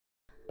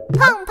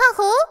胖胖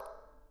虎，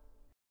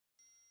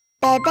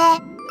贝贝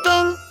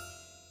丁。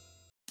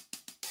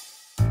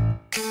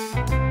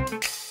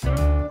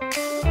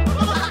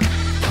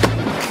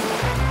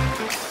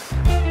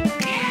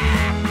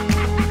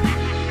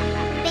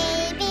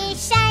Baby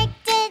shark,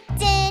 do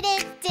do do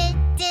do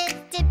do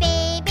do.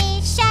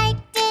 Baby shark,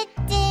 do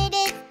do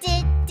do do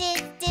do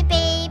do.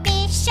 Baby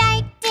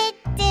shark, do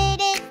do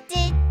do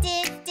do do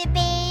do.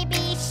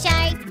 Baby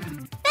shark.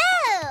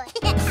 Boo!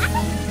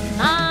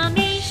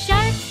 Mommy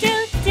shark, do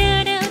do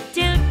do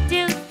do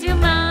do do.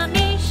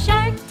 Mommy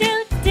shark, do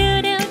do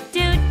do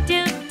do do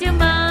do.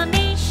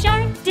 Mommy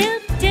shark, do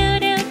do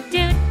do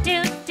do do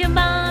do.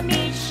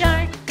 Mommy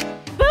shark.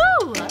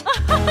 Boo!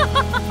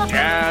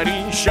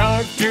 Daddy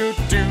shark, do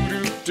do do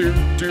do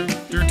do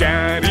do.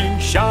 Daddy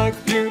shark,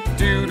 do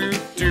do do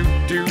do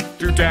do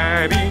do.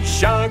 Daddy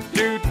shark,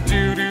 do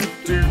do do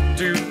do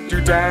do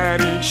do.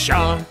 Daddy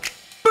shark.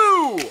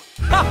 Boo!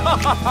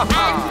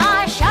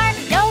 Grandma shark,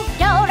 do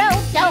do do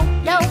do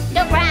do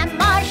do.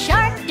 Grandma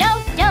shark, do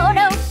do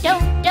do do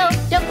do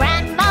do.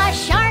 Grandma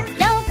shark,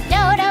 do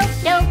do do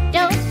do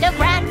do do.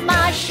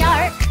 Grandma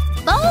shark.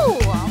 Boo!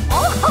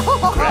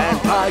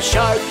 Grandpa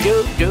shark,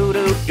 do do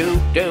do do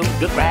do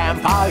do.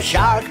 Grandpa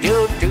shark,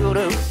 do do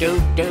do do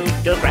do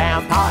do.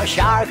 Grandpa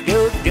shark,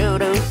 do do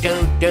do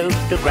do do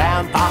do.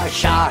 Grandpa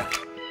shark.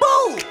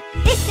 Boo!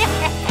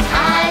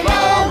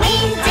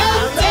 Halloween, do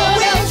do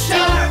do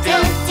do do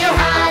do.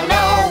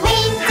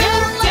 Halloween, do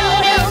do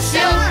do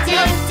do do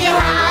do.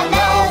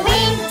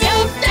 Halloween, do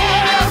do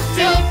do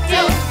do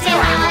do do.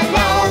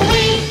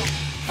 Halloween.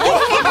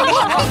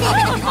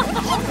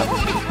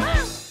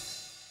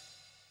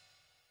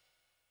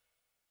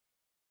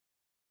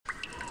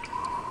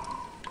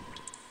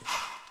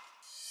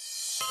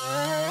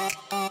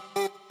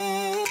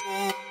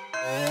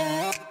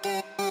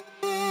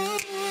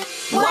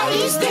 What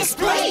is this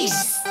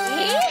place?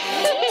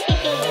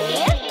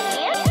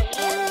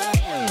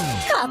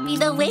 Copy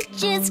the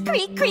witch's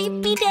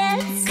creepy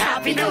dance.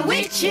 Copy the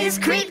witch's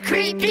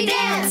creepy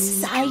dance.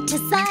 Side to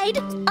side,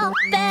 up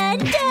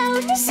and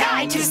down.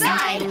 Side to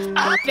side,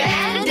 up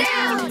and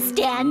down.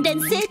 Stand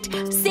and sit,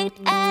 sit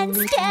and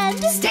stand.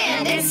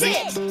 Stand and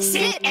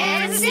sit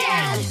and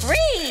stand.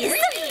 Freeze!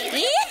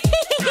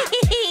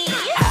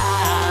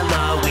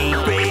 Halloween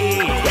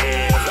freeze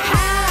dance.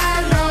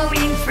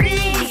 Halloween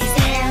freeze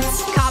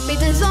dance. Copy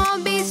the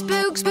zombie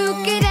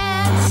spooky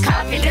dance.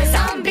 Copy the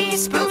zombie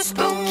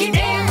spooky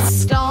dance.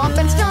 Stomp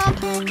and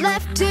stomp,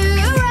 left to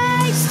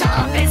right.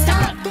 Stomp and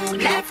stomp,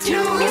 left to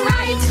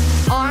right.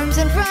 Arms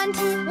in front,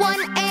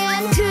 1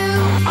 and 2.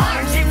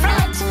 Arms in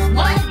front,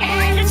 1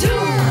 and 2.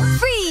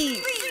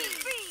 Freeze!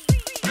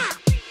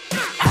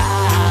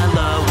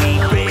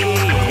 Halloween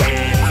freeze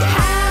dance.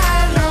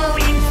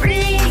 Halloween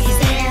freeze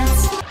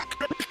dance.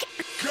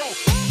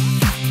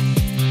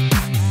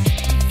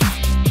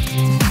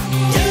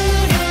 Do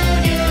do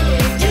do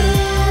do do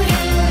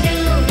do do.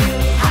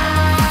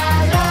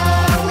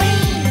 Halloween,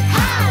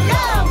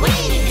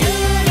 Halloween. Do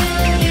do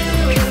do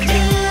do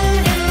do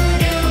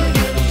do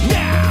do.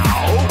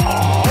 Now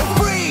all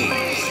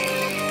freeze.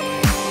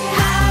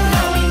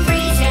 Halloween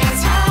freeze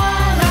dance.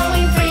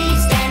 Halloween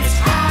freeze dance.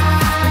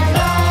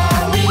 Halloween.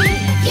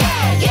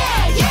 Yeah,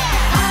 yeah, yeah.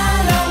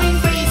 Halloween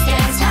freeze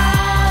dance.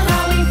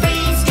 Halloween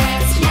freeze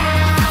dance.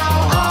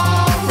 Now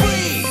all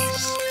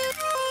freeze.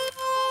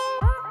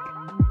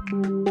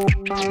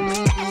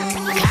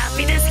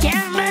 Copy the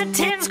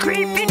skeleton's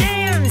creepy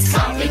dance.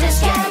 Copy the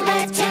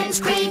skeleton's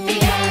creepy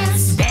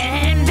dance.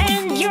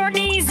 Bend your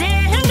knees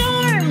and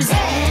arms.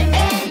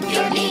 Bend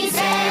your knees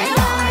and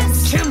arms.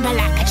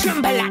 Chumbala,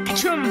 chumbala,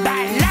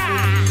 chumbala.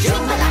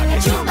 Chumbala,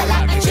 chumbala,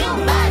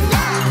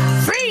 chumbala.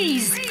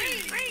 Freeze.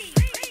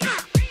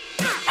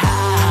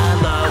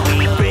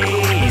 Halloween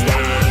freeze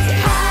dance.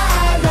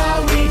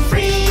 Halloween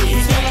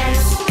freeze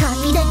dance.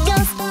 Copy the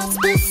ghost,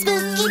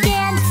 spooky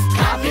dance.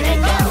 Copy the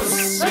ghost,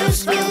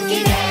 spooky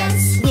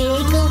dance.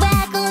 Wiggle,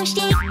 waggle,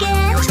 shake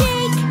and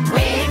shake.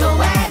 Wiggle,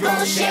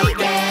 waggle,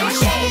 shake and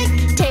shake.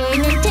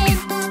 Turn and turn,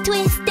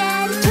 twist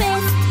and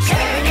twist.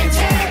 Turn and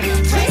turn,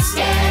 twist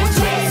and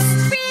twist.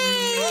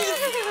 Freeze!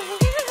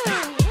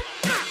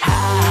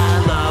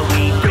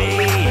 Halloween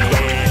freeze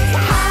dance.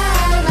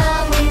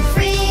 Halloween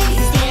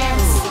freeze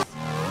dance.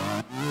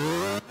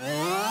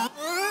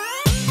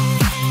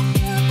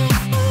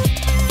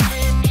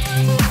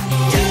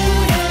 Do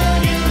do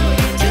do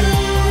do do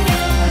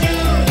do.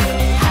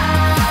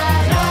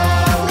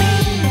 Halloween,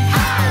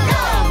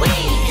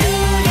 Halloween. Do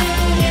do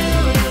do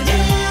do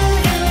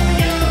do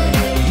do.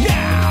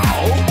 Now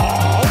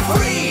all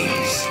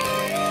freeze.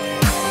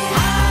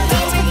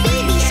 Dance with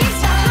baby sharks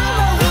for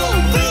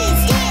Halloween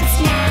freeze dance.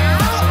 Now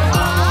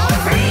all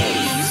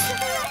Freeze.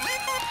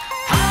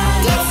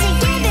 dance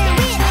together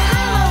with the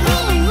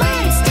Halloween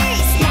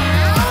monsters.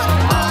 Now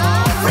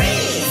all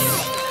Freeze.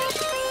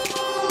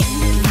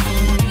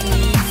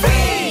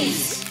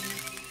 Freeze.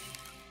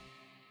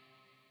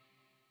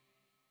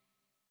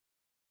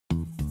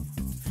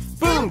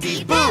 Boom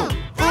dee boom,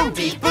 boom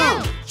dee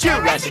boom,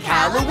 Jurassic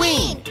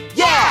Halloween.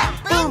 Yeah,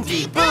 boom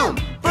dee boom,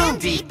 boom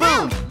dee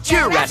boom,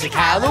 Jurassic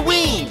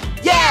Halloween.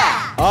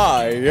 Yeah!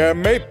 I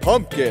am a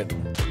pumpkin.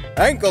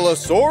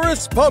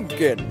 Ankylosaurus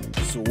pumpkin.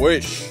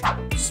 Swish,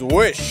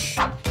 swish.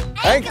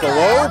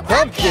 Ankylo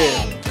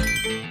pumpkin.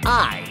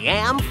 I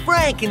am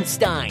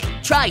Frankenstein.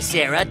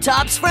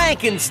 Triceratops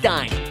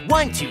Frankenstein.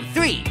 1, 2,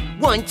 3.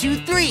 1, 2,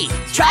 3.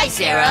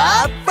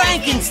 Triceratops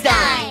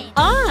Frankenstein.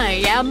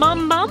 I am a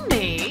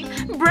mummy.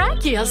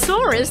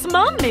 Brachiosaurus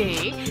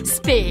mummy.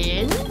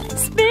 Spin,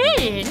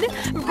 spin.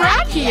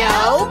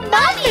 Brachio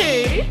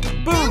mummy.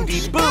 Boom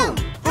dee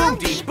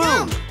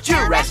boom,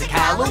 Jurassic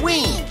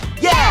Halloween.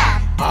 Yeah!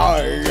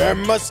 I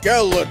am a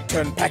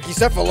skeleton.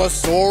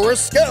 Pachycephalosaurus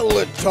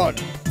skeleton.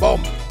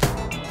 Bump,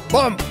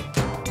 bump.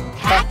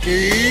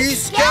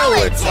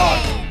 Pachyskeleton.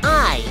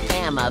 I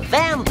am a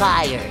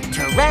vampire.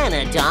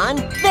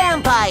 Pteranodon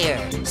vampire.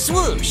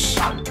 Swoosh,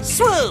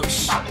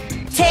 swoosh.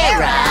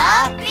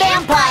 Terra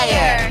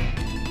vampire.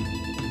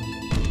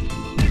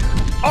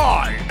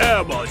 I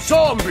am a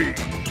zombie.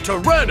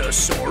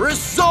 Tyrannosaurus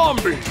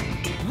zombie.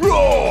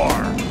 Roar,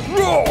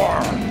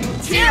 roar.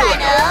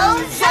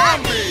 Tyranno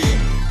zombie.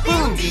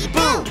 Boom dee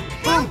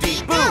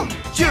boom,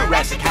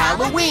 Jurassic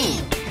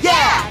Halloween.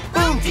 Yeah!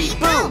 Boom dee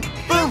boom,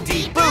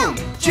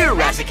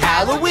 Jurassic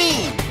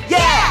Halloween.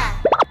 Yeah!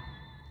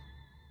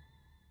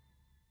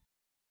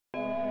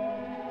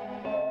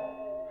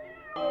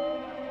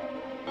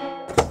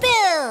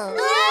 Boo!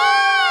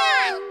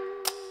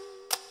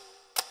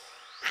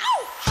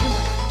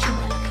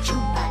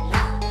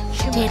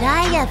 Did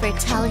I ever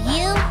tell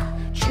you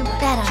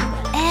that on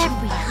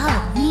every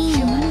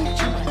Halloween,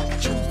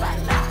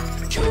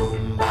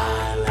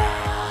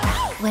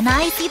 when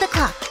I see the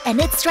clock and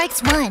it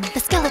strikes 1, the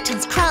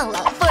skeletons crawl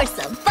out for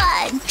some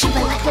fun.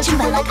 Chumbala,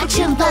 chumbala,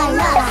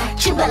 chumbala,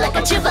 chumbala,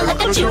 chumbala,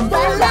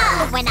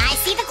 chumbala. When I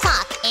see the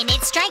clock and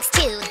it strikes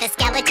 2, the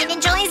skeleton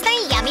enjoys the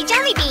yummy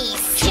jelly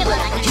beans.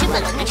 Chumbala,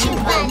 chumbala,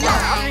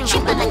 chumbala,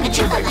 chumbala,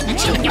 chumbala,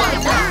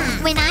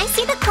 chumbala. When I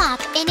see the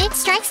clock and it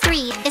strikes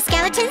 3, the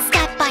skeletons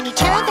step on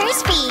each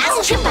other's feet.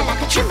 Chumbala,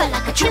 chumbala,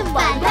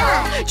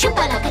 chumbala,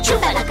 chumbala,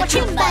 chumbala,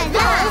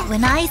 chumbala.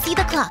 When I see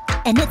the clock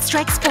and it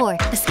strikes 4,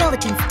 the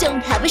skeletons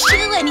don't have a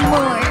shoe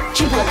anymore.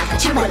 Chumbala,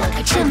 chumbala,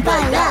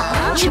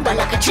 chumbala,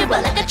 chumbala,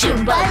 chumbala,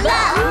 chumbala.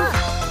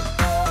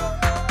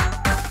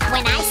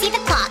 When I see the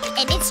clock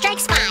and it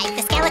strikes 5,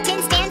 the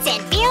skeletons dance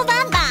and feel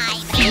the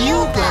vibe.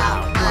 Feel the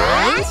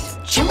what?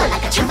 Chumbala,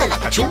 chumbala,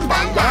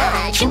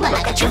 chumbala,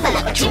 chumbala,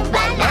 chumbala,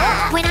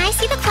 chumbala. When I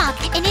see the clock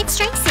and it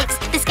strikes 6,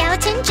 the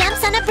skeleton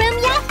jumps on a broom.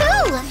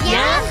 Yahoo!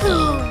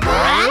 Yahoo!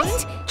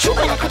 What?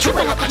 Chumbala,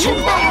 chumbala,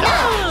 chumbala,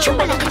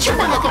 chumbala,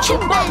 chumbala,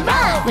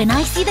 chumbala. When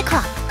I see the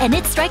clock and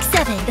it strikes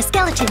 7, the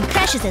skeleton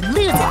crashes and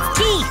loses its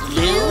teeth.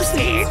 Lose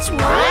its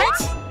what?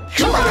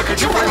 Chumbala,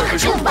 chumbala,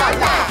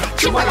 chumbala,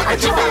 chumbala,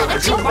 chumbala,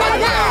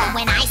 chumbala.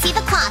 When I see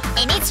the clock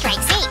and it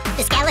strikes 8,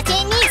 the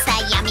skeleton eats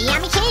the yummy,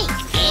 yummy cake.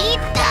 Eat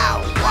the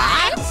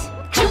what?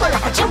 Chumbala,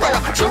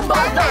 chumbala,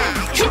 chumbala,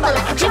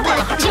 chumbala,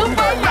 chumbala,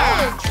 chumbala.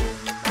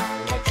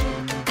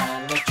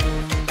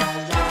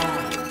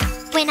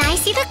 When I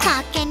see the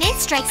clock and it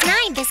strikes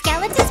 9, the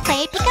skeletons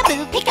play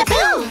peekaboo,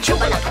 peekaboo.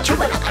 Chumbala,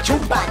 chumbala,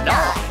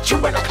 chumbala,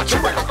 chumbala,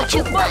 chumbala,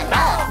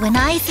 chumbala. When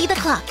I see the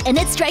clock and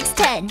it strikes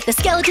 10, the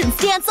skeletons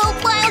dance all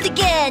wild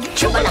again.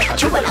 Chumbala,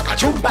 chumbala,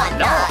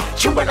 chumbala,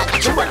 chumbala,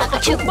 chumbala,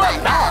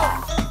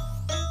 chumbala.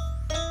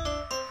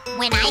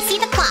 When I see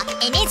the clock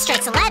and it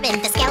strikes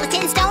 11, the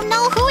skeletons don't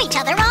know who each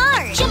other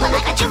are. Chumbala,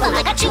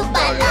 chumbala,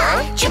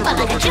 chumbala,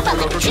 chumbala,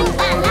 chumbala,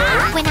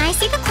 chumbala. When I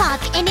see the clock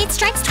and it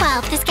strikes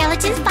 12, the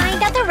skeletons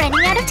find out they're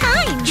running out of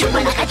time.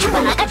 Chumbala,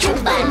 chumbala,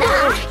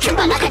 chumbala,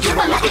 chumbala,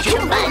 chumbala,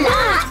 chumbala.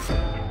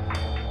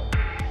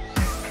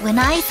 When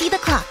I see the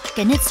clock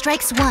and it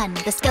strikes 1,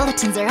 the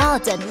skeletons are all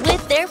done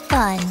with their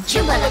fun.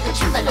 Chumbala,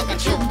 chumbala,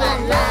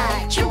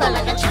 chumbala,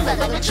 chumbala,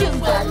 chumbala,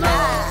 chumbala.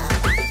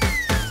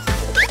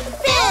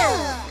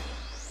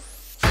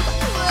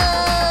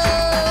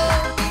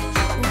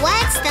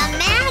 What's the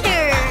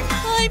matter?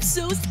 I'm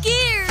so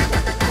scared.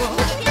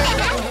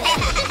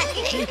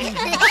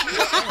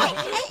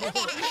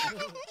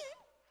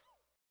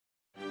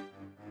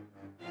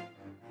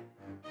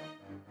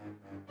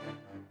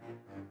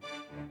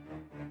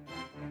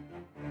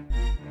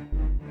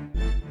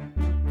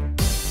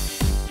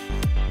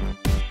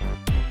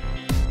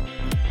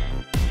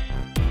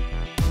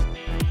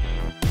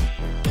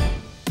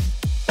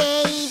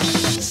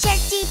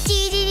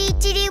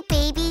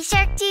 Baby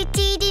shark,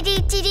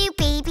 doo-doo-doo-doo-doo,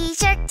 baby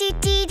shark,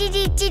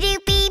 doo-doo-doo-doo-doo,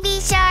 baby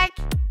shark.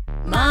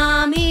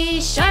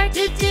 Mommy shark,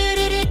 do do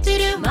do do do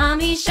do.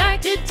 Mommy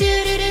shark, do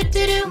do do do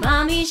do do.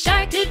 Mommy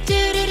shark, do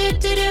do do do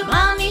do do.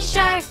 Mommy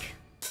shark.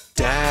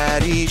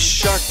 Daddy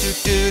shark doo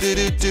doo doo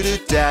doo doo doo.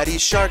 Daddy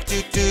shark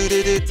doo doo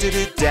doo doo doo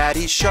doo.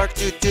 Daddy shark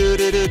doo doo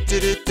doo doo doo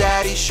doo.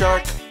 Daddy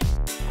shark.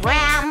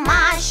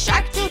 Grandma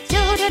shark,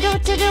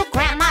 doo-doo-doo-doo-doo.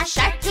 Grandma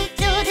shark,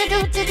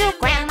 doo-doo-doo-doo-doo.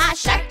 Grandma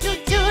shark,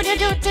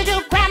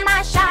 doo-doo-doo-doo-doo.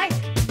 Grandma shark.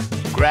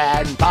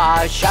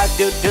 Grandpa shark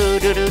doo doo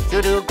doo doo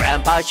doo doo.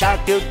 Grandpa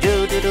shark doo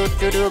doo doo doo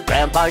doo doo.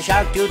 Grandpa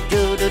shark doo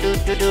doo doo doo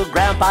doo doo.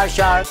 Grandpa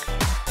shark.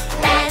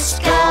 Let's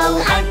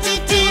go hunt,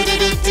 doo-doo.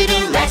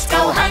 Let's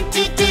go hunt.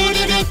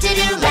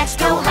 Let's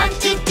go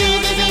hunt.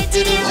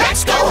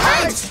 Let's go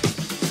hunt.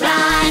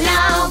 Run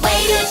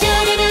away,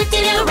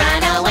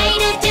 run away,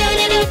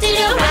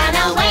 run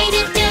away,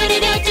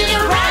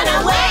 run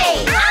away.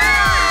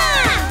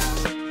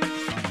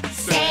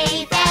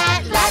 Safe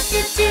at last,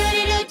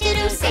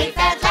 safe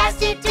at last,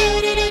 safe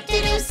at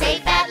last,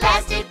 safe at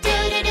last.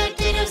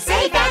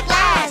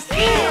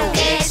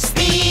 It's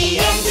the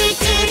end,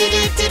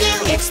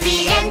 it's the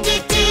end,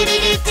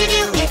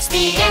 it's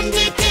the end,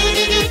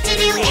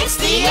 it's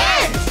the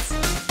end.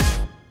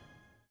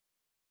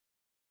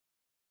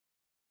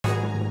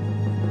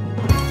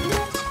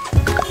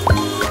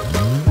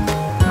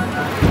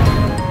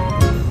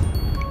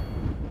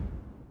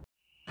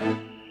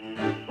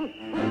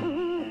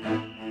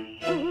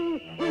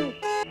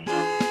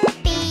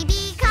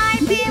 Baby car,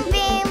 boom,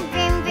 boom,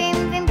 boom, boom,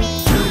 boom.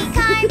 Baby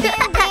car,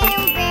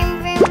 boom, boom,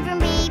 boom, boom, boom.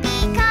 Baby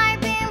car,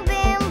 boom,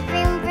 boom,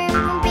 boom, boom,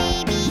 boom.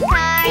 Baby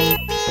car,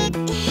 beep, beep.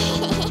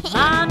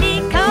 Mommy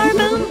car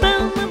boom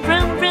boom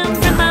vroom vroom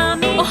vroom.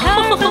 Mommy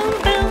car boom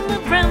boom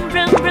vroom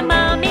vroom vroom.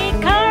 Mommy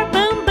car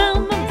boom boom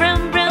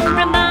vroom vroom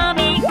vroom.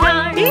 Mommy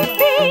car beep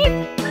beep.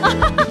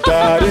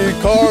 Daddy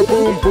car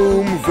boom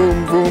boom vroom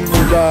vroom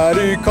vroom.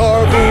 Daddy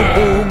car boom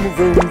boom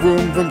vroom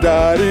vroom vroom.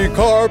 Daddy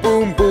car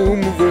boom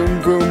boom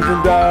vroom vroom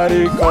vroom.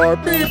 Daddy car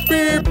beep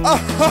beep.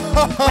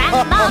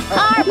 Grandma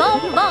car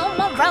boom boom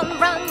vroom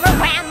vroom vroom.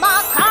 Grandma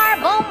car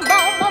boom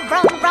boom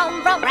vroom vroom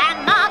vroom.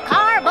 Grandma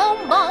car boom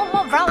boom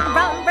vroom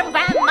vroom vroom.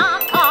 Grandma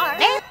car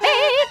beep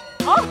beep.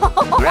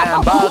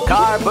 Grandpa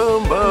car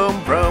boom boom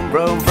vroom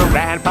vroom vroom.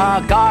 Grandpa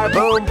car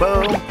boom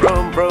boom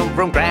vroom vroom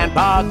vroom.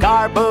 Grandpa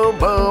car boom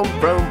boom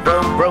vroom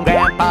vroom vroom.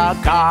 Grandpa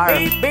car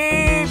beep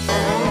beep.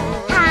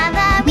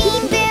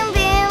 Halloween, boom,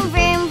 boom,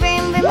 vroom,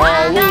 vroom, vroom.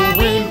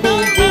 Halloween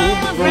boom boom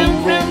vroom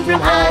vroom vroom.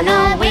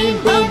 Halloween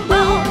boom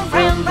boom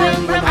vroom vroom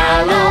vroom.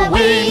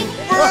 Halloween.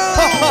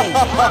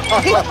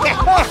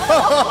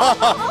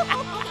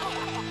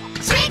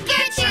 Trick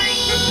or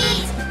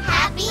treat!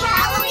 Happy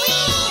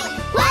Halloween!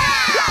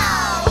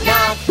 Wow!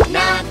 Knock,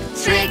 knock,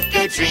 trick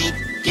or treat.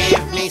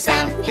 Give me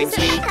something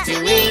sweet to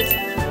eat.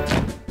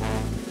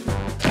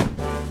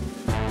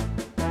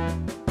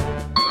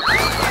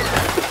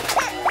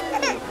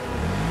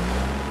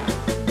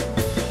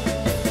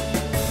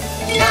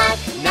 Knock,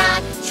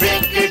 knock,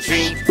 trick or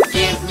treat.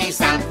 Give me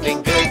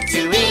something good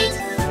to eat.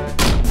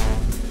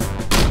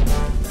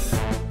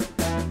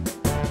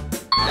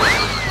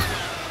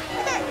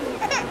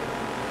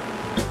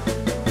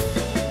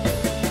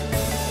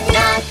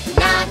 Knock,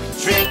 knock,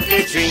 trick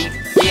or treat.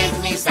 Give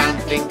me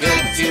something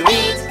good to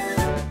eat.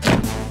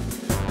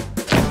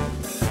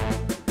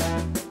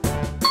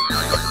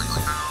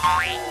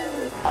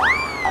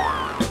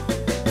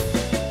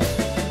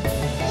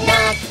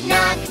 Knock,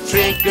 knock,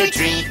 trick or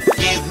treat.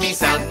 Give me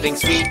something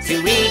sweet to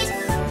eat.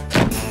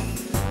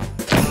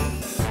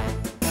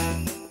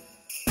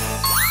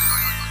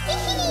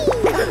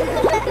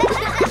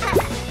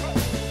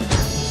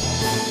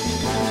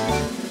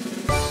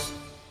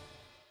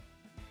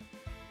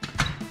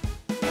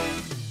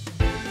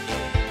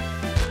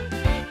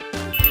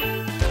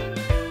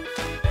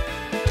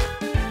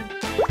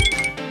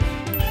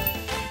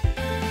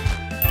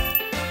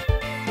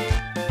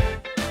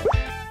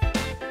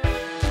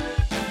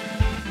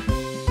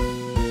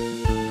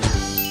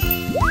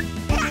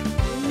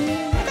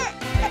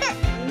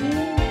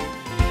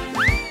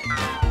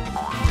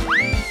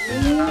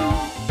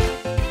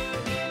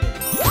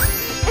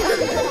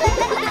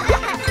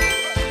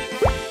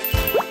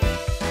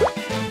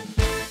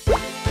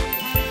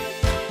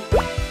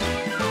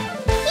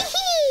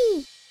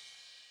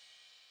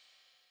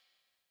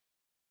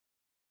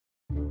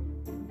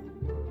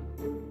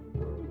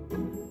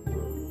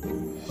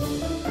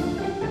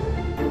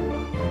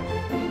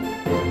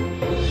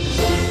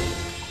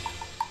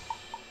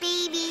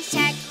 Baby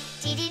shark,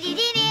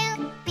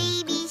 doo-doo-doo-doo-doo.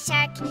 Baby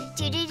shark,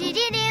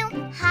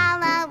 doo-doo-doo-doo-doo.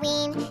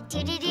 Halloween,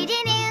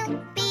 doo-doo-doo-doo-doo.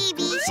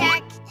 Baby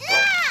shark.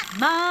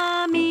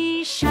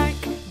 Mommy shark,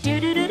 do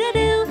do do do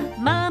do.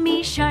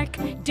 Mommy shark,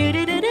 do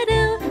do do do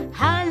do.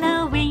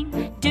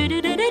 Halloween, do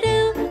do do do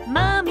do.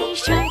 Mommy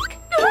shark.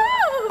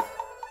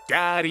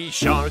 Daddy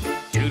shark,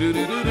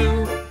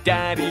 doo-doo-doo-doo-doo.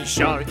 Daddy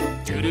shark,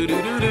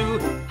 doo-doo-doo-doo-doo.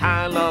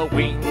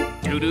 Halloween,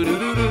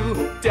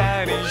 doo-doo-doo-doo-doo.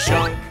 Daddy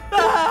shark.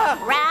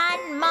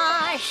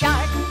 Grandma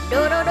shark,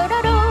 do do do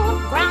do do.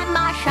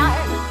 Grandma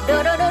shark,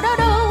 do do do do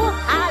do.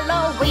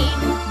 Halloween,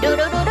 do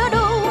do do do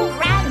do.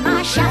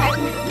 Grandma shark.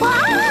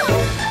 Wow!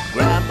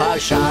 Grandpa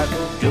shark,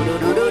 doo doo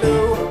doo doo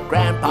doo.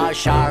 Grandpa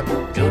shark,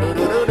 doo doo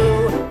doo doo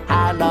doo.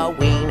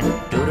 Halloween,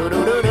 doo doo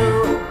doo doo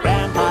doo.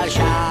 Grandpa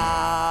shark.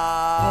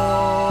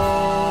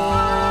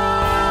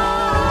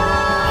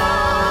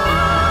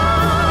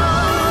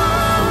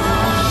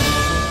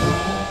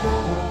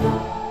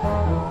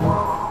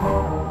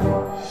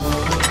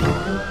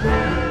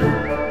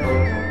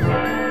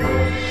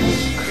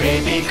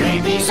 Creepy,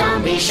 creepy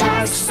zombie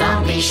sharks,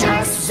 zombie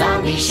sharks,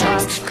 zombie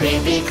sharks.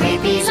 Creepy,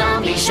 creepy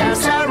zombie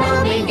sharks are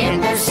roaming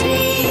in the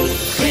sea.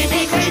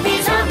 Creepy,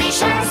 creepy zombie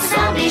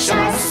zombie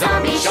sharks,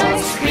 zombie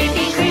sharks,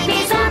 creepy,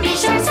 creepy zombie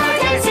sharks are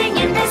dancing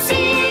in the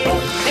sea.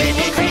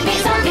 Creepy, creepy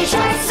zombie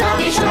sharks,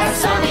 zombie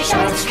sharks, zombie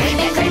sharks,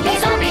 creepy, creepy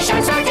zombie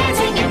sharks are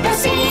dancing in the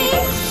sea.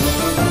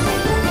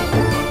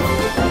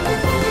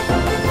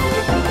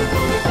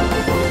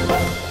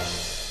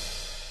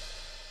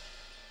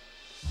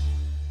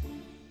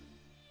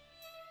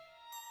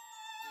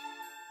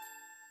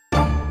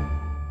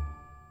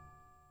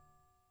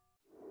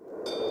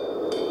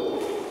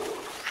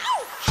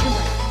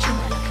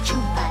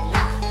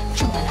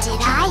 Did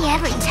I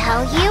ever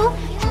tell you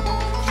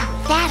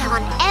that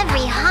on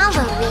every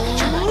Halloween,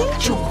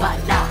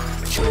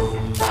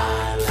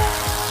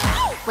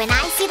 when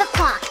I see the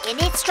clock and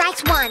it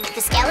strikes 1,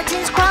 the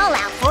skeletons crawl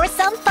out for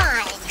some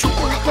fun.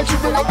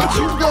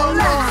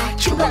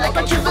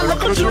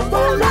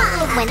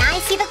 When I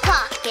see the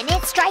clock and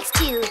it strikes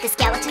 2, the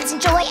skeletons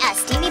enjoy a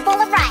steamy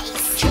bowl of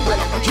rice.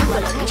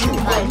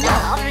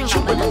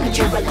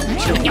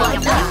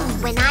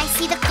 When I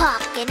see the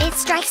clock and it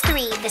strikes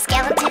 3, the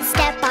skeletons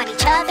step on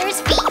each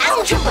other's feet.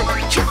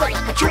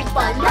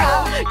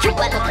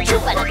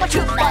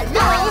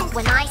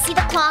 When I see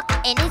the clock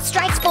and it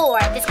strikes 4,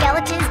 the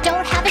skeletons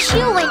don't have a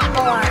shoe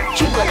anymore.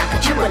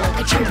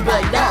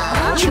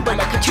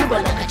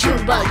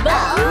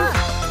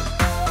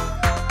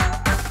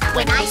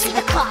 When I see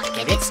the clock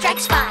and it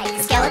strikes 5,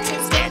 the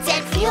skeletons dance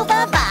and feel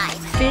the vibe.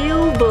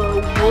 Feel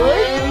the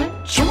what?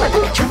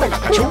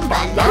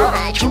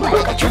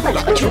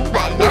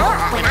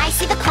 When I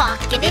see the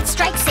clock and it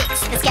strikes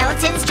 6, the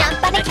skeletons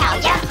jump on a cow.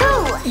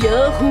 Yahoo!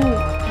 Yahoo!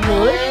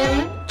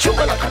 What?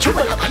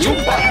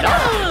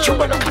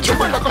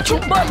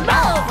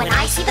 When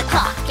I see the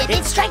clock and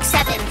it strikes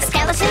 7, the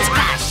skeletons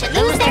crash and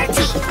lose their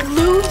teeth.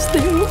 Lose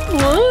their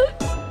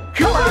what?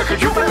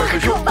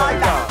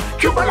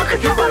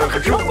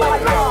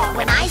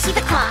 When I see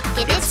the clock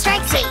and it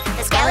strikes 8,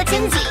 the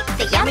skeletons eat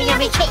the yummy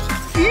yummy cake.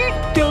 Eat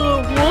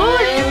the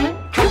what?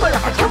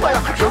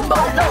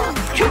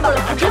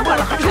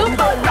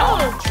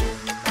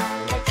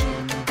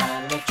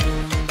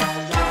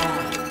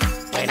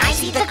 When I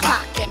see the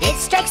clock and it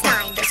strikes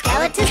 9, the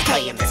skeletons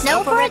play in the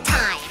snow for a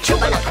time.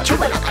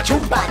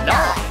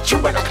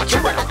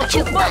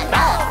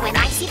 When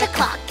I see the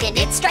clock and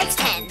it strikes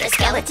 10, the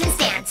skeletons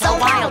dance so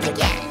wild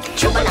again.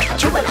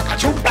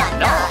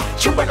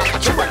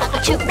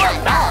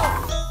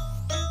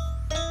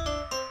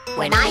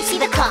 When I see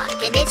the clock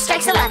and it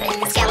strikes 11,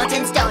 the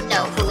skeletons don't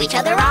know who each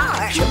other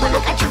are.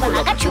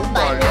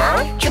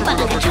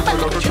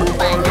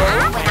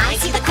 When I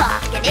see the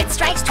clock and it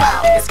strikes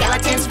 12, the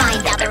skeletons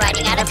find out they're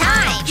running out of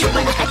time.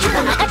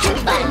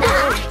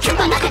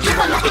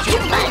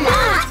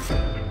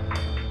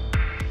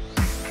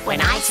 When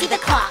I see the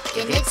clock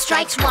and it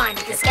strikes 1,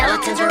 the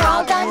skeletons are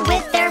all done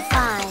with their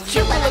fun.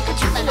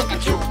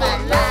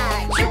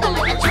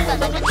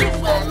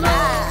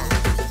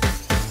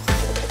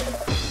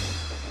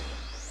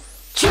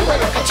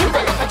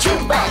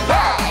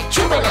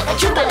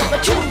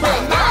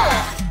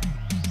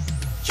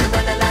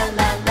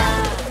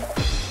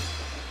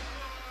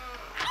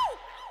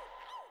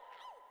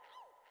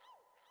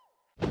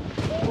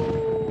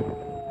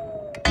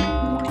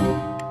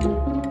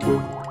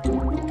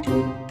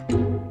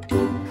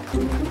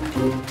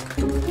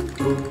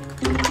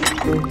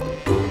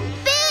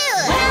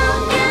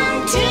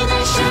 Welcome to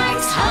the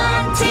shark's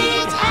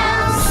haunted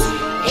house.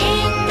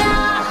 In the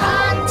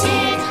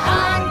haunted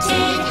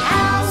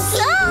house.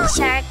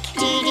 Shark,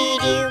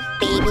 doo-doo-doo,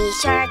 baby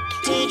shark,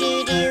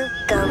 doo-doo-doo,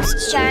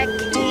 ghost shark,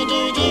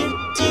 doo-doo-doo,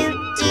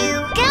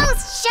 doo-doo,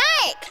 ghost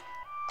shark!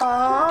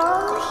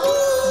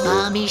 Oh,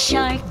 Mommy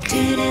shark,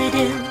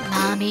 doo-doo-doo.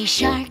 Mommy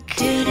shark,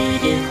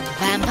 doo-doo-doo.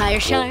 Vampire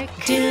shark,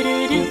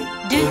 doo-doo-doo,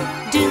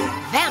 doo-doo.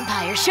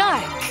 Vampire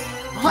shark.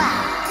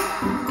 Wow.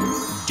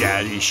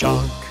 Daddy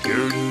shark,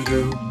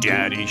 doo-doo-doo.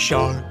 Daddy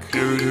shark,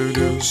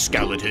 doo-doo-doo.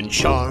 Skeleton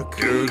shark,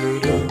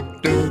 doo-doo-doo,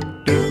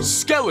 doo-doo.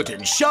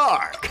 Skeleton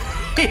shark.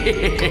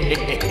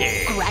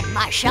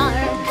 Grandma shark,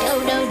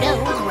 do-do-do.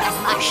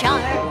 Grandma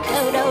shark,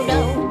 do-do-do.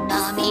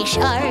 Mommy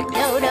shark,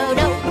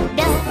 do-do-do,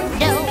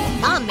 do-do.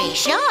 Mommy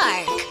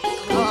shark.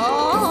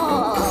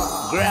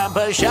 Oh.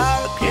 Grandpa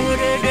Shark,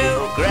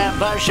 doo-doo-doo.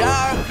 Grandpa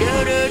Shark,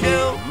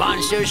 doo-doo-doo.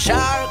 Monster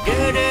Shark,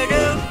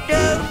 doo-doo-doo,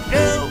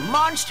 doo-doo.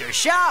 Monster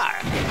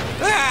Shark.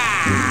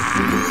 Ah!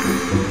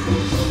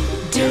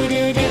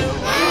 Do-do-do.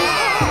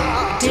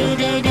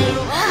 Do-do-do.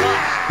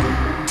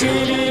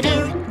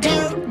 Do-do-do,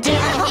 do-do.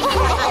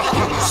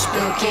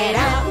 Spook it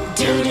up,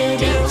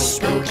 do-do-do.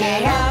 Spook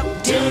it up,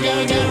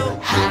 do-do-do.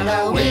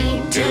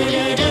 Halloween,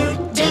 do-do-do,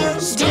 do-do.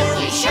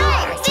 spooky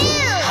shark,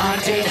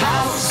 Haunted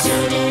house,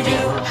 do-do-do.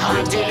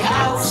 Haunted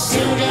house,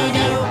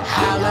 do-do-do.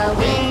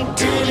 Halloween,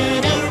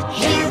 do-do-do.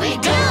 Here we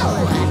go.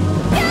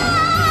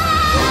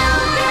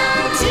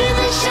 Welcome to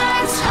the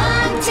shark's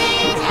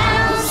haunted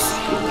house.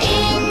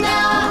 In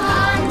the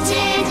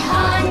haunted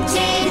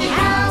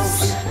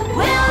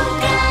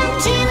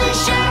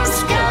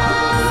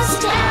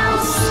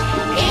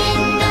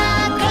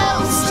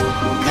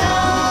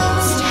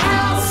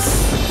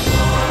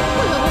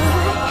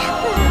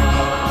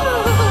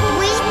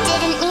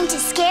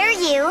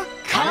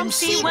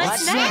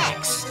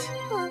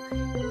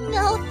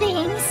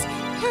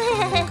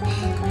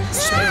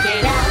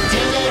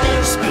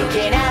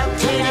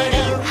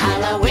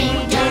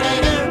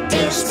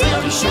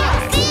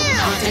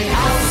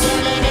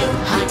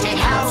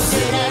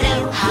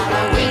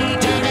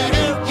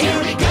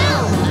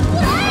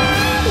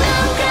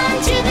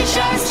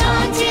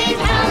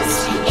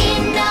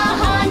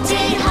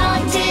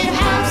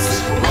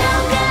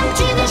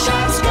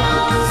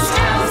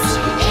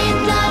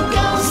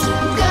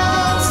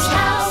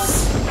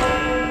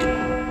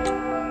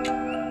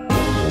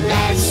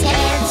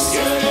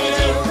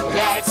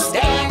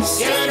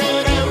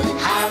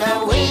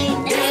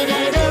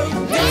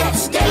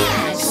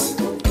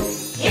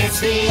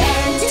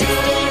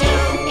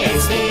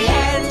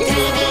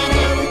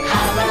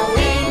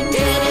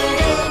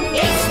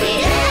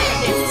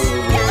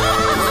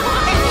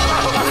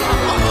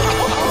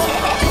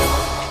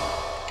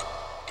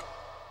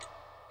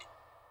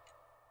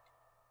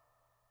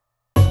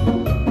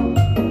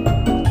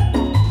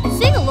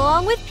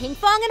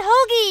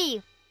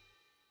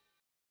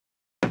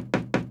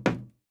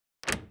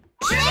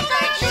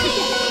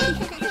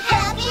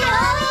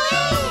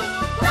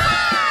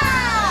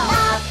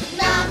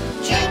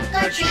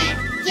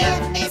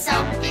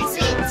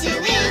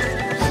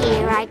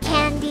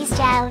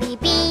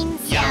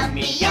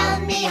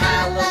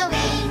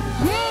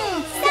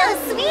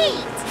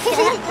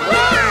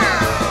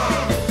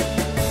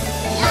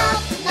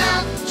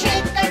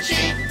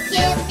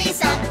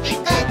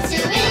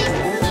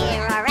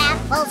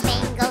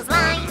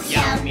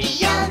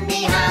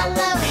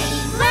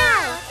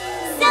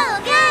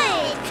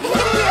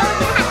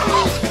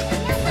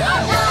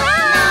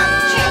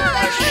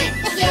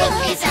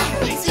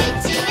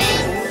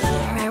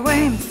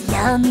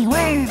yummy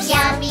worms.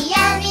 Yummy,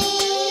 yummy.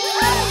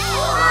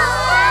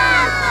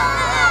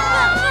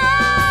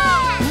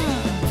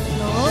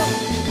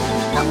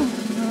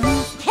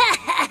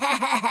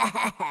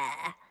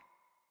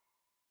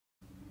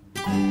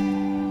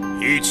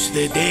 It's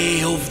the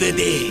day of the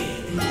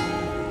dead.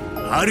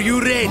 Are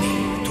you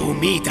ready to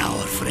meet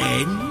our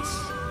friends?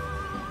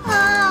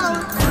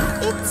 Oh,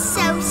 it's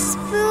so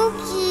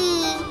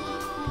spooky.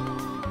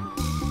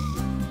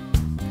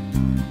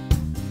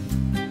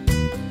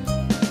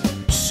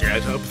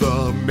 Set up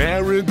the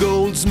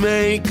marigolds,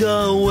 make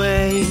a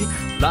way.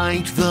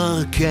 Light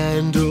the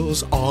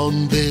candles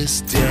on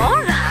this day.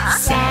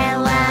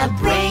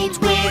 Celebrate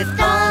with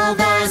all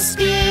the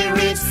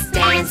spirits.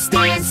 Dance,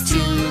 dance to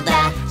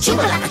the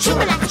Chumbala,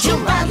 Chumbala,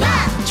 Chumbala.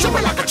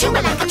 Chumbala,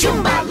 Chumbala,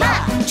 Chumbala.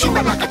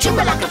 Chumbala,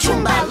 Chumbala,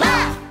 Chumbala.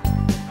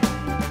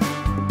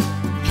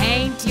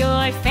 Paint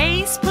your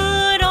face,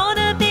 put on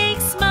a big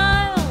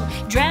smile.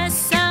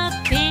 Dress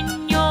up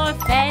in your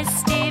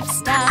festive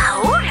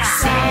style.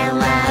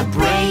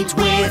 Celebrate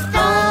with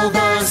all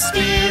the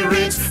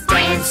spirits.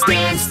 Dance,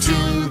 dance to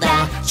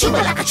the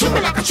Chumbala,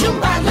 Chumbala,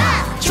 Chumbala.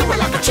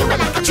 Chumbala,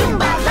 Chumbala,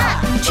 Chumbala.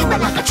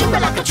 Chumbala,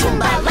 Chumbala,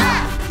 Chumbala.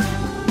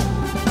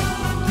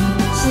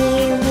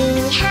 Here we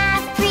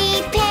have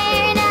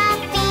prepared a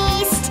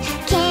feast.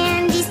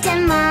 Candies,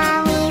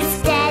 tamales,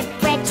 dead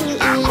bread to eat.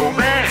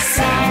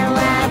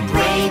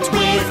 Celebrate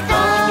with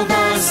all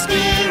the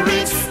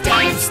spirits.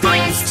 Dance,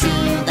 dance to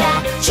the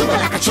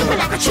Chumbala,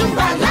 Chumbala,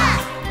 Chumbala.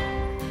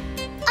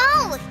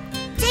 Oh,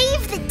 Day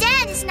of the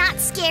Dead is not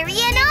scary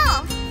at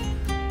all.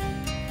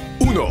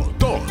 1,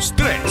 2,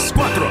 3,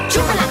 4.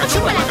 Chumbala,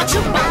 Chumbala,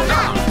 Chumbala.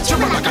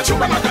 Chumbala,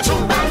 Chumbala,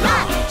 Chumbala.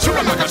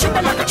 Chumbala,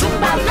 Chumbala,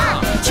 Chumbala.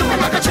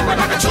 Chumbala,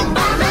 Chumbala,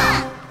 Chumbala.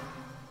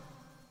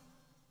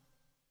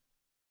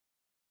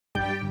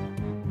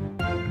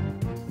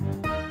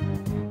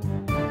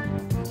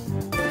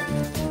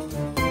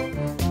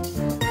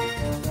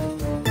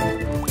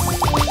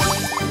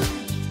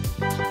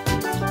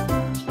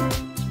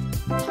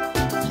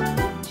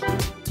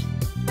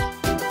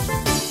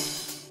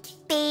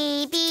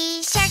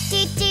 Baby shark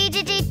doo doo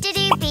doo doo doo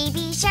doo.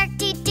 Baby shark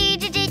doo doo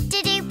doo doo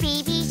doo doo.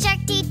 Baby shark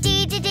doo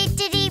doo doo doo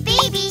doo doo.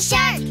 Baby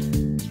shark.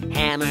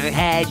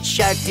 Hammerhead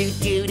shark doo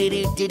doo doo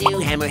doo doo doo.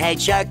 Hammerhead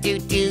shark doo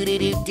doo doo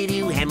doo doo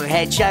doo.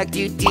 Hammerhead shark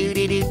doo doo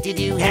doo doo doo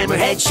doo.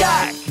 Hammerhead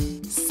shark.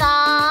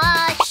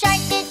 Saw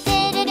shark doo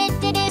doo doo doo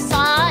doo doo.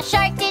 Saw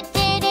shark doo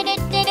doo doo doo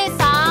doo doo.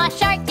 Saw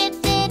shark doo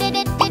doo doo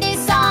doo doo doo.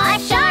 Saw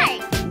shark.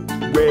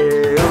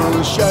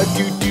 Whale shark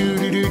doo doo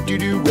doo doo doo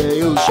doo.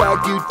 Whale shark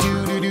doo doo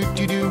doo doo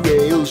doo doo.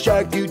 Whale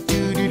shark doo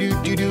doo doo doo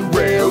doo doo.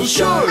 Whale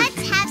shark.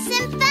 Let's have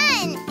some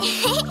fun.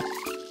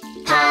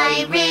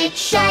 Pirate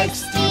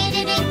sharks doo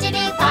doo doo doo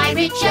doo.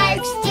 Pirate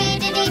sharks doo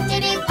doo doo doo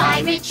doo.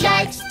 Pirate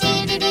sharks doo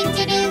doo doo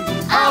doo doo.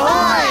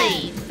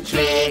 Ahoy!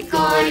 Trick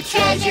or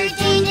treasure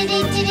doo doo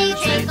doo doo doo.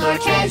 Trick or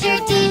treasure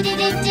doo doo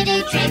doo doo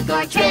doo. Trick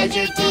or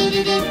treasure doo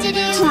doo doo doo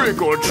doo. Trick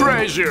or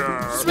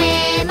treasure.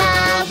 Swim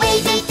away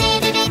doo doo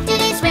doo doo doo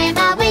doo. Swim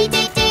away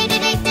doo doo doo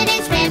doo doo doo.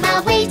 Swim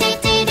away doo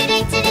doo doo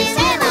doo doo doo.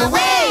 Swim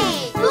away!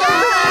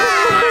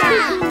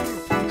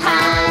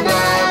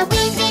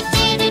 Halloween doo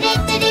doo doo doo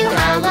doo doo.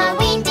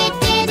 Halloween doo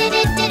doo doo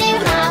doo doo doo.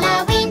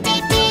 Halloween doo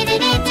doo doo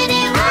doo doo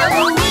doo.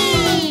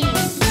 Halloween!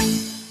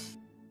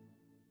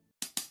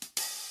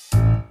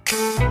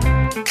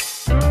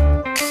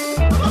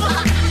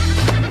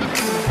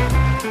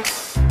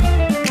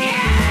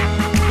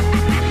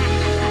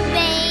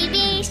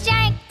 Baby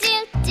shark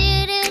doo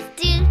doo doo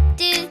doo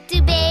doo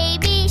doo.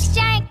 Baby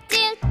shark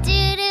doo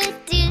doo doo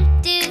doo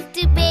doo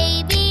doo.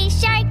 Baby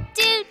shark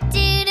doo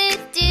doo doo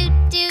doo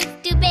doo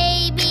doo.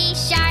 Baby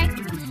shark.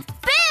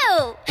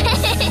 Boo!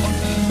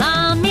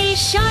 Mommy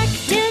shark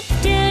doo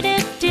doo doo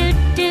doo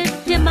doo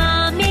doo.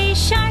 Mommy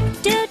shark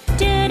doo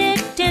doo doo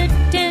doo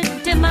doo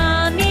doo.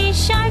 Mommy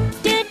shark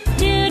doo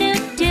doo doo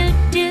doo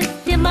doo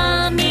doo.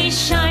 Mommy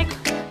shark.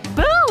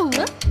 Boo!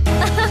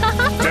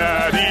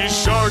 Daddy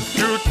shark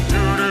doo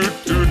doo doo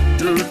doo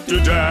doo doo.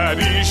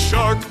 Daddy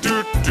shark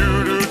doo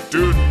doo doo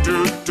doo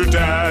doo doo.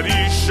 Daddy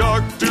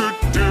shark doo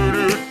doo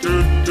doo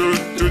doo doo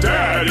doo.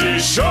 Daddy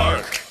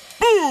shark.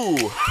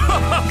 Boo!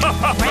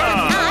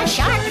 Grandma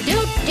shark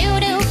doo doo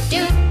doo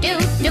doo doo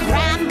doo.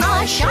 Grandma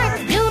shark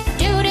doo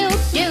doo doo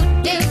doo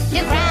doo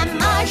doo.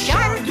 Grandma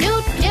shark doo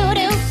doo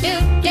doo doo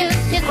doo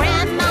doo.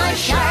 Grandma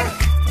shark.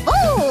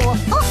 Ooh!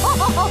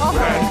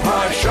 Grandpa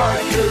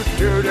shark doo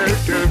doo doo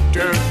doo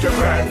doo doo.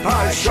 Grandpa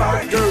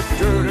shark doo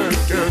doo doo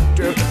doo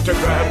doo doo.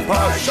 Grandpa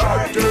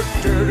shark doo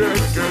doo doo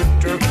doo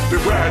doo doo.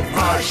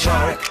 Grandpa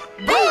shark.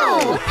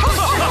 Boo!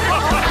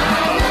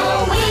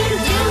 Halloween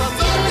doo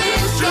doo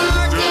doo doo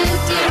doo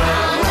doo.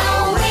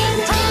 Halloween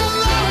doo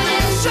doo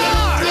doo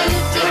doo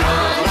doo.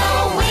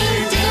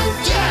 Halloween doo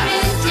doo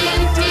doo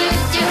doo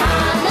doo.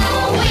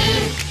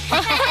 Halloween.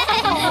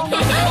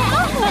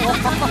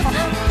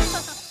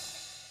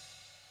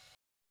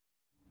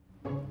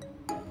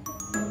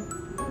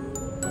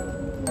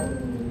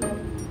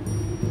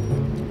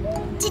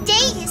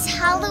 Today is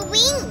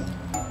Halloween.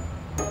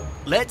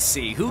 Let's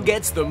see who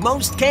gets the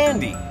most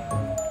candy.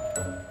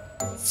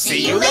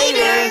 See you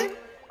later.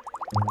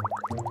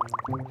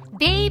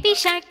 Baby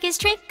shark is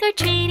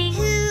trick-or-treating.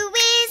 Who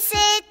is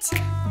it?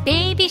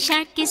 Baby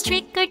shark is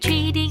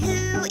trick-or-treating.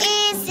 Who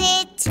is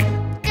it?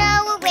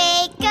 Go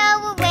away,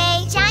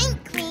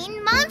 giant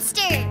green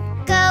monster.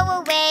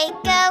 Go away,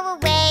 go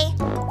away,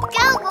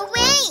 go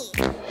away.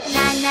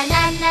 Na na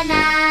na na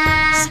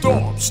na.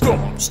 Stop,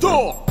 stop,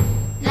 stop!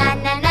 Na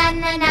na na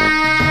na na.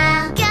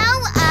 Go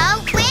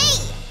away.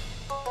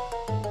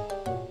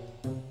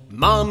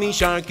 Mommy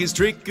shark is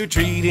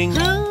trick-or-treating.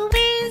 Who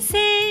is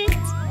it?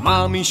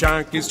 Mommy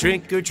shark is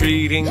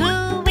trick-or-treating.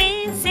 Who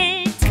is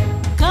it?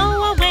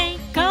 Go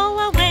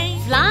away,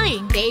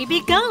 flying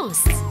baby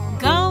ghosts.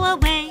 Go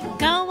away,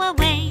 go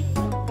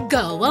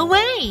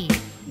away.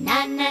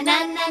 Na na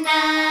na na na.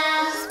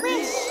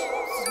 Swish,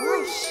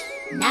 swoosh.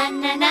 Na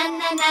na na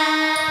na na.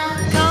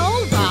 Go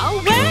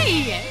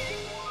away.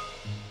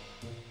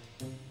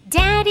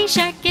 Daddy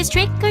shark is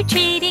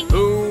trick-or-treating.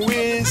 Who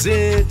is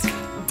it?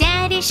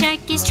 Daddy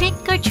shark is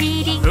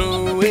trick-or-treating.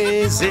 Who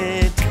is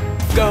it?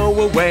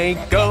 Go away,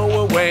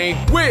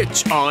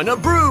 witch on a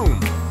broom.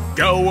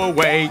 Go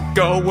away,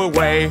 go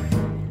away.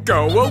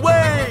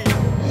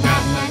 Na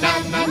na na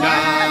na na.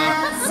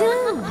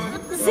 Zoom,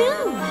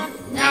 zoom.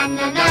 Na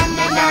na na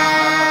na na.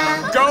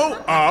 Go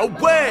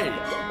away.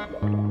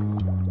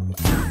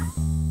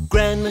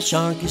 Grandma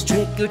Shark is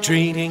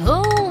trick-or-treating.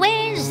 Who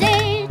is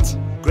it?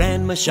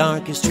 Grandma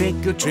Shark is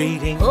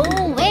trick-or-treating. Who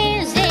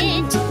is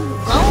it?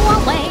 Go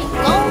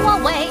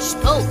away,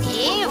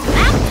 spooky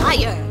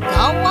vampire.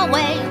 Go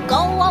away,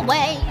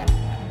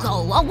 go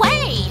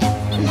away.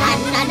 Na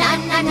na na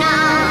na na.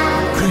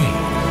 Creep,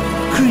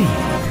 creep.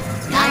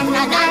 Na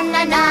na na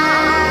na na.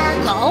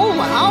 Go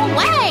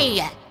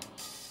away.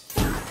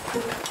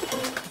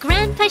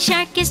 Grandpa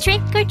Shark is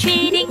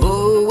trick-or-treating.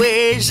 Who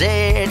is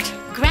it?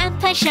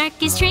 Grandpa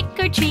Shark is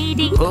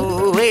trick-or-treating.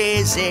 Who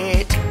is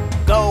it?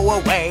 Go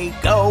away,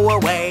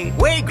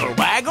 wiggle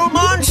waggle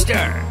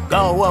monster.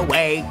 Go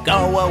away,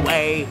 go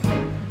away.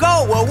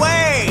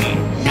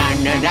 Na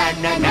na na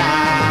na na.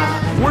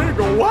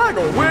 Wiggle,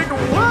 waggle, wiggle,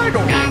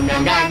 waggle. Na na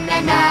na na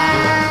na.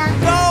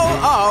 Go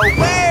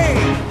away.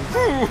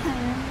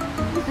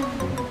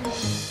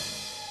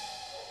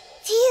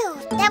 Phew,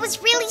 that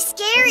was really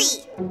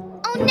scary.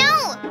 Oh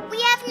no,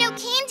 we have no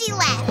candy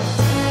left.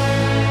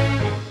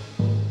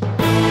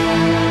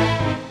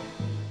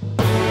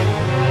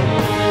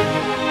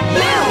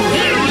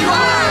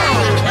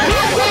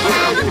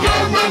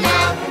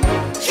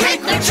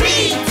 Trick or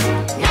treat!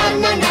 Na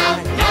na na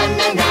na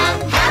na na.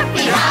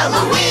 Happy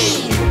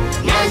Halloween!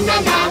 Na na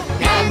na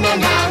na na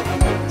na.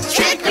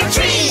 Trick or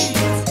treat!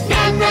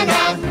 Na na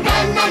na na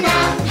na na.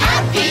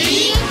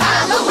 Happy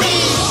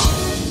Halloween!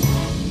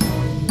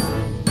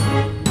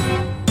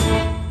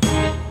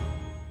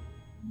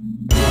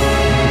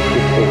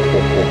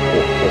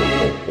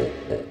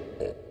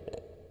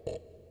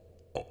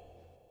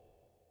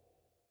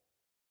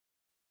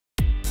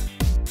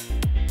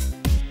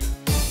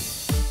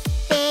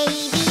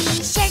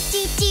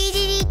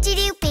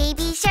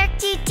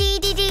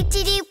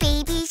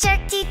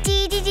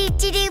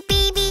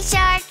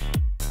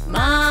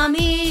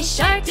 Mommy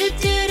shark do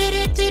do do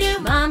do do do.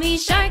 Mommy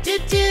shark do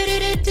do do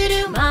do do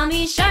do.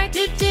 Mommy shark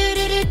do do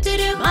do do do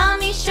do.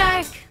 Mommy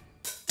shark.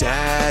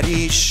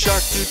 Daddy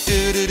shark do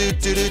do do do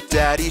do do.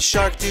 Daddy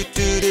shark do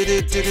do do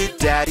do do do.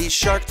 Daddy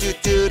shark do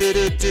do do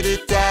do do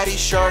do. Daddy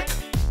shark.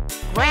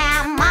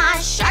 Grandma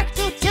shark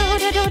do do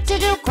do do do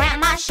do.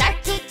 Grandma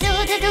shark do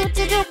do do do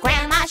do do.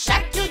 Grandma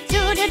shark do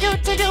do do do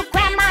do do.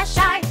 Grandma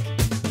shark.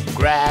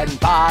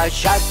 Grandpa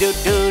Shark do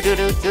do do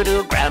do do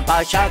do.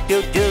 Grandpa Shark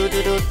do do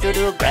do do do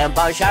do.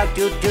 Grandpa Shark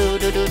do do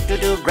do do do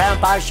do.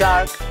 Grandpa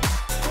Shark.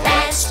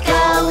 Let's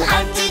go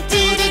hunt do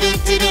do do do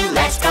do do.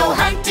 Let's go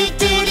hunt do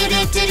do do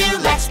do do do.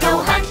 Let's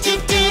go hunt do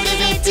do do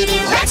do do do.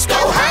 Let's go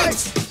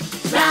hunt.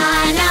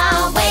 Run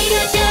away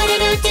do do do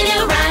do do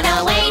do. Run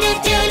away do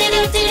do do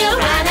do do do.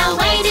 Run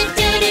away do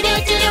do do do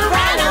do do.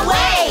 Run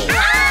away.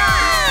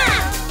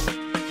 Ah!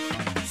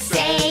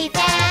 Safe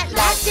at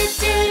last do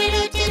do do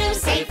do do do.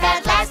 Safe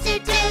at last do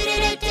do do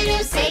do do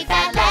do. Safe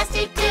at last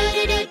do do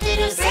do do do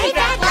do. Safe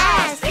at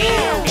last.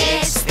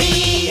 It's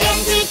the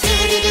end do do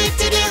do do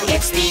do do.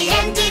 It's the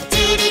end do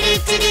do do do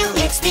do do.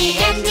 It's the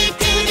end do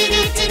do do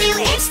do do do.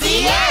 It's the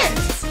end.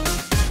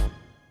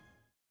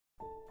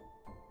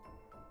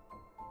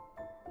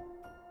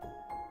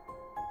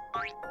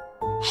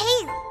 Hey,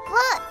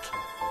 look!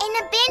 An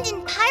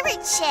abandoned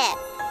pirate ship!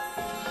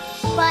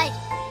 But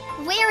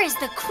where is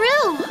the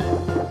crew?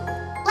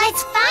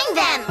 Let's find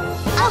them!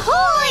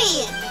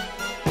 Ahoy!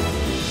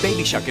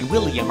 Baby Shark and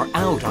William are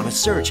out on a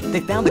search. They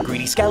found the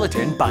greedy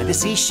skeleton by the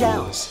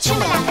seashells.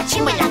 Chumbalaka,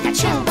 chumbalaka,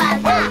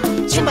 chumbala!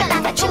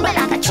 Chumbalaka,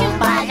 chumbalaka,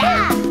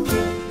 chumbala!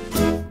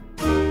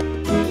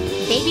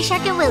 Baby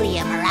Shark and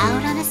William are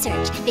out on a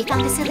search. They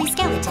found a silly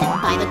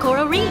skeleton by the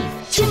coral reef.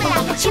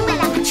 Chumbalaka,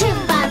 chumbalaka,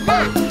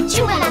 chumbala!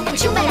 Chumbalaka,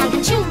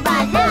 chumbalaka,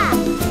 chumbala!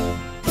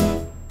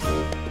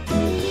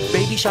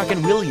 Baby Shark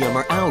and William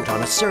are out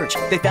on a search.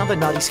 They found the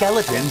naughty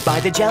skeleton by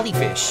the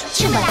jellyfish.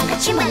 Chumbalaka,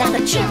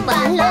 chumbalaka,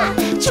 chumbala!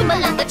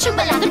 Chumbalaka,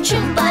 chumbalaka,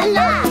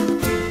 chumbala!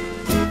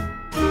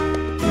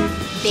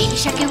 Baby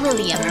Shark and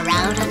William are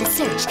out on a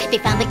search. They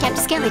found the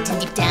captive skeleton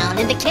deep down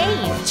in the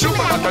cave.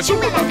 Chumbala,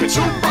 chumbala,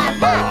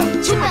 chumbala.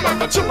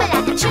 Chumbala,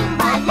 chumbala,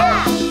 chumbala.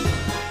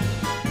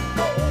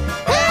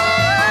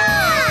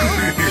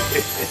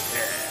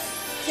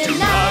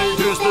 Tonight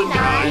is the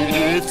night,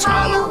 it's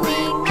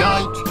Halloween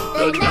night.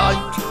 The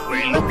night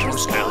we look for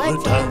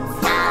skeletons.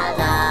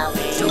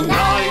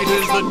 Tonight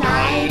is the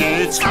night,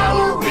 it's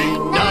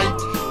Halloween night.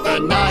 The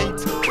night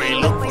we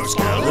look for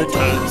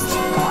skeletons.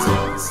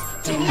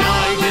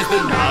 Tonight is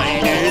the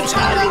night, it's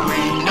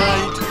Halloween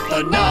night.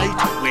 The night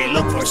we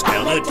look for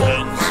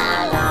skeletons.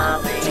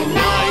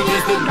 Tonight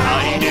is the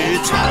night,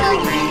 it's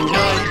Halloween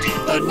night.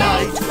 The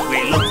night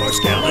we look for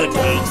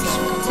skeletons.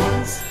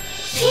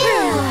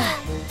 Phew!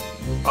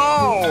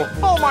 Oh,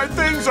 all my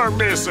things are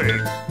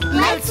missing.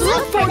 Let's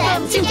look for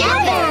them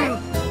together!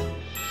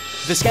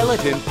 The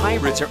skeleton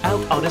pirates are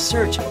out on a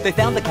search. They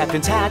found the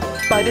captain's hat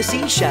by the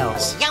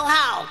seashells.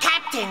 Yo-ho,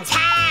 Captain's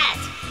hat!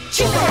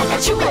 Chumbala,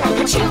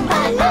 chumbala,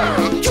 chumbala.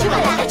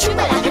 Chumbala,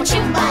 chumbala,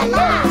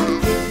 chumbala.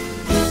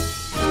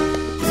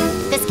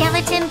 The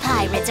skeleton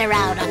pirates are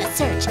out on a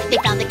search. They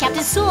found the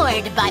captain's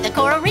sword by the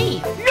coral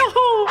reef.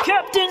 Yo-ho,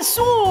 Captain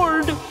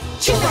Sword!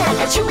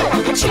 Chumbala,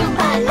 chumbala,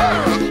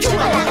 chumbala.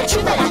 Chumbala,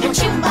 chumbala,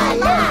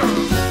 chumbala.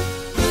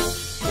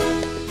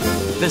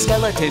 The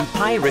skeleton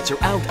pirates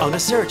are out on a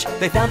search.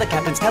 They found the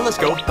captain's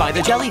telescope by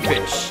the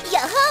jellyfish.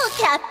 Yo-ho,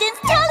 Captain's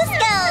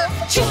telescope!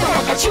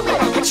 Chumbala,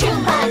 chumbala,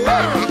 chumbala.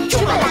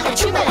 Chumbala,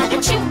 chumbala,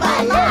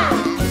 chumbala.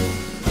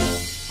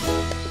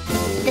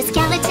 The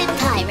skeleton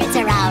pirates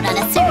are out on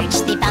a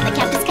search. They found the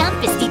captain's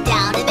compass deep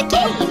down in the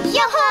cave.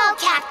 Yo-ho,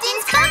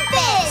 Captain's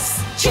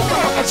compass!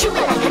 Chumbala,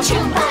 chumbala,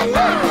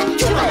 chumbala.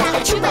 Chumbala,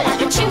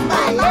 chumbala,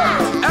 chumbala.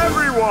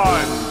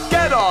 Everyone,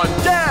 get on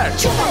deck.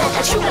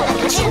 Chumbala,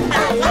 chumbala,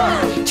 chumbala.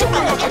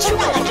 Chumbala,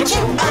 chumbala,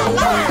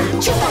 chumbala.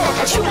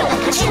 Chumbala,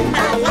 chumbala,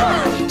 chumbala.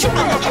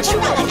 Chumbala,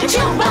 chumbala,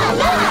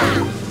 chumbala.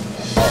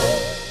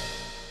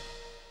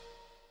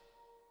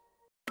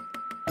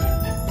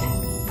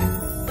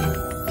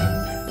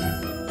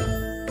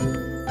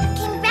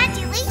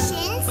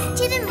 Congratulations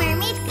to the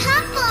mermaid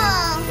couple!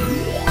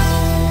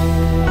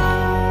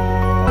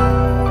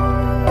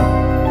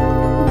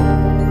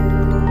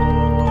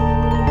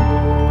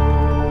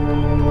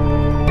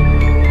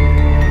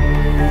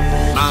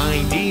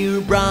 My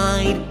dear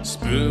bride,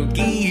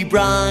 spooky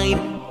bride,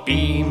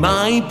 be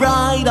my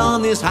bride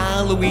on this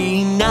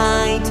Halloween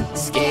night.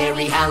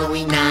 Scary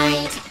Halloween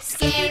night.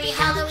 Scary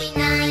Halloween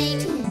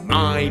night.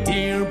 My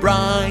dear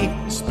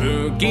bride,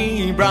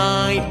 spooky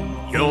bride,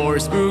 you're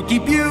spooky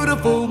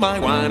beautiful, my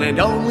one and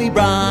only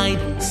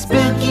bride.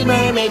 Spooky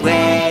mermaid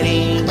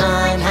wedding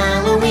on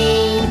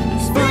Halloween.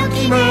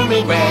 Spooky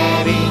mermaid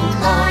wedding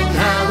on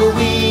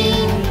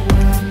Halloween.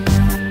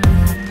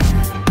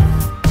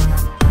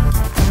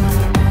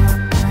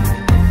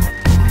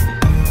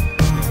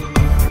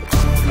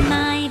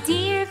 My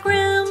dear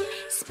groom,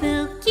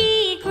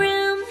 spooky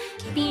groom,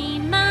 be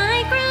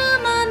my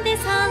groom on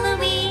this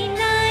Halloween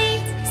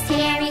night.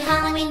 Scary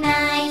Halloween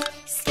night.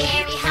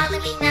 Scary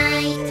Halloween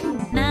night.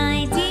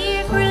 My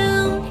dear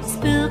groom,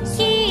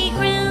 spooky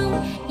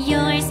groom,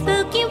 you're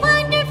spooky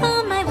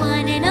wonderful, my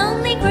one and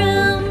only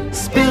groom.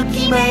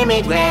 Spooky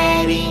mermaid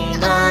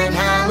wedding on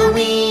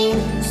Halloween.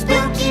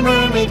 Spooky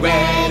mermaid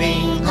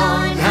wedding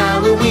on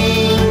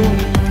Halloween.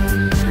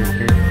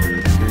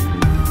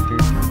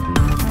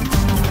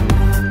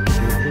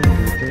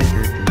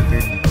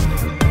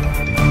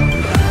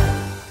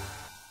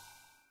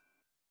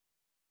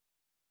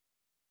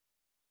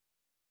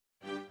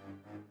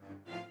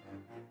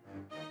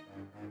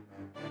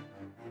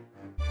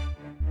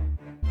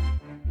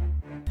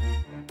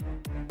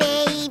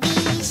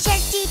 Baby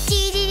shark doo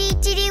doo doo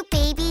doo doo.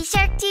 Baby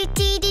shark doo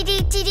doo doo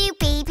doo doo doo.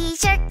 Baby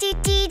shark doo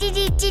doo doo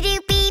doo doo doo.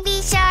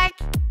 Baby shark.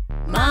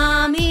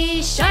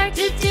 Mommy shark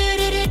doo doo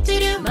doo doo doo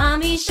doo.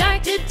 Mommy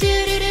shark doo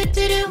doo doo doo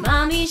doo doo.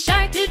 Mommy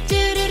shark doo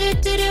doo doo doo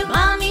doo doo.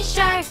 Mommy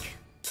shark.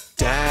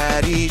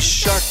 Daddy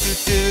shark doo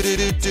doo doo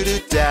doo doo doo.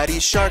 Daddy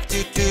shark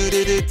doo doo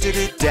doo doo doo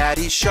doo.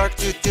 Daddy shark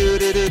doo doo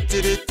doo doo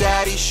doo doo.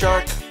 Daddy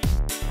shark.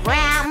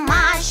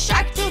 Grandma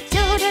shark doo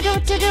doo doo doo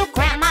doo doo.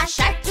 Grandma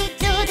shark doo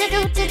doo doo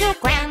doo doo doo.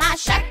 Grandma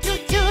shark doo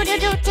doo doo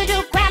doo doo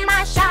doo.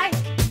 Grandma shark.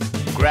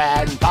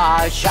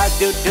 Grandpa shark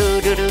doo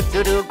doo doo doo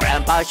doo doo.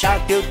 Grandpa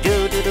shark doo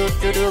doo doo doo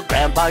doo doo.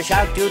 Grandpa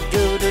shark doo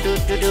doo doo doo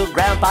doo doo.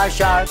 Grandpa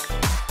shark.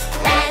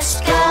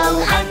 Let's go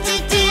hunt doo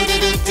doo doo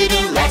doo doo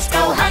doo. Let's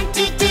go hunt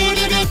doo doo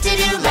doo doo doo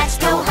doo. Let's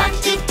go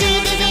hunt doo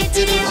doo doo doo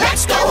doo doo.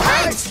 Let's go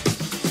hunt.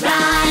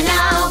 Run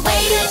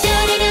away doo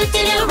doo doo doo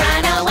doo doo.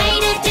 Run away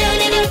doo doo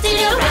doo doo doo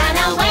doo. Run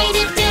away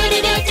doo doo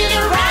doo doo doo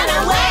doo. Run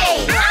away.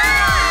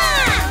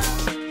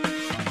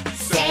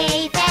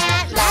 Safe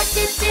at last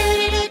doo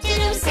doo doo doo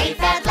doo.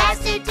 Safe at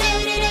last doo doo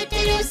doo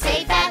doo doo.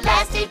 Safe at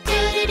last doo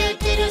doo doo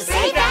doo doo.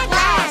 Safe at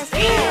last.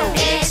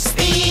 It's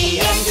the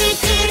end doo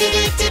doo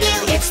doo doo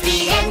doo. It's the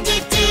end doo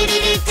doo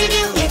doo doo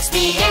doo. It's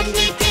the end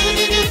doo doo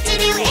doo doo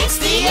doo.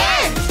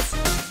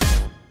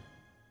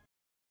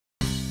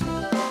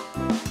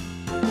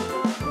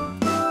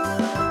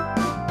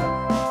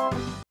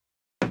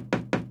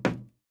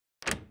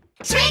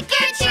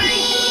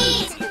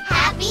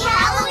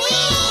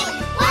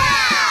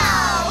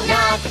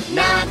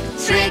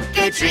 trick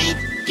or treat.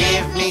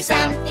 Give me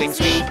something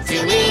sweet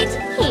to eat.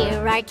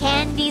 Here are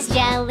candies,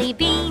 jelly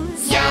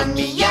beans.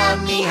 Yummy,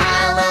 yummy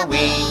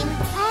Halloween.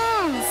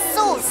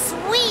 So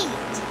sweet.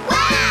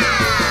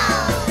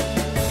 Wow!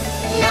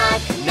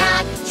 Knock,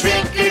 knock,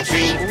 trick or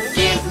treat.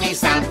 Give me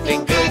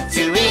something good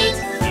to eat.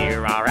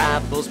 Here are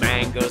apples,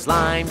 mangoes,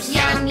 limes.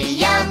 Yummy,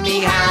 yummy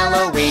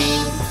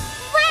Halloween.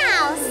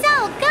 Wow,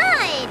 so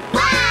good.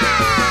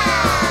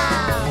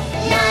 Wow!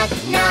 Knock,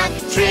 knock,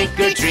 trick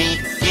or treat.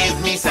 Give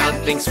me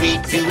something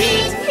sweet to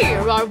eat.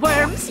 Here are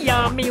worms,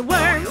 yummy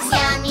worms.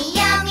 Yummy,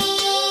 yummy.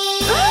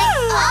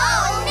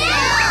 Oh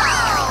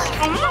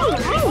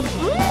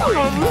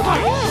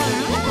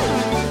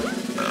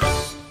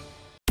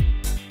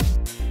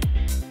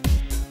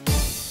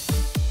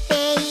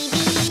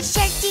Baby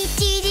shark doo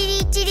doo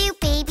doo doo doo.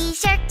 Baby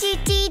shark doo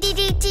doo doo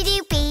doo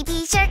doo.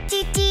 Baby shark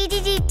doo doo doo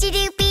doo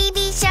doo.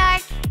 Baby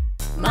shark.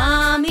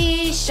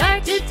 Mommy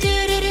shark do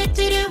do do do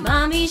do do.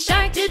 Mommy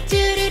shark do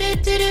do do do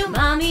do do.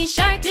 Mommy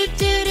shark do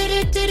do do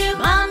do do do.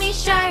 Mommy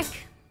shark.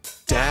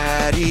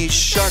 Daddy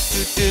shark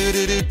doo doo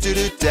doo doo doo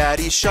doo.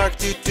 Daddy shark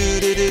doo doo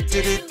doo doo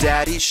doo doo.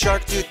 Daddy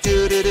shark doo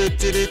doo doo doo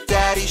doo doo.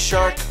 Daddy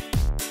shark.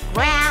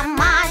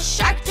 Grandma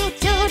shark doo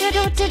doo doo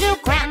doo doo doo.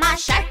 Grandma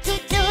shark doo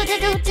doo doo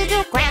doo doo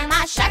doo.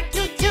 Grandma shark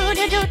doo doo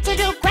doo doo doo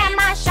doo.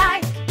 Grandma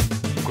shark.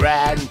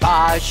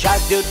 Grandpa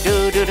shark doo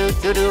doo doo doo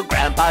doo doo.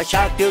 Grandpa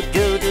shark doo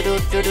doo doo doo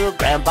doo doo.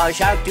 Grandpa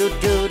shark doo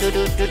doo doo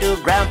doo doo doo.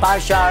 Grandpa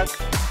shark.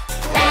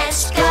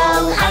 Let's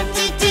go hunt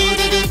doo doo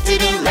doo doo doo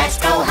doo. Let's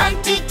go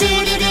hunt doo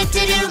doo doo doo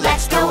doo doo.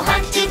 Let's go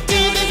hunt doo doo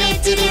doo doo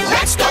doo doo.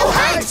 Let's go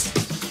hunt.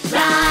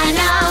 Run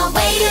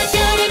away do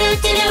do do do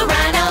do do.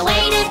 Run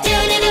away do do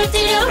do do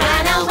do do.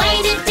 Run away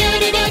do do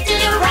do do do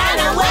do. Run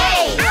away.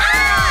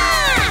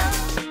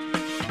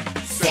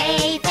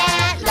 Safe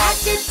at last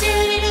doo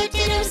doo doo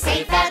doo doo.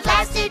 Safe at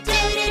last doo doo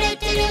doo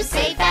doo doo.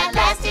 Safe at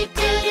last doo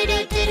doo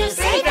doo doo doo.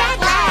 Safe at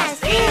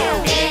last.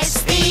 It's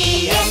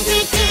the end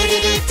doo doo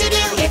doo doo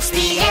doo. It's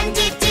the end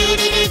doo doo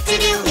doo doo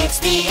doo. It's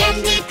the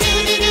end doo doo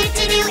doo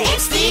doo doo.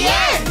 It's the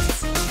end.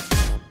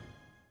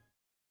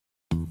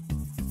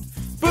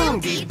 Boom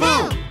dee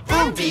boom,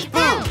 boom dee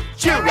boom.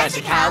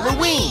 Jurassic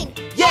Halloween.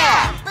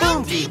 Yeah.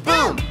 Boom dee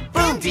boom,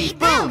 boom dee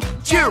boom.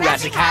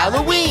 Jurassic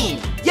Halloween.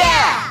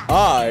 Yeah.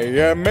 I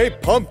am a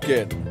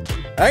pumpkin.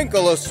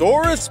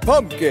 Ankylosaurus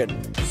pumpkin.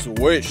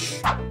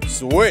 Swish,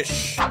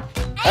 swish.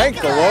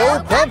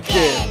 Ankylo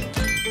pumpkin.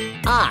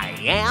 I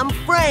am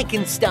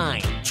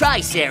Frankenstein.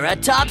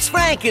 Triceratops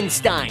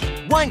Frankenstein.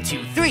 1,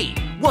 2, 3.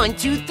 1,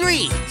 2,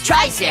 3.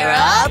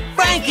 Triceratops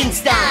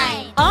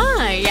Frankenstein.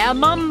 I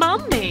am a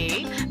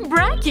mummy.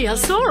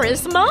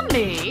 Brachiosaurus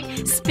mummy.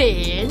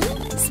 Spin,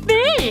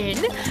 spin.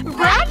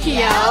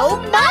 Brachio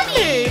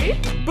mummy.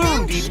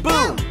 Boom dee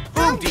boom,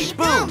 boom dee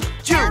boom.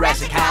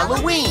 Jurassic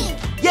Halloween.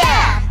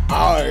 Yeah.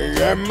 I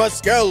am a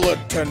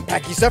skeleton.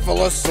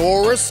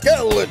 Pachycephalosaurus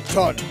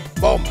skeleton.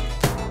 Bump,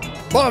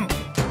 bump.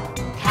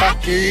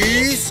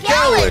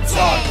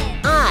 Pachyskeleton.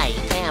 I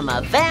am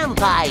a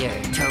vampire.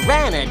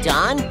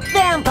 Pteranodon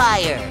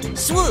vampire.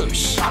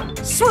 Swoosh,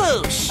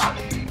 swoosh.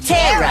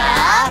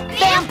 Terra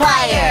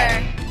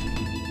vampire.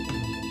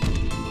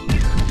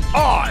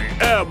 I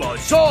am a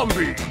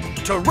zombie.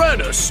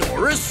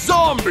 Tyrannosaurus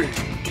zombie.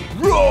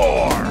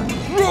 Roar,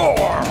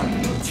 roar.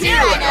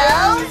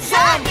 Tyranno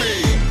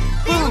zombie.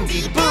 Boom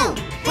dee boom,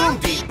 boom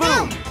dee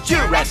boom.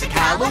 Jurassic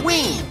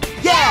Halloween.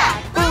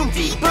 Yeah. Boom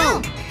dee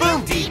boom,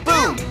 boom dee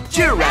boom.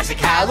 Jurassic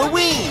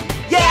Halloween.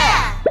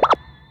 Yeah.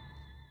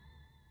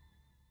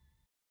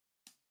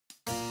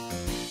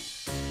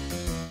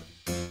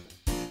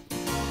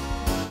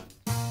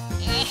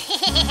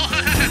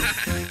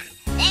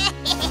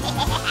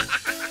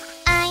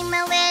 I'm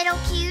a little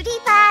cutie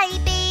pie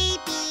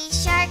baby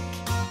shark.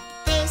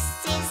 This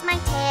is my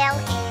tail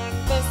and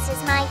this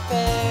is my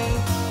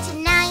fin.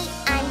 Tonight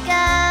I'm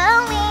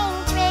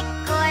going trick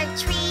or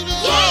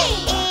treating.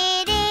 Yay!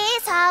 It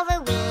is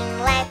Halloween,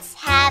 let's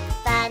have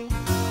fun.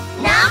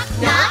 Knock,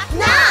 knock,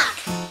 knock.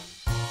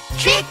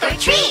 Trick or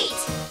treat.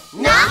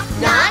 Knock,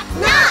 knock,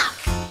 knock.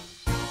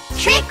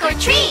 Trick or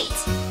treat.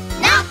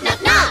 Knock,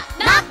 knock, knock.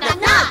 Knock, knock,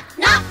 knock.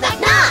 Knock, knock,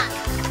 knock.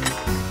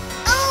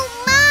 Oh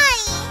my!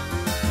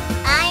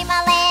 I'm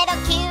a little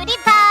cutie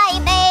pie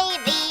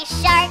baby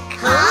shark.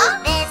 Huh?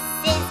 This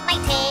is my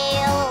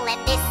tail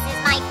and this is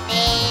my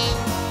fin.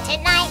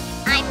 Tonight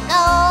I'm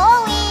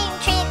going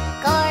trick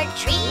or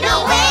treating.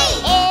 No way!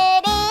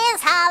 It is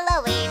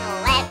Halloween,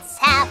 let's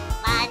have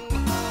fun.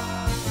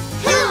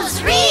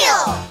 Who's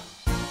real?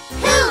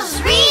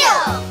 Who's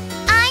real?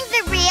 I'm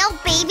the real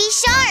baby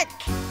shark.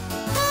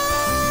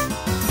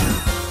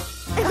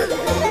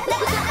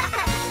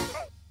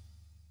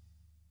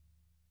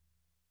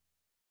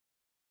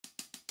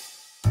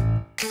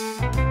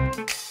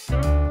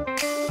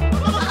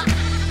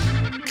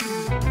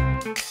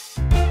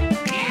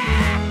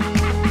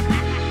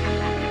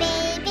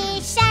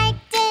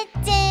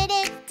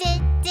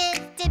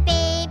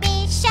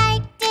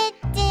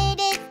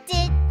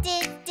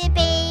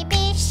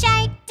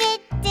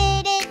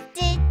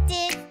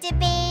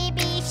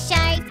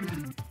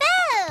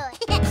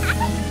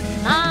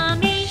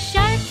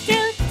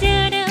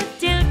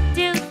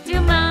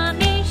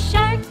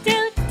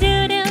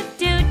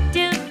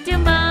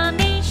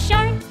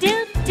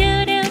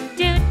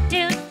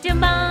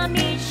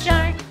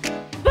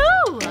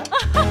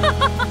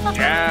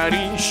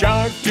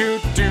 shark, do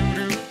do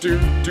do do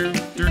do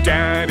do.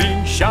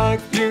 Daddy shark,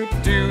 do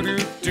do do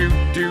do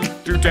do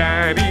do.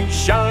 Daddy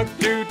shark,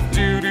 do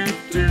do do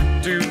do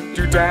do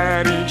do.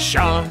 Daddy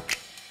shark.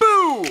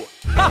 Boo!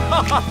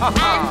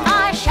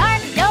 Grandma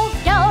shark, do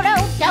do do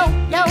do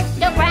do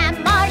do.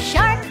 Grandma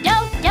shark, do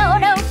do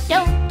do do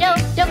do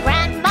do.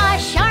 Grandma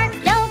shark,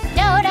 do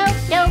do do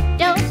do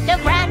do do.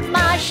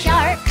 Grandma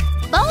shark.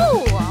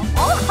 Boo!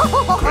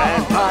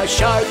 Grandpa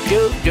Shark,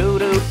 do do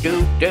do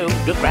do do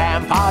do.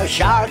 Grandpa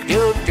Shark,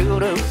 do do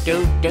do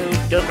do do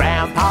do.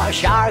 Grandpa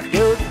Shark,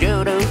 do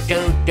do do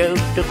do do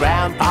do.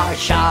 Grandpa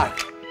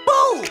Shark.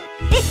 Boo!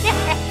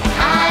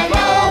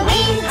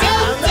 Halloween, do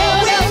do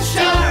do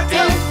do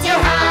do do.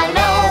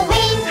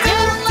 Halloween, do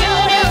do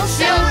do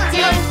do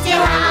do do.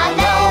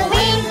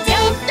 Halloween,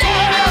 do do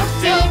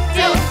do do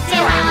do do.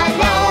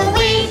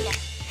 Halloween.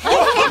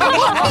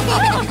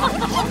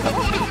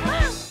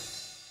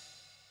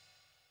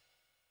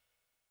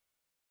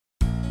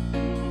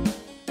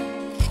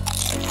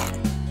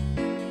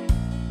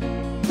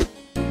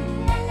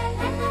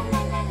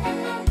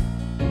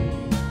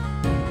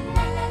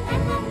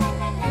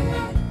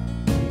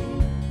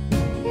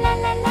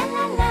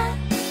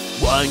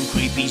 One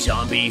creepy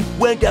zombie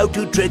went out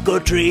to trick or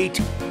treat.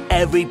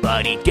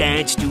 Everybody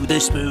danced to the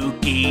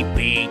spooky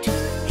beat.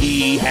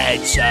 He had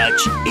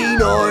such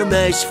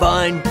enormous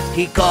fun.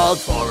 He called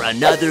for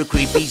another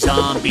creepy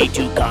zombie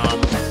to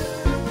come.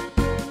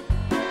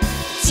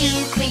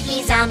 Two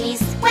creepy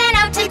zombies went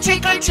out to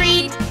trick or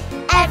treat.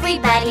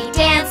 Everybody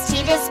danced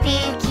to the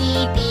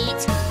spooky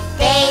beat.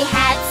 They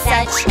had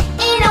such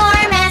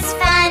enormous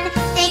fun.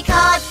 They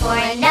called for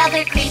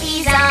another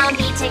creepy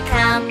zombie to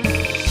come.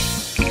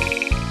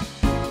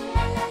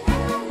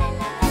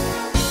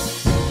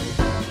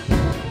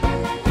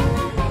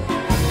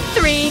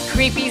 Three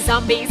creepy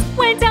zombies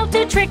went out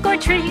to trick or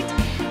treat.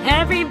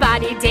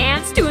 Everybody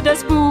danced to the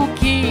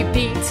spooky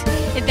beat.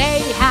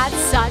 They had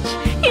such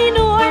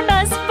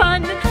enormous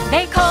fun.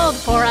 They called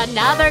for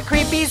another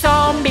creepy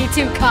zombie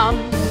to come.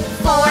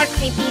 Four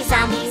creepy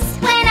zombies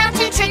went out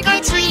to trick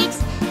or treat.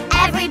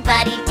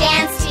 Everybody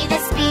danced to the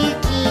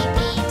spooky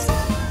beat.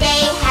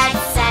 They had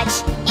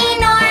such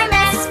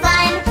enormous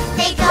fun.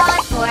 They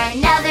called for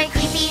another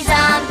creepy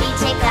zombie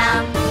to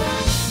come.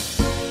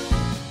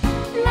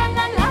 La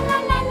la la la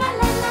la la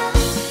la la.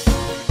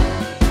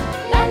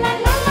 La la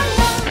la la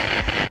la.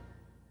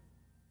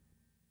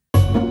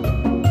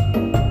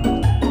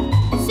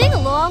 Sing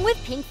along with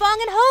Pinkfong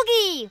and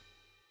Hoagie.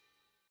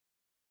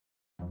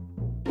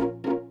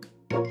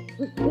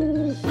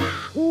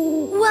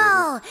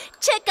 Whoa!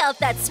 Check out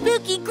that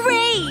spooky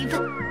grave!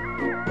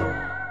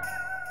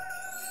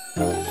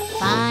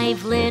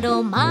 5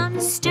 little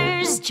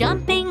monsters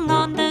jumping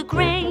on the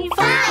grave.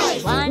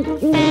 5! One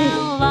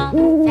fell off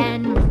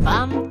and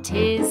bumped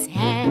his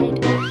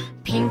head.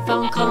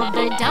 Pinkfong called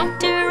the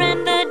doctor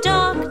and the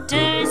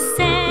doctor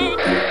said,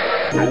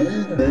 No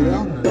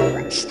more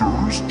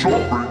monsters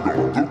jumping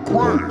on the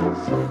grave.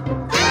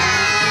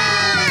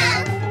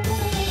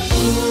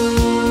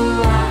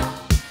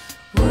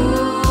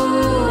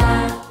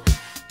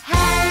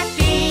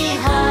 Happy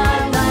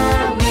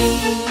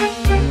Halloween.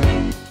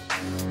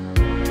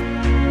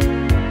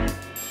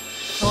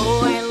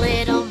 4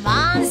 little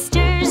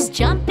monsters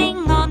jumping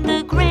on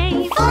the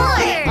grave. 4!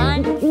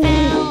 One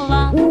fell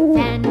off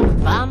and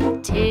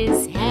bumped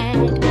his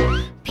head.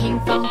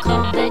 Pinkfong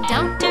called the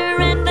doctor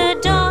and the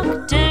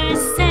doctor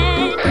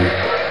said,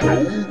 No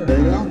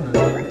more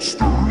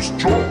monsters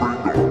jumping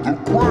on the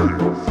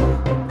grave.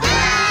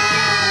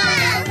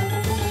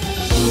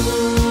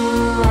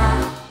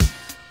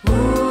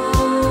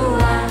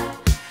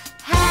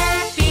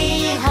 Happy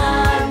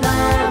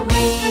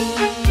Halloween.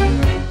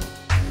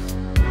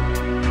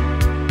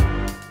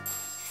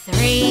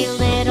 3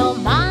 little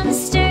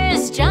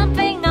monsters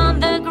jumping on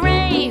the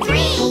grave.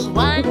 3!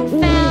 One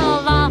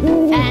fell off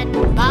and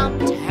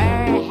bumped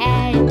her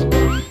head.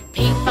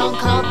 Pinkfong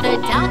called the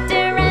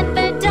doctor and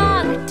the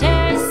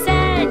doctor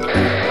said,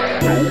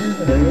 No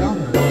more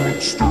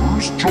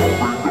monsters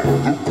jumping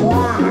on the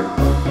grave.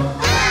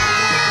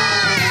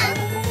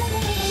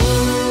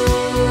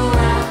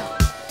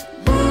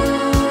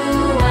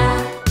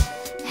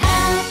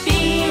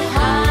 Happy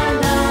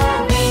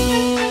Halloween.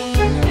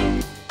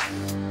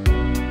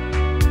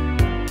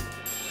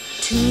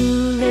 2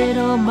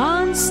 little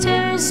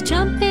monsters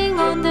jumping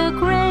on the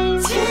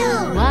grave. 2!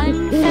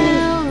 One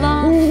fell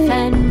off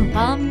and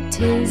bumped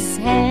his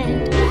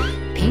head.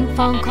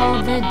 Pinkfong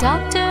called the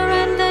doctor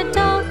and the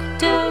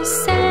doctor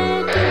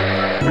said,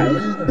 No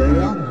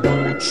more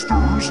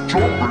monsters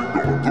jumping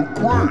on the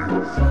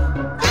grave.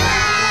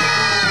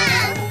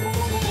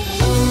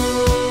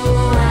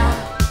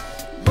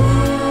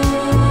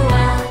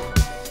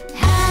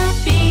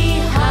 Happy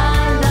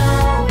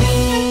Halloween.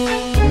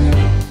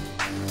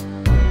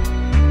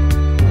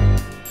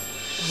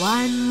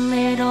 1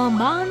 little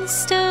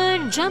monster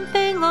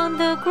jumping on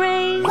the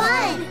grave.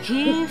 1!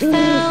 He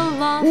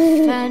fell off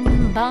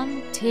and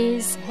bumped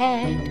his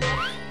head.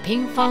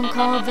 Pinkfong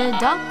called the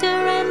doctor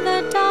and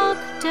the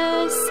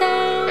doctor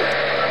said,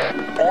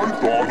 I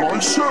thought I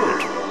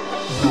said,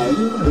 No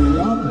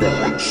more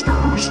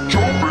monsters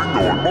jumping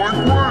on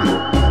my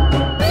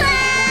grave.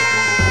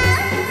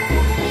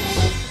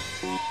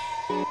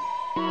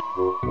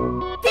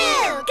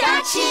 Boo!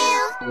 Got you!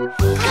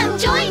 Come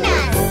join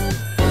us!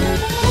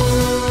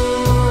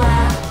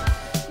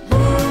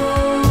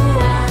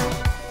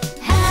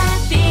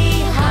 Happy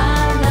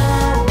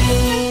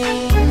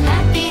Halloween,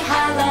 Happy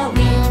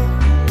Halloween,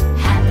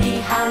 Happy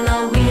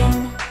Halloween,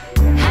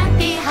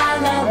 Happy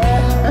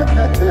Halloween,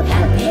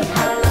 Happy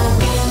Halloween.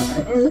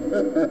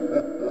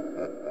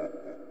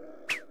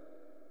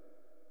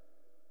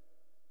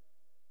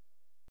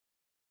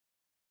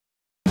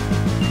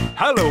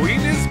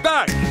 Halloween is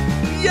back!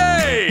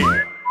 Yay!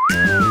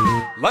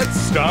 Let's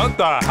start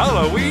the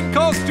Halloween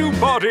costume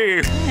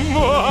party!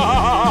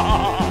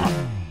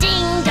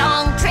 Ding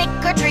dong, trick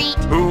or treat.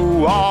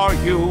 Who are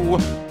you?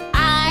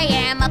 I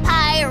am a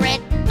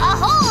pirate.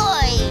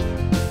 Ahoy!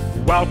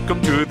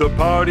 Welcome to the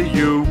party,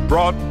 you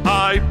brought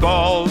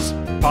eyeballs.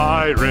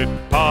 Pirate,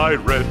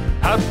 pirate,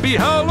 happy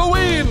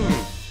Halloween!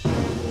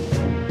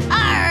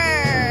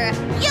 Arr!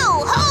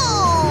 Yo ho!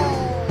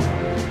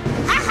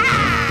 Ha ha!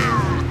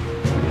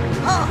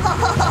 Ho ho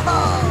ho ho ho!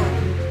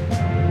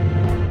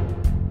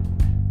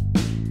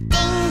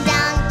 Ding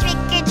dong,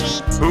 trick or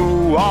treat. Who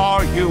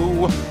are you?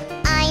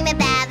 I'm a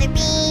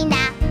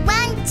ballerina.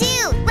 1, 2,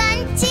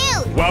 1,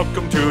 2.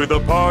 Welcome to the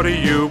party,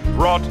 you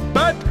brought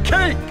that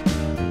cake.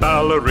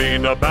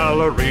 Ballerina,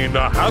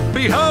 ballerina,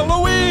 happy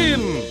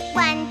Halloween!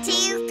 1,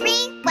 2,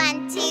 3,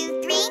 1,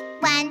 2, 3,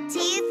 1,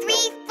 2,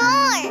 3, 4.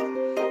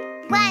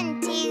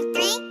 1, 2,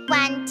 3,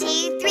 1,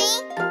 2, 3.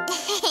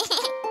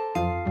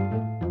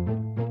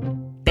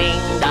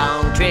 Ding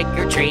dong, trick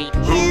or treat.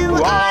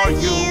 Who are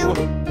you?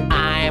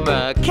 I'm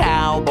a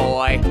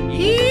cowboy.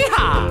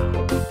 Yeehaw!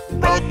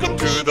 Welcome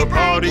to the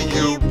party,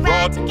 you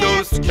brought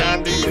ghost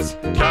candies.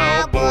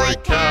 Cowboy,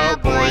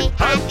 cowboy,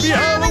 happy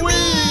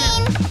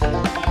Halloween!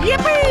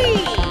 Yippee!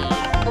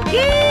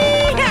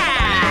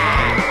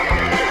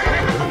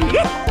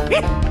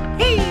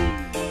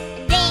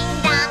 Ding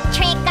dong,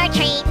 trick or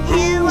treat.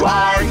 Who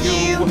are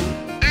you?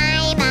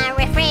 I'm a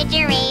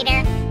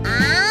refrigerator.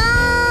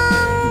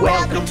 Oh.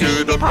 Welcome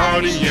to the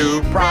party,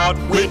 you brought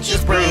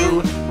witch's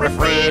brew.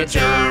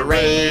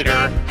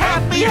 Refrigerator,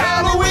 happy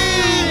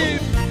Halloween!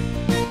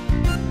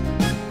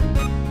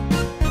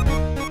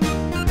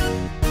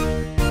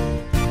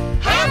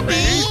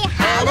 Happy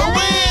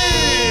Halloween!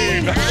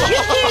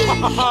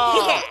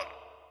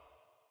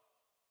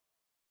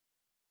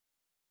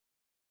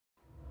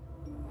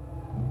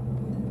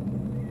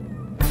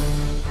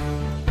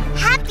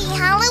 Happy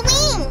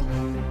Halloween!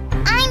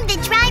 I'm the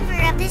driver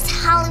of this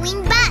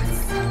Halloween bus.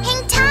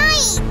 Hang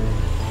tight!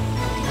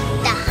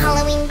 The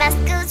Halloween bus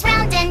goes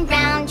round and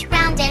round,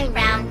 round and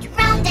round,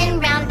 round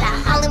and round. The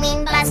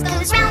Halloween bus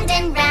goes round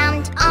and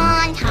round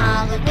on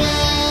Halloween.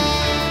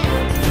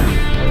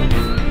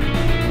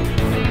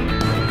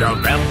 The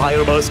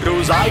vampire bus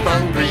goes, I'm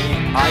hungry,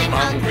 I'm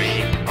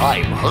hungry,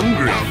 I'm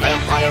hungry. The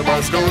vampire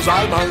bus goes,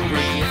 I'm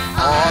hungry,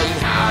 on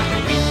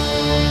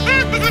Halloween.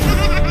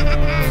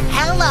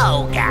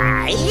 Hello,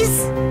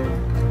 guys.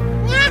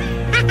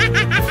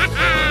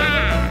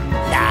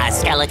 The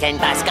skeleton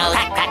bus goes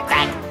crack, crack,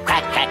 crack,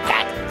 crack, crack,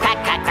 crack, crack,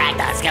 crack, crack.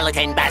 The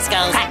skeleton bus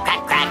goes crack,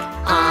 crack, crack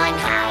on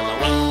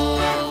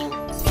Halloween.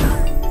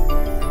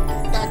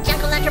 The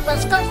jack-o'-lantern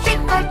bus goes trick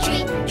or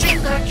treat,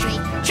 trick or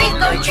treat, trick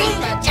or treat.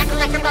 The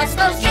jack-o'-lantern bus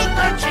goes trick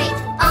or treat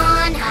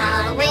on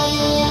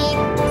Halloween.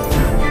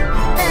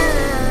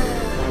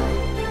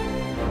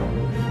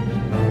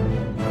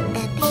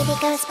 The baby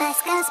ghost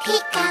bus goes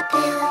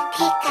peekaboo,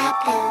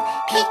 peekaboo,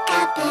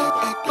 peekaboo.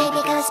 The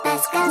baby ghost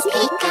bus goes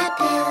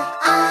peekaboo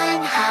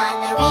on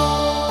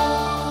Halloween.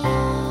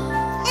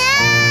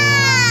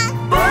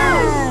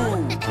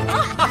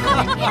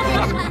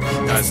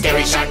 The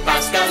scary shark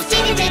bus goes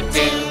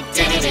dee-dee-doo-doo,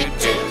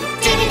 dee-dee-doo-doo,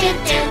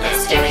 dee-dee-doo-doo. The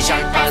scary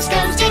shark bus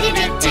goes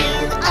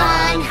dee-dee-doo-doo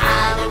on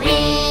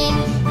Halloween.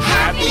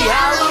 Happy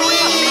Halloween!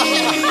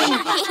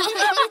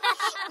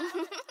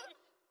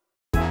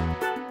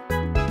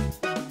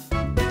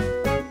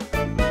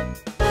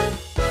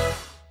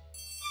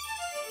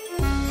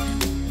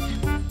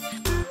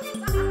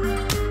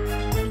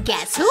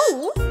 Guess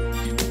who?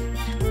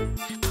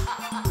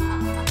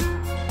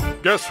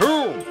 Guess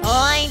who?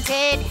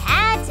 Pointed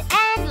hat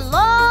and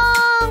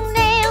long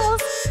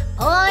nails,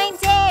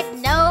 pointed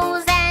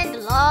nose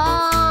and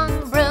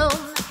long broom.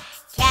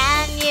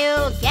 Can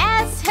you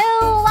guess who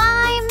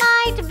I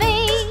might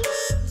be?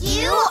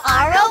 You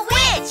are a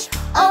witch!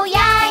 Oh,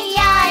 yay,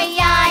 yay,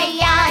 yay,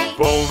 yay!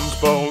 Bones,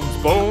 bones,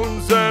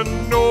 bones,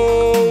 and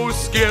no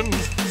skin.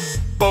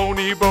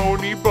 Bony,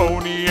 bony,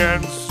 bony,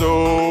 and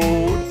so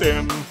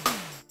thin.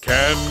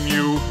 Can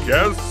you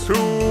guess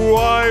who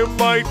I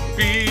might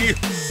be?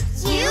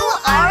 You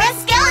are a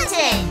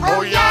skeleton!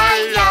 Oh,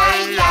 yay,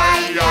 yay, yay,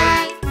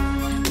 yay!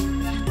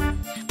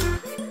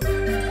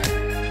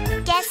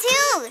 Guess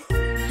who?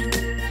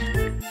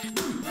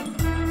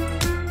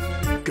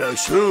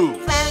 Guess who?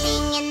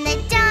 Floating in the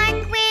dark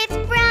with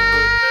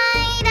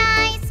bright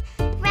eyes,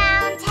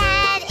 round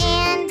head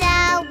and a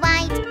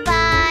white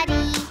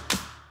body.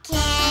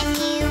 Can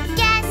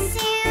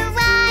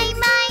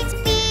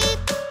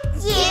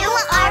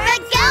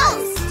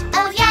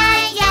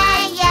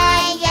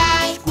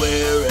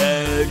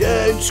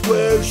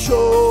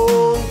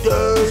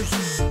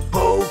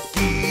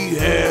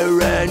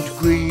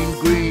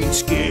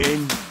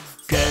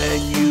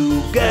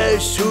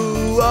guess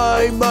who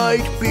I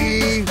might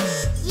be?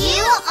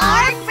 You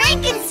are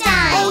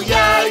Frankenstein. Oh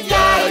yeah,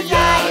 yeah,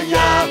 yeah,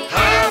 yeah.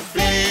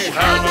 Happy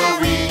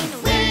Halloween.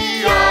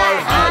 We are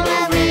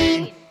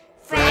Halloween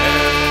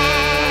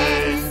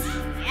friends.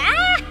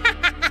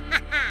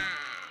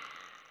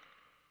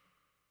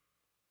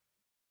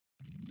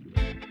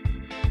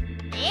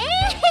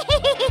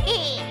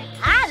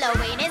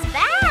 Halloween is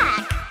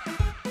back.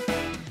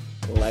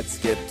 Let's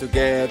get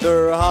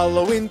together,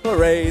 Halloween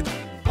parade.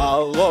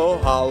 Hallo,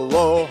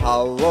 hallo,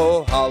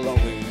 hallo,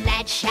 Halloween.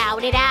 Let's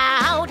shout it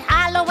out,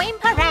 Halloween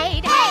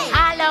parade. Hey!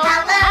 Hallo,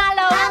 Hallo,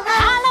 hallo, hallo.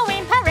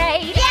 Halloween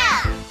parade.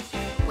 Yeah.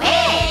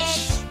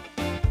 Wish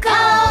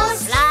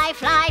goes Fly,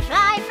 fly,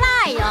 fly,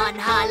 fly on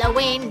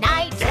Halloween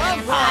night.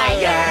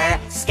 Fire,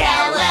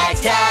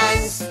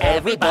 skeletons.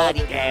 Everybody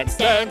dance,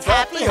 dance.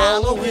 Happy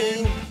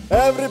Halloween.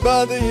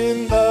 Everybody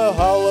in the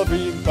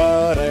Halloween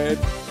parade.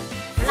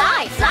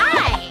 Fly,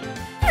 fly,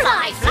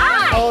 fly,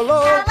 fly.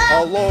 Hallo,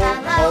 hallo,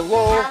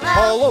 hallo,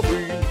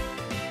 Halloween.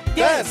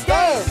 Dance,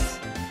 dance.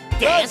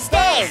 Dance,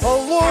 dance.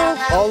 Hallo,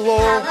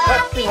 hallo,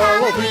 happy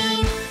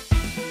Halloween.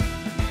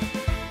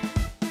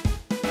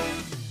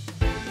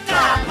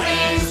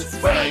 Goblins,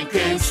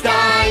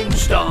 Frankenstein.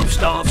 Stomp,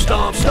 stomp,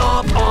 stomp,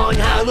 stomp on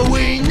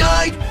Halloween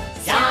night.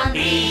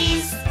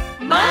 Zombies,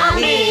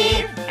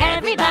 mommy.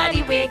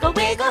 Everybody wiggle,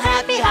 wiggle,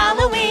 happy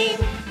Halloween.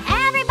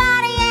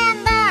 Everybody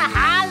in the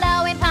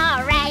Halloween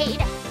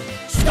parade.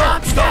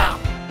 Stomp, stomp.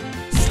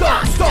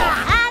 Stomp, stomp.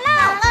 Hello,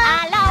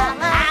 hello,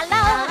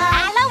 hello,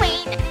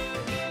 Halloween.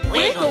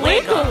 Wiggle,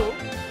 wiggle.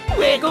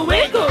 Wiggle,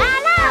 wiggle.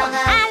 Hello,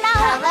 hello,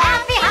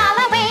 happy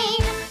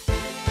Halloween.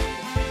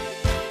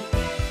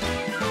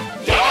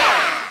 Yeah!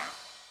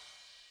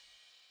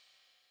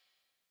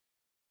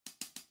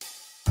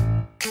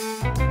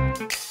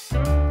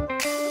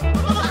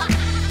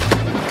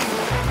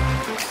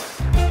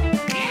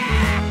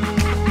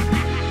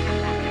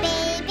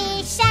 Baby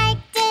shark,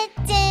 do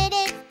do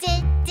do do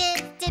do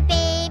do.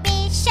 Baby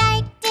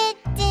shark, do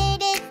do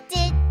do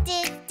do do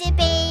do.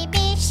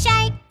 Baby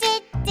shark, do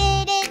do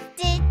do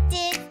do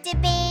do do.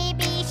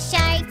 Baby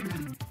shark.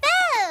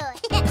 Boo!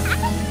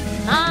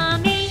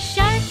 Mommy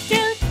shark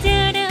do do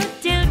do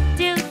do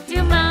do do.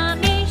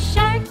 Mommy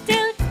shark do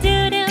do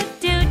do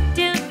do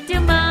do do.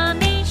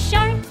 Mommy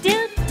shark do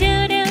do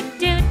do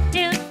do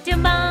do do.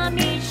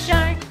 Mommy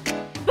shark.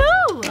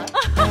 Boo!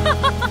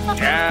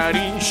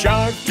 Daddy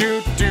shark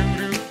do do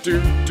do do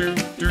do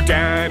do.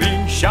 Daddy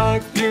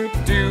shark do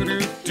do do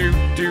do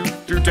do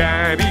do.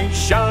 Daddy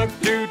shark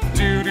do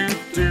do do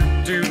do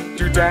do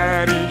do.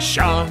 Daddy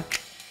shark.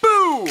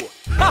 Boo!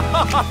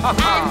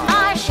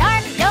 Grandma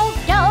shark, do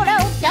do do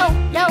do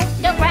do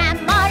do.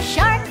 Grandma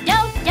shark, do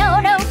do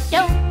do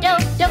do do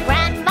do.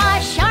 Grandma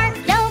shark,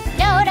 do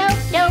do do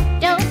do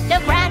do do.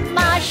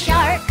 Grandma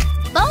shark.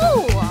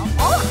 Boo!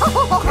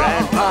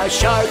 Grandpa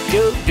Shark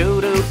do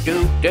do do do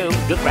do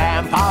do.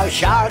 Grandpa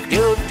Shark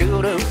do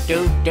do do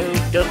do do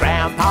do.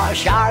 Grandpa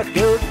Shark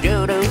do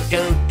do do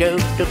do do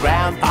do.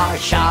 Grandpa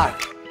Shark.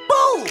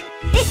 Boo!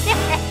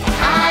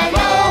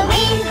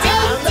 Halloween, do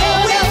do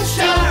do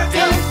do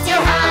do do.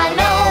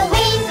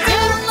 Halloween, do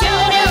do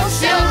do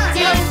do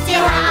do do.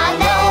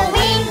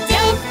 Halloween,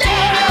 do do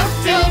do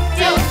do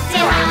do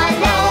do.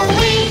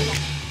 Halloween.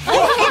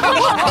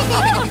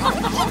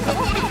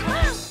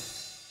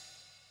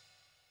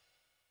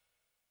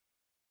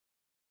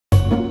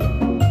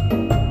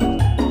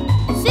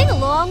 Sing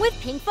along with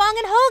Pinkfong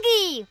and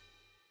Hoagie.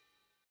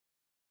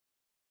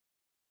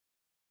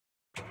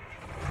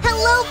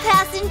 Hello,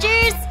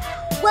 passengers!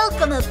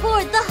 Welcome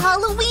aboard the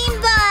Halloween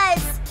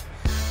bus!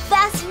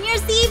 Fasten your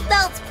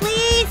seatbelts,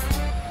 please!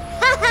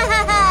 Ha ha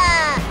ha ha!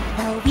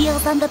 The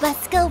wheels on the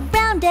bus go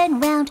round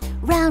and round,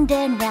 round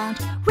and round,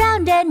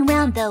 round and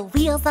round. The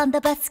wheels on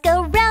the bus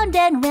go round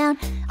and round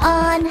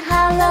on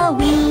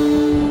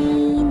Halloween.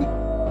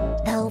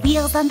 The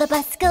wheels on the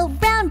bus go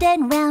round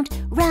and round,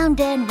 round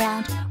and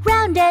round,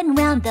 round and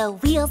round. The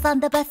wheels on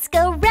the bus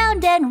go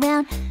round and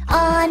round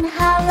on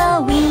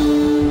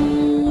Halloween.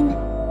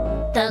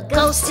 The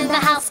ghosts in the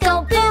house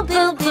go boo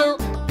boo boo,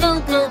 boo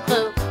boo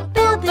boo,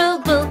 boo boo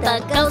boo. The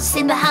ghosts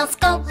in the house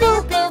go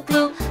boo boo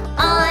boo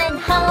on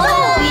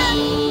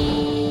Halloween.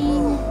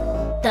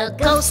 The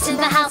ghosts in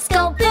the house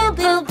go boo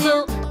boo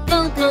boo,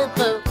 boo boo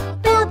boo,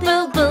 boo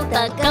boo boo.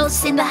 The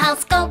ghosts in the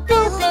house go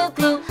boo boo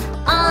boo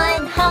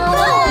on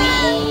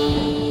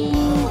Halloween.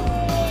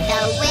 The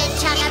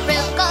witch on a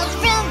broom goes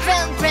vroom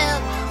vroom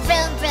vroom,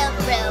 vroom vroom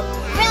vroom,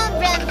 vroom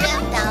vroom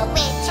vroom. The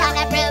witch on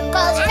a broom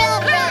goes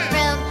vroom vroom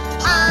vroom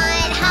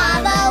on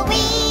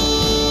Halloween.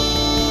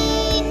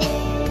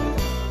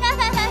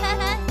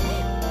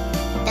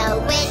 The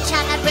witch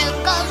on a broom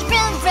goes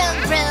vroom vroom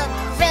vroom,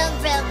 vroom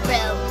vroom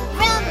vroom,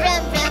 vroom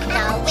vroom vroom.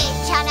 The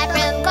witch on a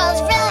broom goes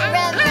vroom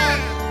vroom vroom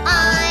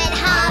on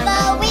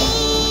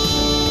Halloween.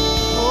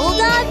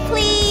 Hold on,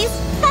 please.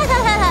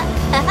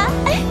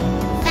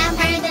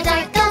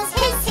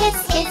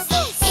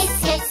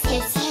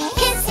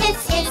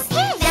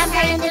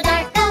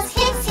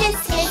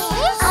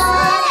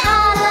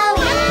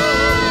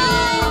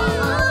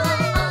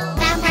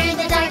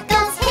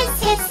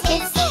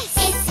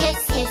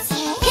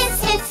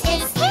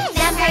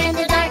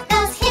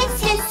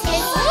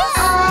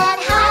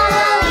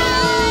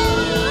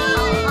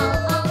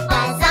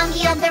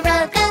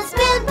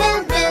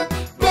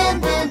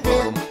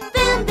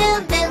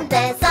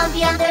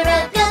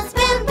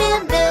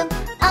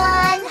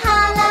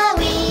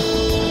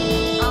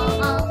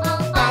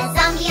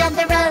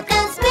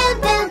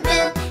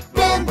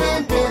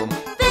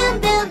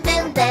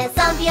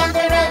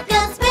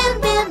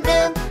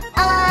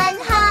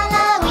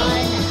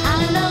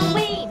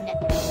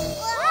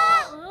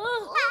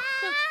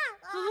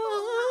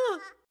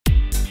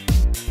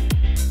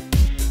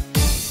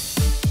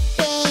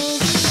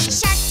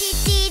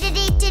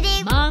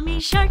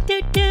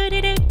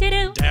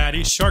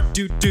 shark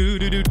do do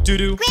do do do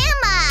do.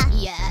 Grandma!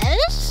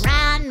 Yes?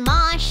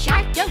 Grandma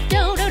Shark do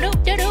do do do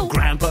do do.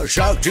 Grandpa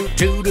Shark do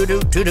do do do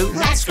do do.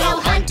 Let's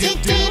go hunt, do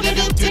do do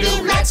do do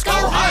do. Let's go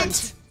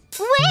hunt.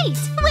 Wait!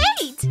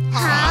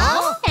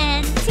 Huh?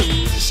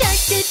 Auntie Shark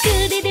do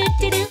do do do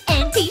do do.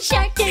 Auntie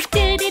Shark do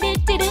do do do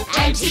do do.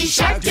 Auntie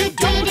Shark, do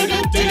do do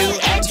do do do.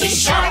 Auntie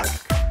Shark.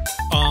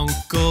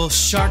 Uncle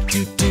Shark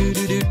do do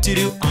do do do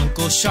do.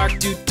 Uncle Shark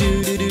do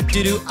do do do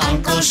do do.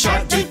 Uncle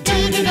Shark, do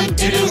do do do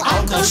do do.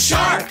 Uncle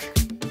Shark.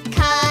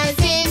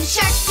 Cousin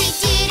Sharks do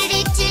do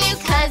do do do.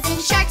 Cousin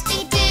Sharks do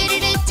do do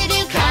do do do.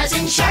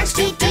 Cousin Sharks,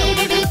 do do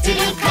do do do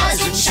do.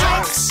 Cousin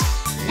Sharks.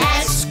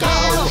 Let's go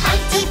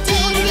hunt, do do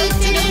do do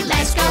do do.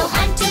 Let's go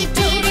hunt, do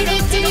do do do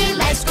do do.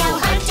 Let's go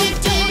hunt, do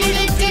do do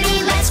do do do.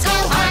 Let's go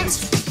hunt.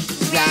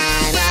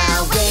 Run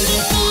away, do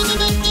do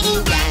do do do.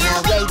 Run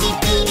away, do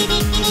do do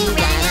do do.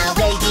 Run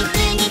away, do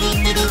do do do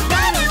do do.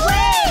 Run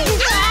away!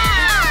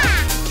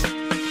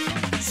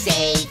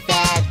 Save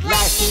that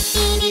last, do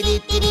do do do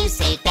do do.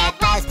 Save that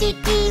last, do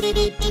do do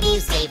do do do.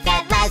 Save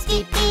that last, do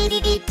do do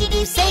do do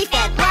do. Save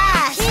that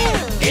last.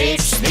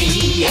 It's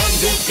the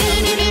end of do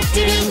do do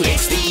do do.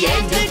 It's the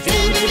end of do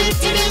do do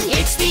do do.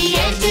 It's the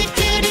end of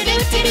do do do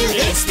do do.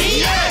 It's the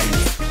end.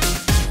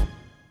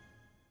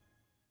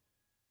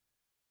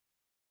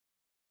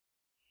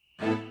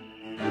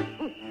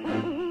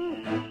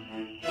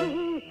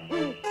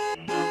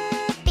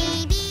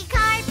 Baby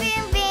car,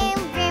 vroom vroom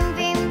vroom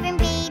vroom vroom.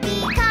 Baby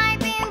car,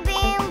 vroom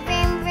vroom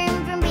vroom vroom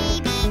vroom.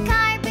 Baby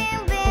car, vroom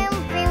vroom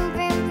vroom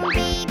vroom vroom.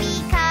 Baby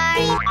car,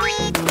 beep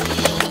beep.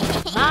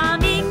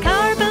 Mommy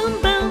car boom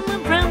boom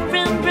vroom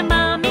vroom vroom.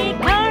 Mommy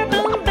car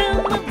boom boom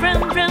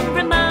vroom vroom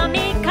vroom.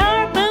 Mommy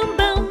car boom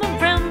boom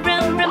vroom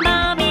vroom vroom.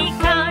 Mommy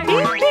car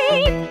beep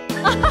beep.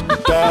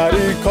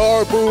 Daddy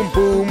car boom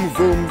boom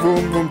vroom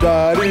vroom vroom.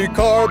 Daddy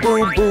car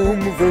boom boom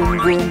vroom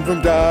vroom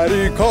vroom.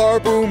 Daddy car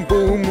boom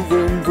boom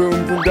vroom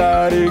vroom vroom.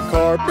 Daddy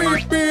car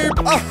beep beep.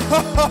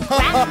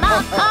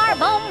 Grandma car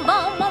boom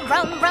boom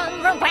vroom vroom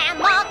vroom.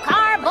 Grandma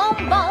car boom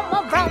boom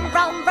vroom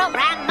vroom vroom.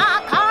 Grandma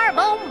car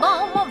boom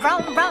boom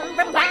vroom vroom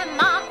vroom.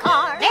 Grandma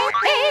car beep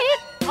beep.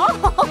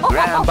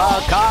 Grandpa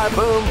car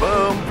boom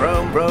boom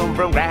vroom vroom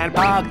vroom.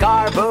 Grandpa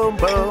car boom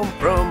boom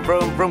vroom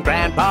vroom vroom.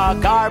 Grandpa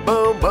car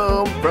boom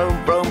boom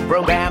vroom vroom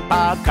vroom.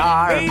 Grandpa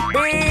car beep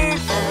beep.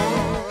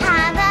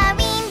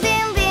 Halloween,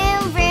 vroom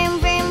vroom vroom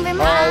vroom vroom.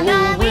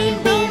 Halloween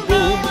boom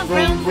boom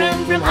vroom vroom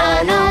vroom.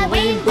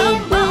 Halloween boom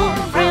boom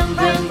vroom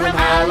vroom vroom.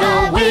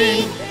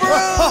 Halloween.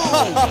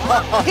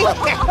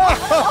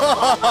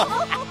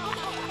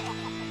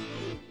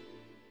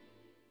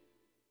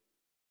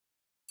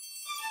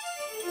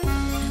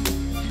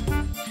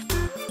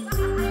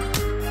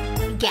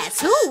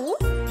 Guess who?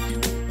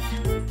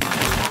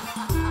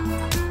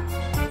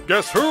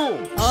 Guess who?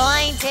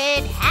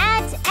 Pointed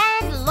hat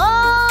and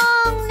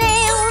long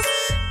nails.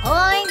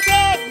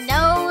 Pointed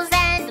nose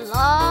and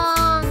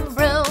long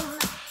broom.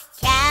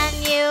 Can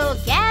you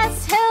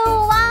guess who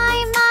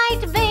I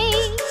might be?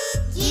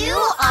 You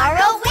are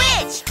a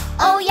witch.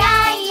 Oh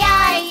yeah,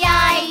 yeah,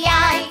 yeah,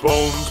 yeah.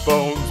 Bones,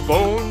 bones,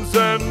 bones,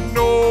 and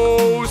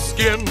no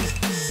skin.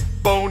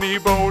 Bony,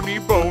 bony,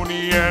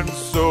 bony, and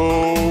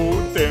so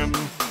thin.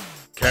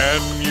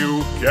 Can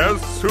you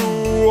guess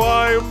who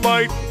I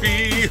might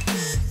be?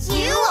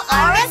 You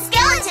are a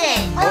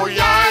skeleton. Oh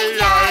yeah,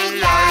 yeah,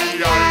 yeah,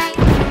 yeah.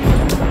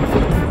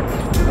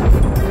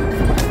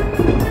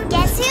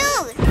 Guess who?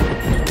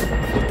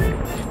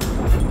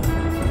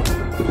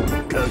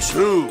 Guess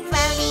who?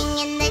 Floating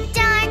in the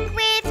dark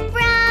with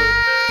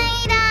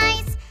bright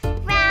eyes,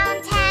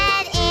 round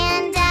head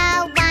and a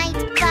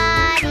white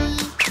body.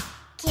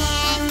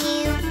 Can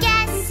you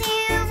guess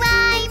who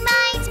I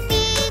might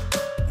be?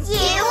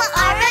 You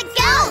are a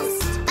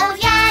ghost. Oh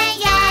yeah,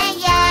 yeah,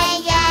 yeah,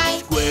 yeah.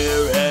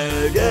 Square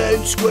head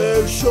and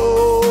square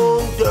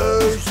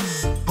shoulders,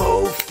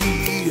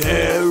 pokey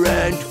hair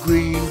and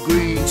green,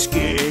 green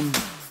skin.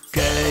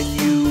 Can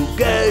you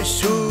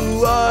guess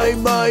who I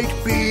might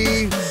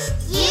be?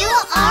 You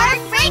are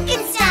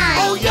Frankenstein.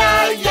 Oh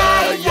yeah,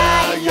 yeah,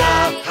 yeah,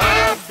 yeah.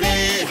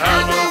 Happy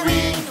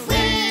Halloween,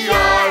 we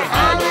are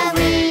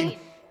Halloween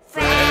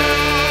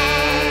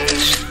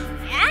friends.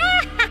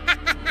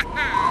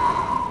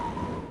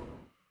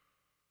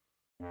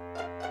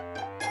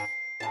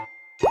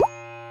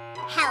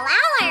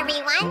 Hello,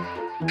 everyone.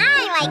 I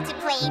like to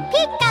play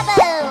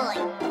peekaboo.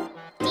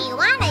 Do you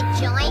want to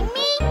join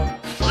me?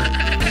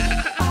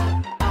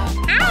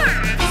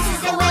 This is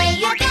the way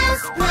your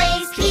ghost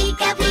plays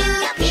peekaboo,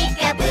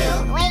 peekaboo.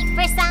 Wait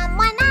for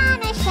someone on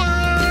a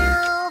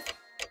shelf.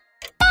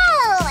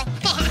 Boo!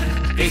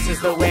 This is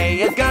the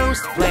way a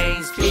ghost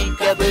plays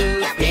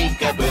peekaboo,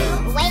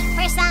 peekaboo. Wait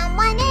for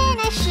someone in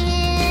a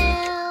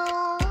shoe.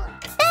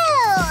 Boo!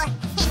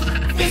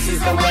 This is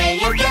the way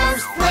your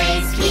ghost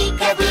plays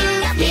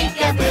peekaboo,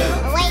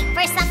 peekaboo. Wait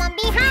for someone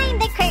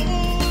behind the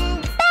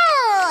curtain. Boo!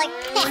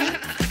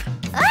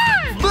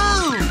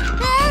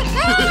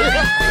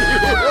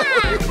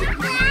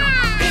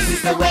 This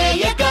is the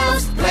way a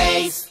ghost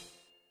plays.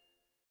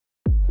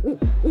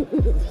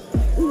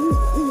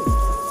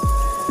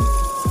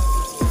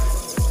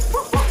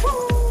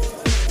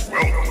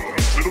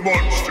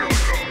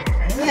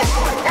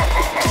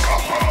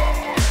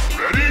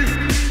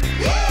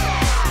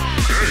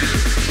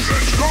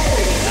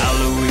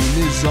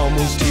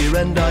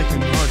 and I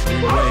can hardly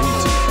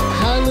wait.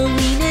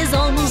 Halloween is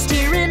almost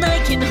here and I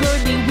can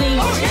hardly wait.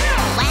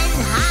 When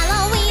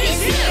Halloween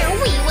is here,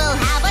 we will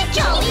have a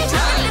jolly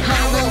time.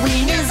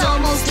 Halloween is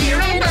almost here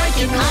and I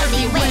can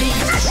hardly wait.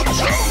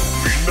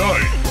 Halloween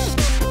night.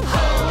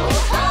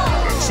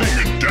 Let's sing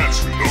and dance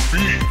to the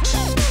beat.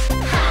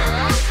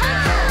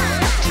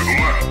 To the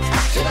left.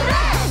 To the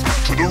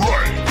left. To the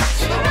right.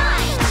 To the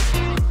right.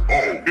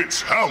 Oh, it's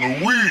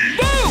Halloween.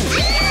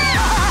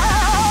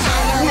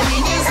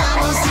 Halloween is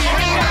almost here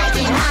and I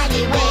can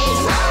hardly wait.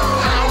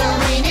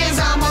 Halloween is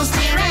almost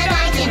here and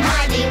I can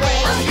hardly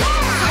wait.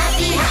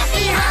 Happy,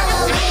 happy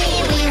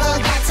Halloween, we will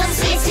get some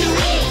sweets to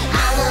eat.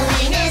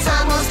 Halloween is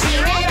almost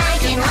here and I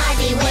can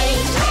hardly wait.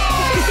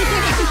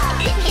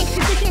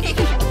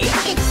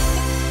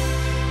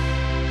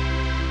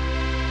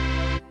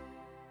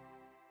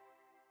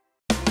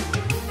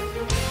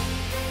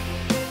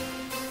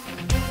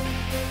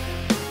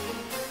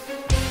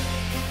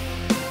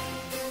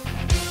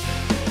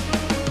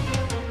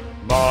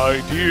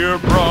 My dear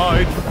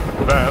bride,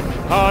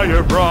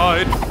 vampire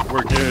bride,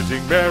 we're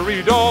getting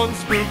married on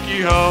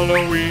spooky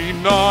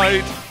Halloween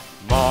night.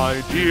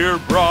 My dear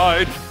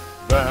bride,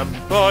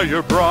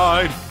 vampire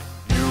bride,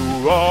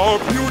 you are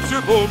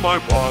beautiful, my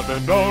one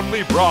and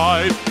only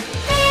bride.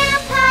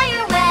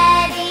 Vampire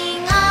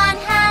wedding on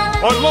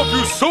Halloween. I love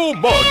you so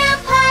much.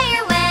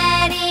 Vampire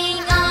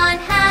wedding on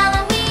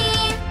Halloween.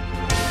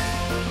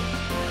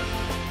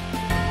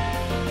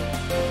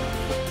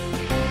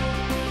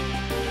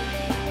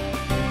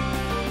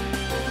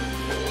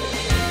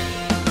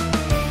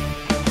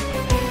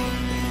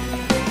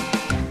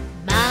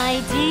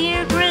 My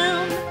dear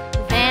groom,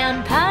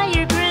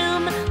 vampire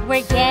groom,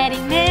 we're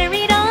getting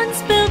married on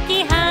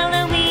spooky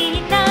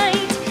Halloween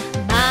night.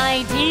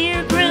 My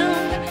dear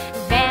groom,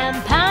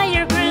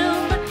 vampire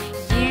groom,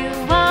 you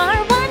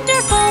are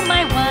wonderful,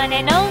 my one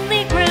and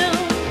only groom.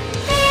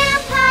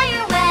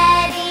 Vampire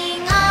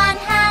wedding on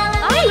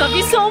Halloween. I love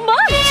you so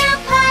much.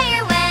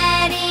 Vampire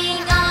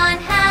wedding on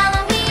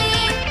Halloween.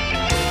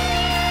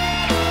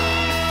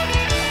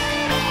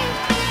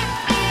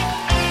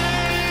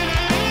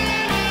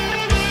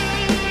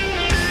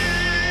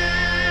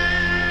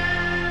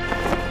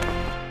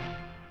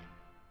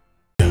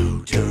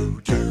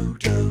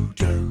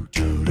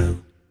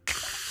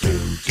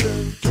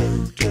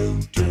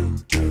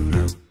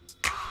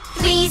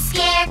 Three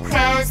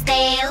scarecrows,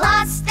 they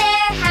lost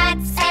their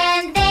hats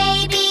and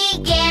they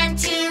began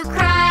to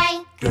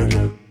cry.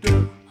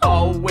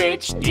 Oh,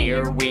 witch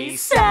dear, we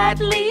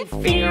sadly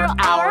fear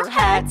our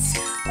hats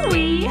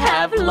we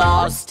have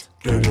lost.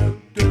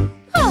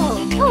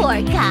 Oh,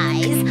 poor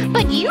guys,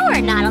 but you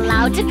are not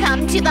allowed to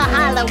come to the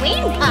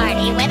Halloween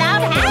party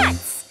without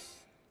hats.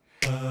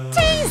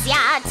 Tease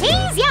ya,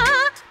 tease ya.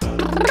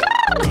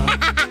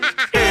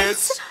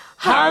 It's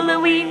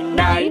Halloween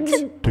night.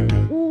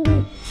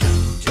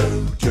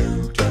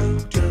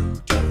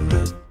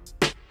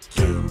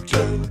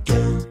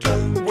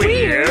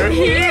 We're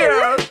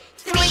here.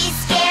 Three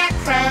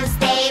scarecrows,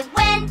 they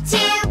went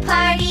to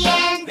party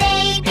and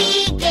they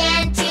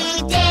began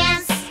to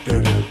dance.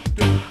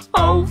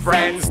 Oh,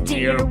 friends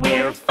dear,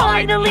 we're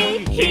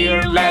finally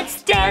here.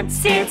 Let's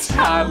dance, it's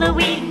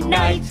Halloween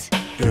night.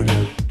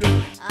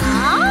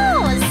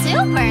 Oh,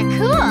 super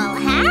cool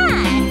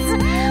hats.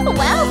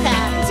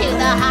 Welcome to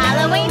the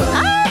Halloween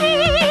party.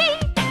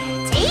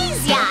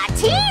 Tease ya,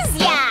 tease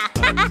ya.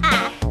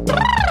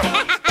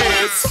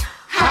 It's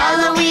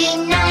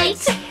Halloween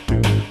night.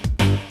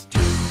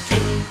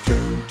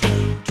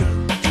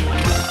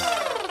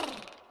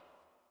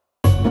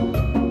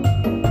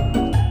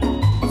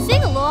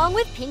 Sing along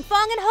with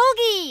Pinkfong and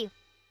Hoagie.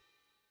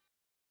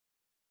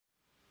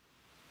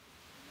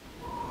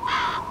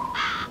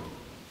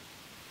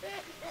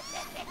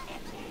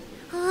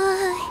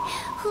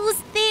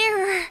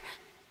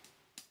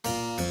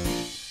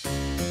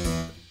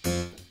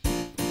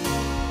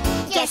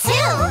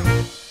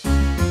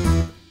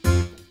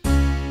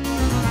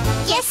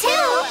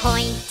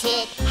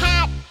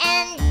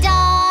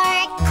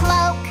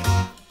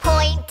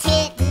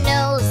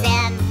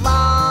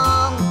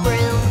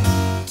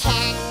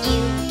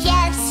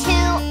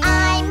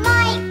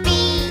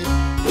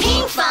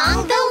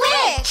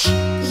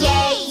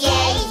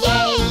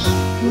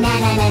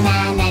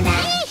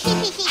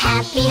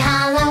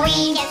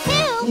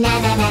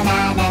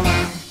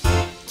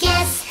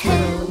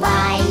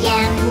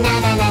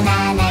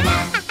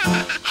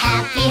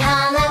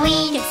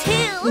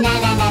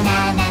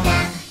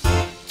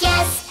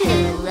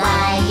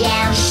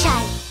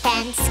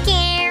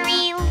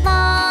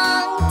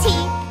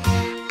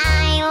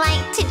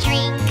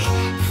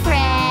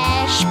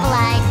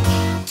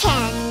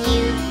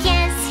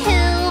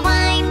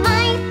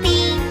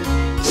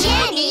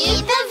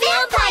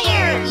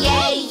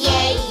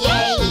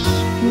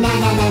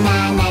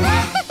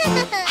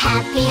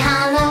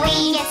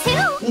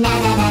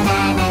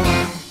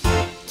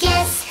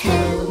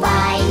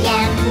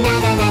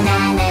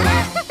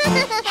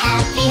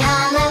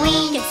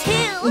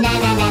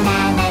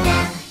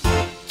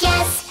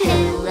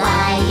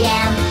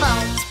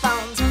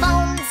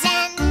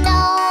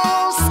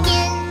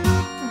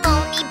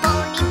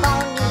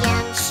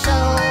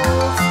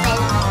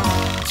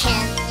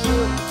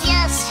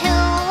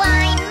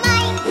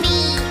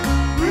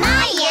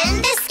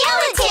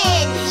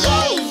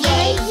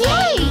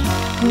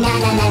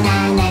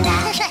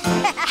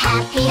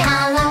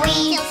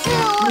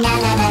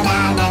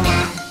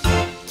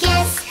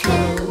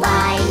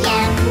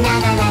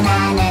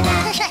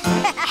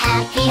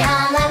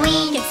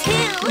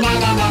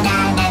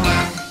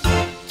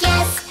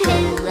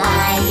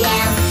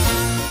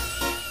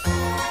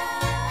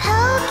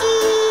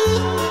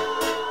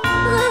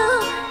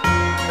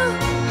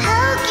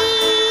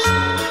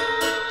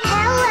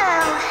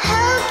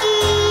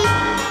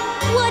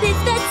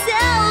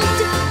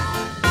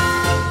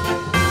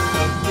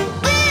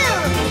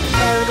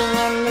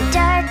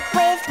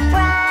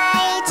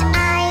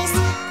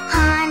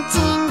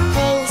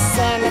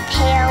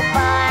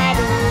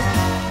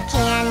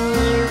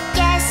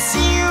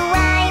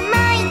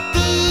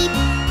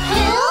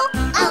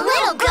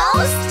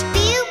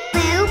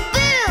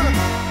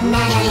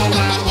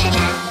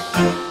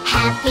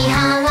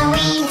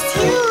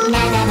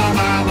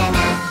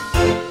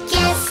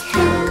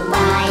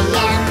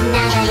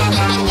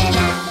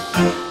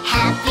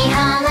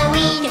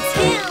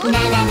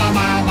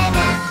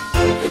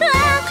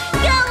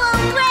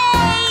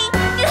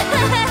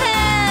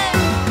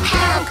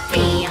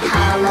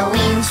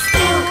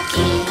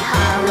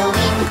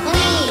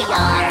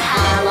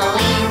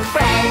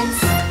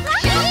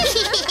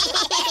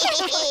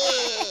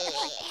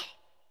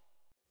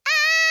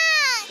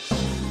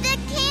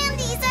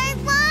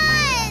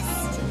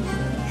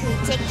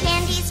 took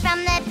candies from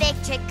the big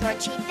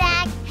trick-or-treat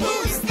bag?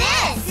 Who's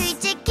this? Who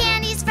took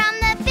candies from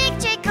the big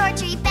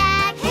trick-or-treat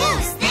bag?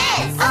 Who's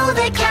this? Oh,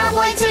 the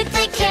cowboy took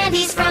the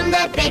candies from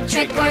the big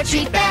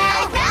trick-or-treat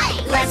bag.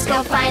 Alright! Let's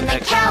go find the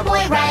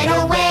cowboy right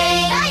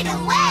away. Right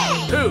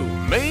away! Who,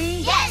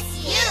 me? Yes,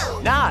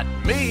 you! Not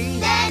me.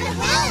 Then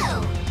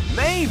who?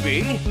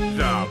 Maybe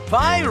the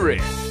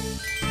pirate.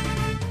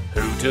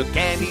 Who took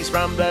candies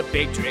from the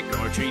big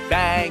trick-or-treat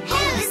bag?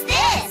 Who's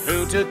this?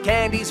 Who took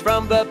candies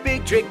from the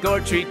big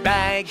trick-or-treat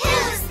bag?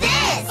 Who's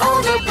this?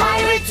 Oh, the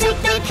pirate took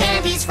the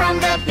candies from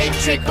the big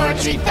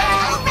trick-or-treat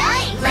bag.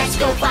 Alright! Let's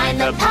go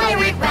find the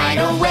pirate right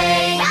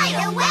away.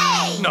 Right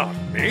away! Not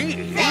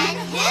me. Then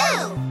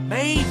who?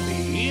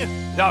 Maybe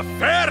the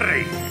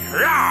fairy.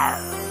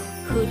 Rawr.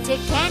 Who took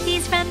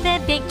candies from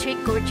the big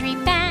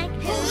trick-or-treat bag?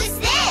 Who's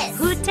this?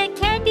 Who took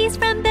candies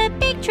from the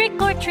big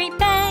trick-or-treat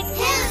bag?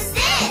 Who's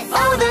this?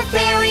 Oh, the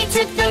fairy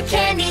took the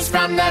candies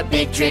from the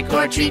big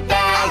trick-or-treat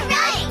bag.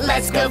 Alright!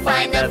 Let's go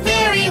find the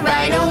fairy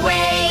right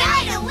away.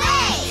 Right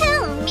away!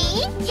 Who,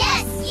 me?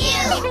 Yes,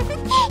 you!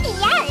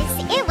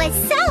 Yes, it was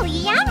so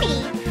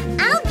yummy.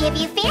 I'll give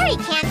you fairy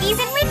candies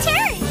in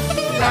return.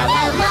 La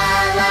la la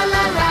la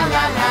la la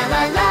la la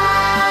la la.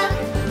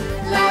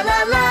 La la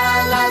la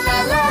la la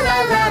la la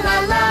la la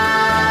la.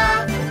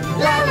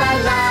 La la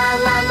la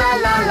la la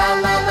la la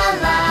la la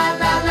la.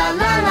 La la la la la la la la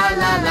la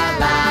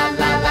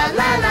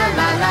la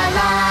la la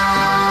la.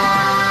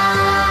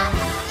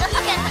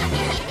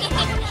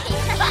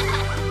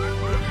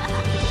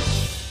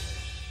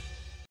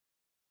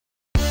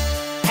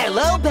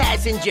 Hello,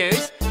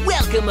 passengers.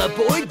 Welcome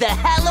aboard the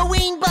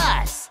Halloween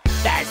bus.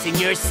 Fasten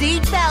your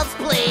seat belts,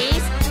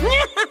 please.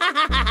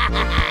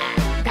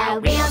 The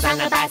wheels on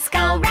the bus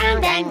go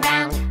round and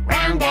round,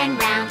 round and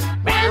round,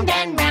 round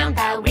and round.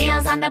 The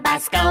wheels on the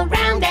bus go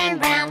round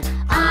and round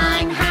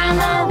on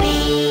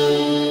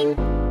Halloween.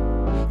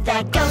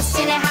 The ghosts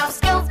in a house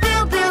go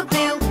boo boo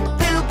boo,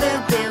 boo boo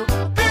boo,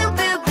 boo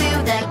boo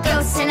boo. The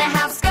ghosts in a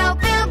house go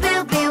boo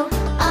boo boo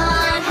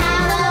on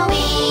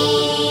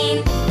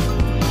Halloween.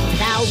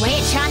 The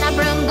witch on a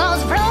broom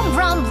goes vroom,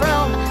 vroom,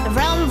 vroom,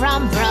 vroom,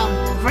 vroom, vroom,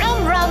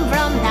 vroom, vroom,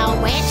 vroom. The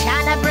witch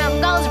on a broom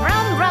goes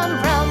vroom, vroom,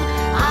 vroom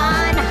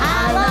on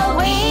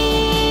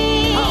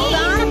Halloween. Hold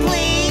on,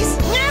 please.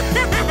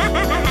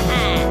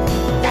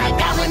 The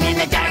goblin in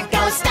the dark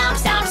goes stomp,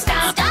 stomp,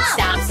 stomp,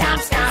 stomp,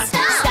 stomp, stomp,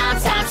 stomp,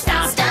 stomp,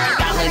 stomp. The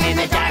goblin in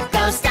the dark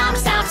goes stomp,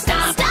 stomp,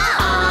 stomp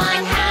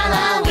on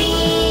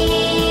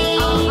Halloween.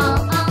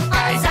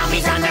 The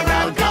zombies on the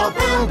road go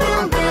boom,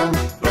 boom, boom,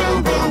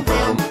 boom, boom,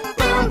 boom,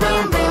 boom,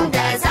 boom, boom.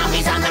 The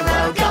zombies on the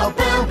road go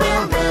boom,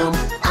 boom, boom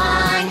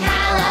on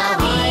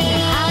Halloween.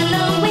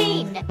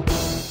 Halloween.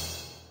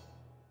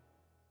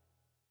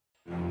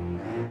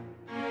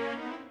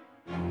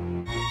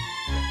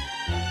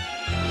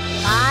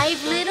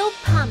 Five little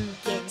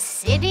pumpkins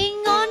sitting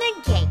on a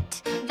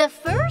gate. The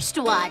first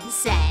one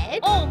said,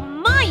 "Oh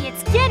my,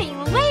 it's getting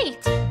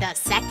late." The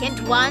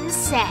second one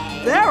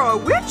said, There are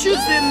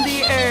witches in the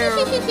air.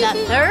 The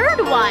third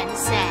one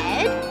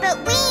said, But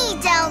we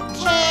don't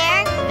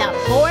care. the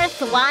fourth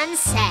one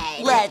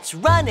said, Let's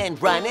run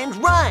and run and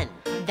run.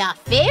 the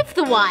fifth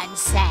one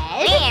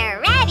said, We're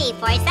ready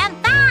for some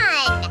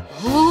fun.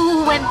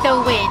 Ooh went the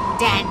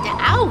wind and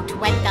out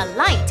went the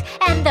light,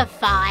 and the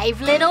five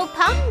little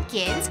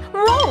pumpkins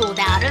rolled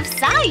out of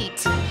sight.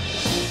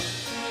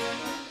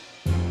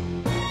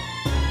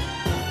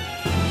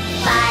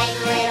 Five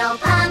little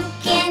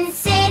pumpkins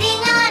sitting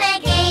on a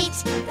gate.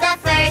 The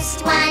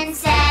first one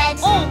said,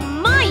 Oh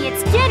my,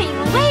 it's getting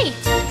late.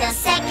 the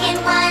second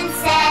one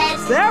said,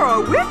 There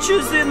are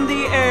witches in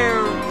the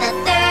air. the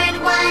third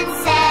one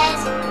said,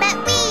 But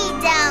we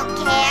don't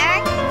care.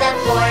 the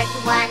fourth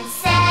one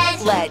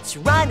said, Let's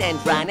run and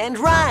run and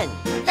run.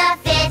 the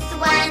fifth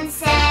one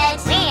said,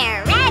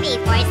 We're ready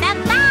for some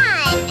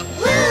fun.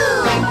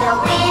 woo! Went the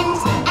wind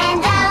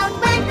and out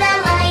went the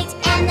light,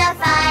 and the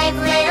five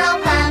little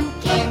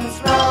pumpkins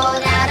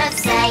rolled out of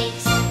sight.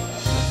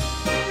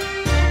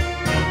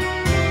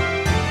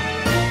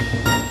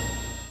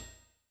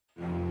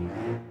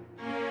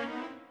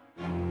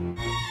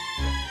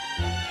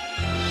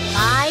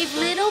 Five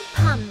little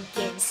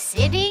pumpkins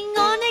sitting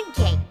on a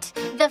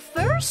gate. The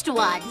first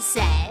one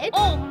said,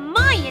 Oh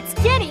my, it's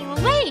getting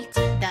late.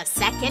 The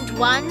second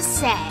one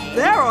said,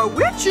 There are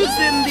witches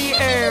in the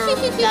air.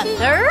 the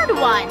third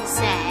one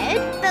said,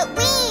 But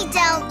we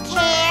don't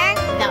care.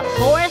 the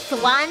fourth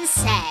one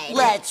said,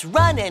 Let's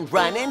run and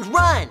run and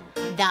run.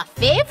 the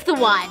fifth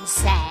one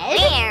said,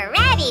 We're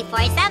ready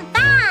for some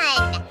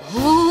fun.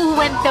 Ooh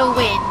went the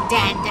wind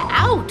and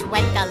out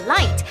went the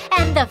light,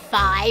 and the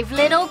five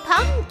little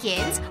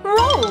pumpkins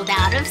rolled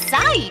out of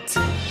sight.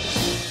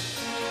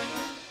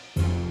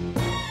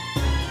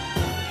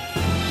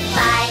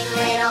 Five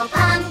little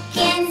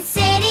pumpkins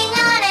sitting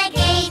on a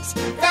gate.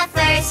 The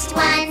first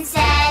one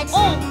said,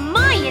 Oh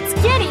my, it's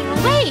getting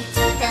late.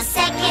 the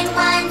second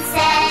one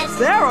said,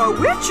 There are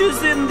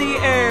witches in the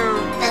air.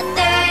 the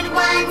third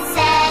one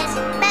said,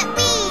 But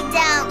we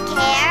don't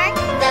care.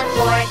 the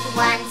fourth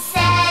one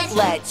said,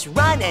 Let's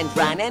run and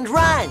run and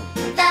run.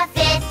 the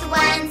fifth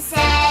one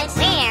said,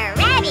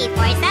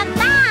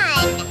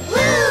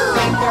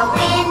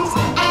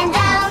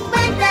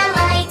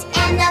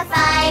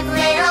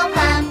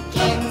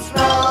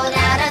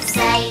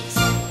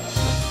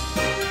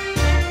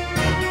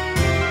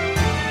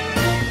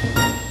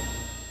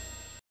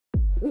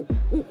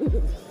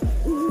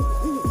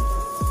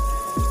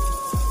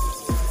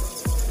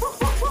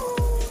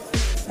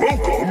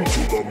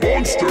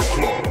 Monster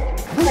Club.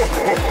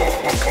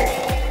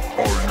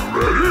 Are you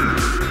ready?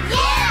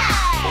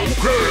 Yeah!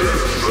 Okay,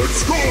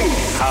 let's go.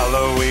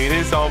 Halloween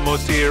is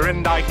almost here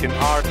and I can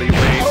hardly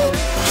wait.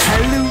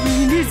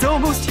 Halloween is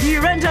almost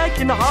here and I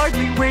can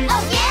hardly wait.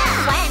 Oh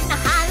yeah! When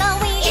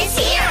Halloween is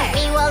here,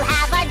 we will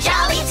have a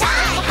jolly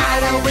time.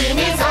 Halloween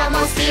is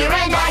almost here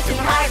and I can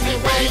hardly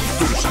wait.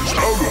 This is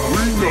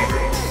Halloween night.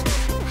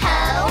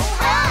 Ho,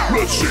 ho!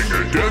 Let's sing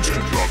and dance to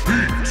the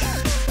beat.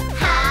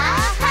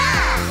 Ha, ha!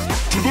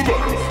 To the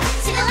left,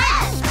 To the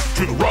left,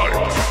 to the right.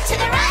 to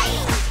the right.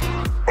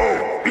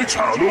 Oh, it's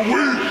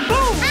Halloween.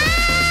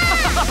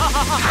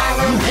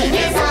 Halloween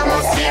is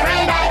almost here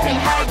and I can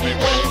hardly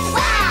wait.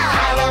 Wow!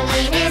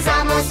 Halloween is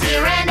almost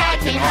here and I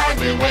can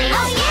hardly wait.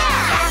 Oh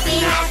yeah! Happy,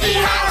 happy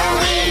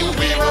Halloween.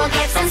 We will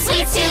get some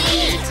sweets to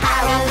eat.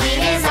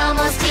 Halloween is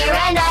almost here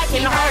and I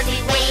can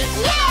hardly wait.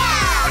 Yeah!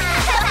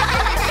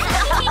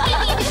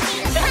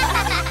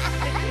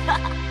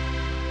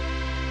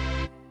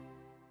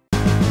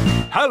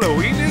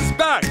 Halloween is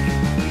back!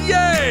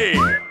 Yay!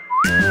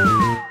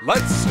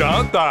 Let's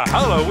start the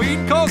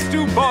Halloween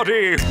costume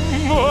party!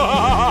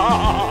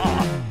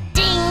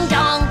 Ding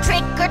dong,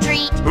 trick or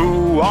treat.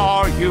 Who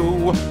are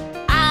you?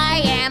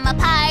 I am a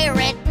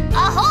pirate.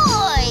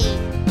 Ahoy!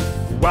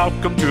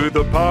 Welcome to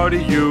the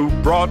party, you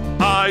brought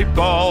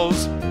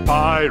eyeballs.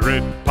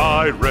 Pirate,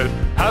 pirate,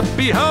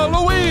 happy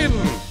Halloween!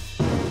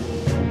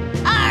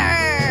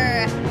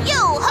 Arr!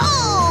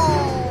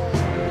 Yo-ho!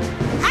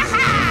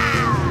 Ha-ha!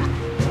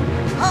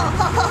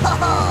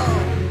 Ho-ho-ho-ho-ho!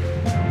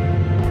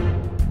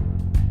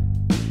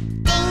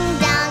 Ding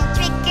dong,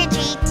 trick or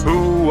treat.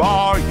 Who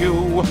are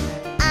you?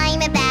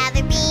 I'm a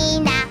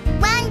ballerina.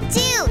 1,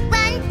 2,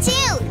 1, 2.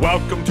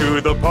 Welcome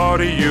to the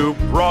party, you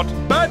brought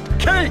that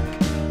cake.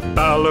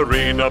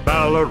 Ballerina,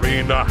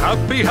 ballerina,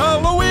 happy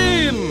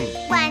Halloween!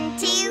 1,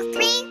 2,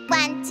 3.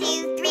 1,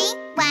 2, 3.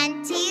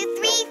 1, 2,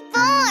 3,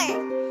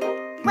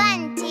 4.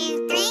 1,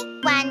 2,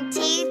 3. 1,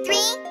 2, 3.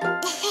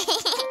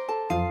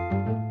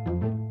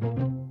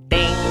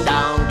 Ding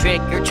dong,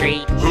 trick or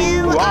treat.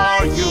 Who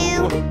are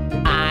you?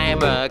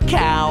 I'm a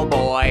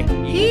cowboy.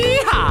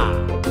 Yeehaw!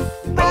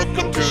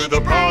 Welcome to the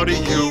party,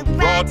 you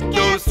brought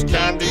ghost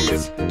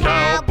candies.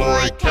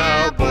 Cowboy,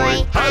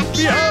 cowboy,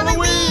 happy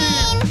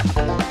Halloween!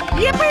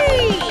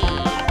 Yippee!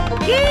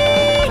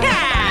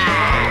 Yeehaw!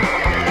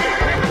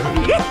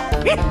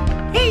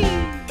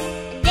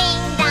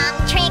 Ding dong,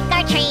 trick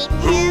or treat.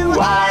 Who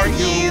are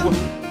you?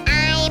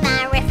 I'm a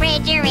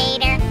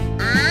refrigerator.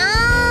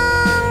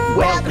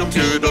 Welcome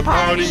to the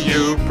party,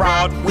 you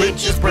brought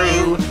witch's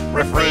brew.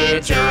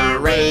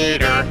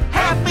 Refrigerator,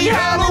 happy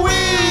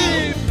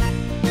Halloween!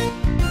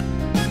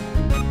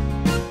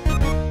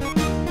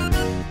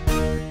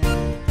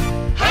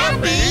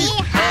 Happy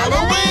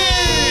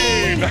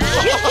Halloween!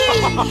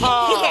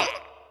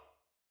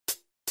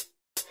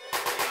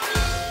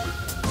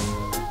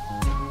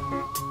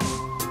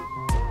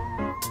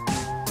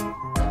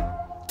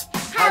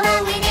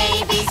 Halloween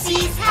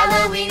ABCs,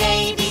 Halloween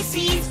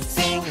ABCs,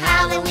 sing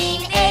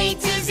Halloween A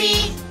to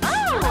Z.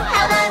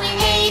 Halloween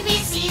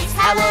ABCs,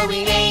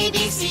 Halloween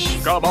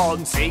ABCs. Come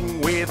on,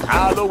 sing with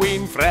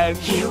Halloween friends.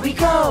 Here we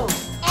go.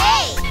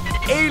 A,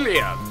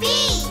 Alien, B,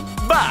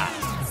 Bat,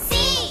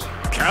 C,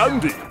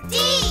 Candy, D,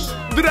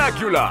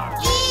 Dracula,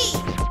 E,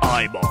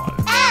 Eyeball,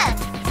 F,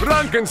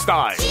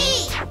 Frankenstein,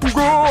 G,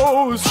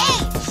 Ghost, H,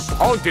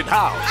 Haunted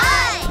House,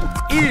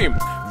 I, Imp,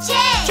 J,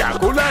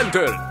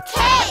 Jack-o'-lantern, K,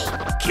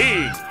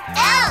 King,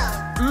 L,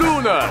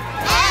 Lunar,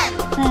 M,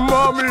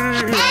 Mommy,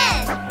 N.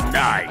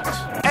 Night.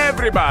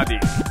 Everybody,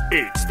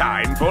 it's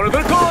time for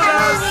the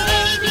chorus. Halloween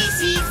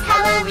ABCs,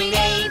 Halloween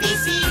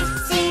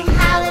ABCs, sing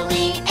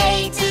Halloween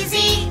A to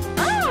Z.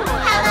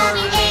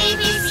 Halloween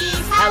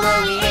ABCs,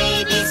 Halloween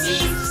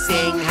ABCs,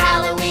 sing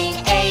Halloween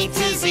A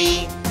to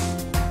Z.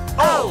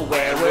 Oh,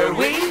 where were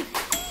we?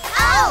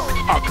 O,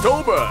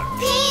 October,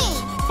 P,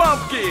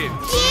 Pumpkin,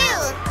 Q,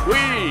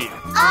 Queen,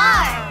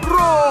 R,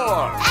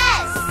 Roar,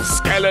 S,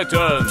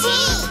 Skeleton, T,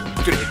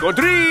 Trick or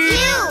Treat,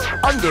 U,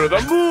 Under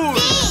the Moon, V,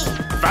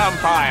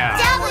 Vampire,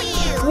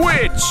 W,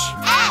 Witch,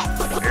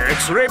 X,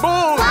 X-Ray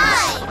Boom,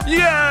 Y,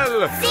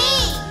 Yell, Z.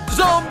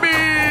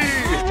 Zombie.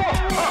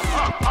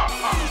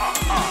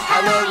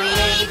 Halloween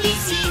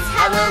ABCs,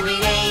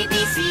 Halloween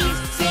ABCs,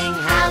 sing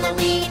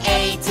Halloween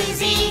A to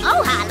Z.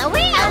 Oh,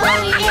 Halloween!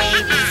 Halloween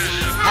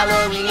ABCs,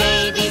 Halloween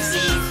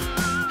ABCs,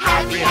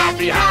 happy,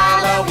 happy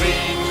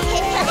Halloween!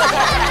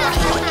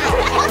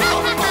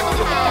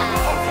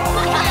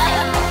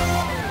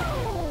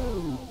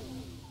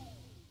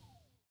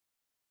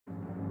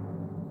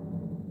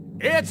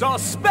 It's a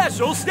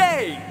special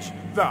stage,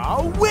 the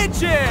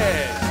Witches.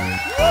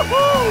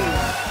 Woohoo!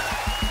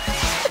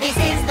 This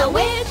is the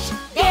witch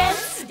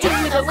dance. Do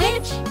the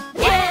witch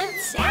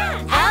dance.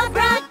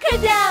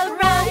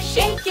 Abracadabra,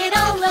 shake it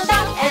all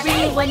about.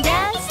 Everyone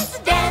dance,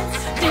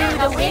 dance. Do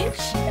the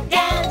witch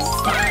dance.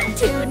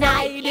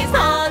 Tonight is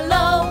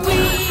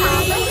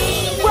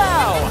Halloween.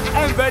 Wow,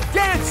 and the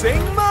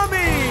dancing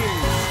mummies.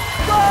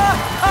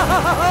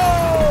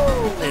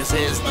 Whoa! This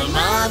is the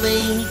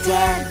mummy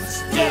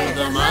dance. Do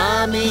the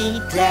mommy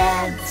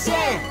dance.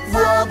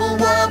 Wobble,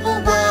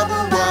 wobble,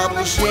 wobble,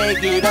 wobble,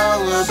 shake it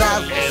all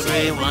about.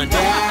 Everyone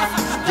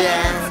dance,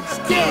 dance,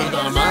 to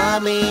the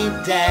mommy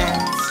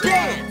dance.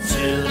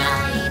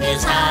 Tonight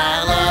is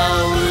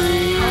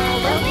Halloween.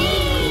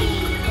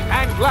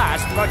 And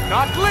last but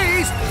not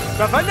least,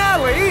 the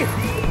finale,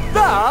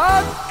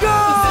 the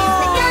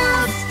ghost!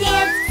 Dance,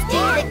 do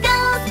the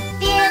ghost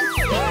dance.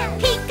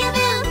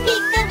 Peekaboo,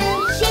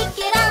 peekaboo, shake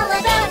it all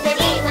about.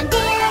 Everyone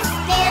dance,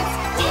 dance,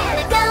 do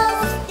the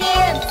ghost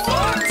dance.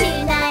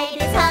 Tonight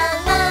is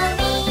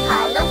Halloween,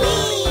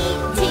 Halloween.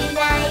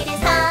 Tonight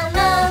is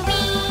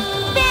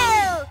Halloween.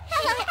 Boo!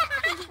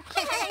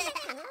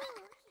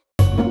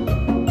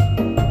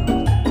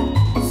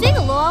 Sing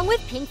along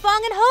with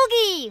Pinkfong and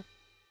Hoagie.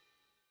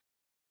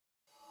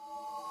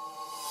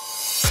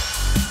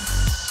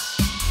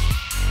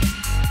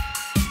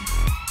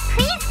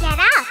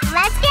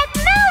 Let's get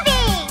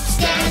moving!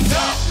 Stand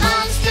up,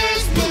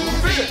 monsters,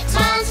 move it.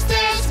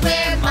 Monsters,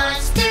 we're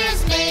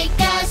monsters, make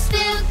a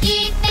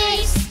spooky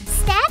face.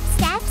 Step,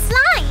 step,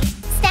 slide.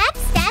 Step,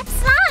 step,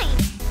 slide.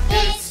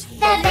 It's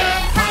the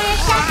vampire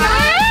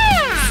shuffle.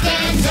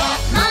 Stand up,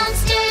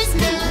 monsters,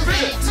 move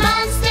it.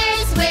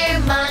 Monsters, we're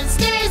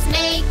monsters,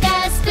 make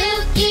a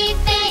spooky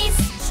face.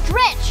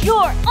 Stretch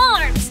your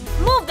arms,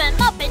 move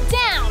them up and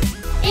down.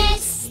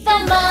 It's the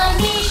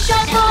mummy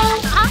shuffle.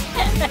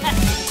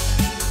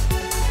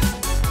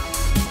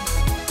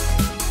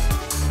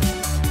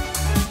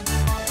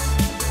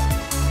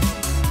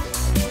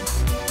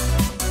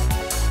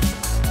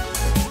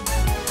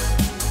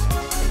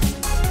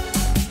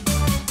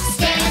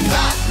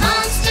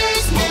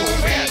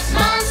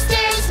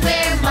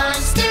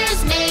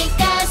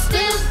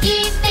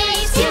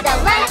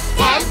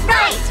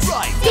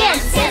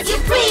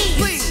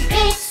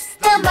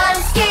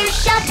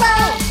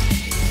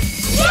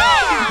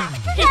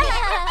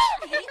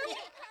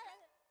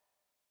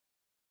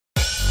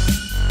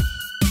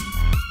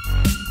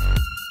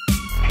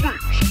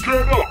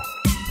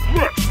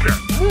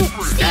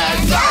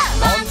 Stand up,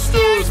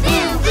 monsters,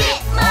 move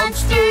it.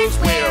 Monsters,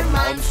 we're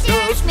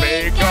monsters,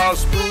 make a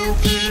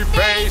spooky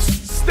face.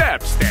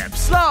 Step, step,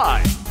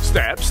 slide.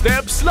 Step,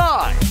 step,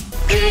 slide.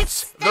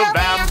 It's the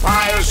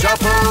vampire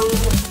shuffle.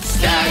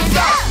 Stand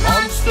up,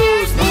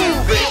 monsters,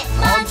 move it.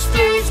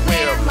 Monsters,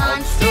 we're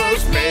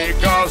monsters,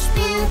 make a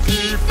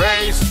spooky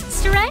face.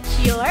 Stretch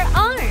your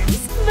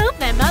arms, move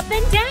them up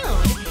and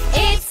down.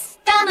 It's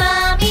the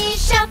mummy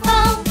shuffle.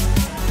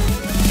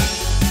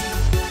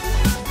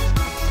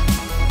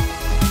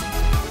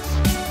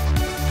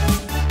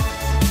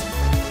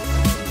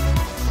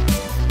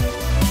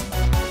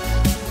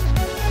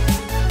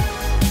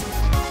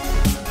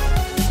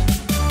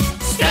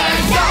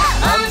 Stand up,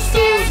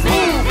 monsters,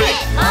 move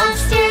it.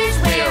 Monsters,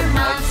 we're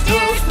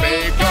monsters,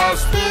 make a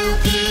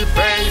spooky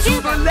face.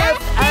 To the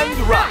left and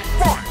right.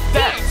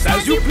 Dance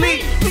as you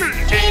please.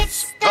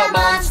 It's the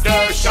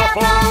monster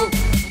shuffle.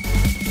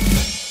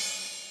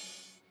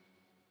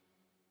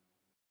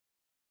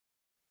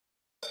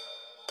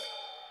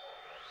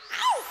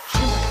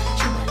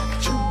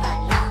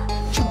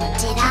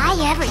 Did I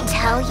ever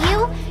tell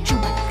you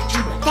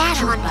that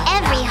on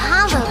every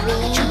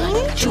Halloween,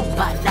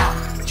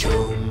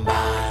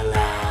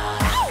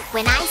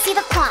 when I see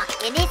the clock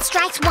and it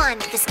strikes 1,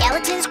 the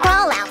skeletons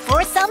crawl out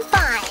for some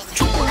fun.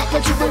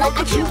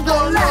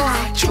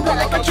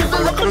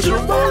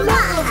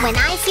 When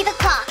I see the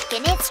clock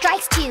and it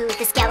strikes 2,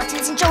 the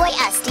skeletons enjoy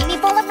a steamy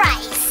bowl of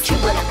rice.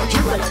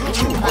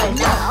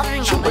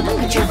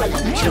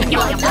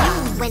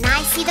 When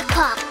I see the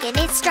clock and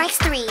it strikes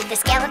 3, the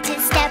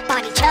skeletons step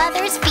on each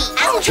other's feet.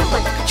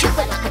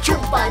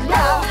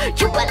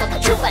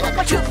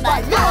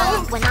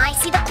 When I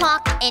see the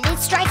clock and it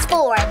strikes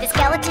 4, the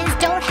skeletons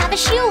don't have a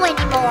shoe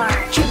anymore.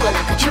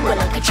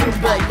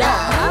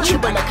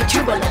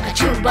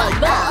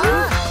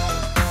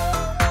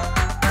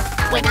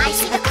 When I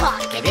see the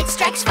clock and it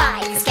strikes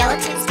 5, the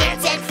skeletons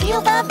dance and feel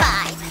the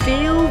vibe.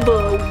 Feel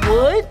the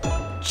what?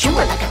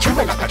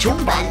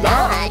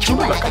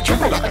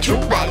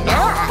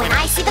 When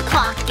I see the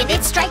clock and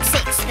it strikes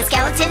 6, the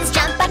skeletons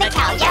jump on a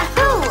cow.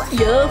 Yahoo!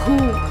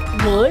 Yahoo!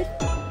 What?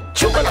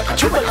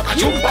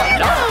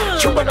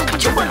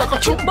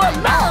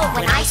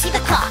 When I see the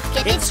clock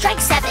and it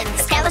strikes 7, the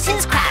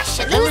skeletons crash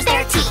and lose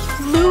their teeth.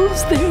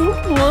 Lose their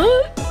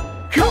what?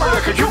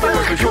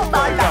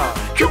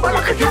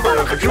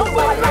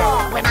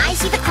 When I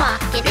see the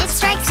clock and it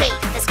strikes 8,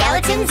 the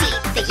skeletons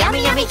eat the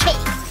yummy yummy cake.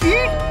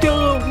 Eat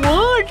the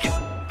what?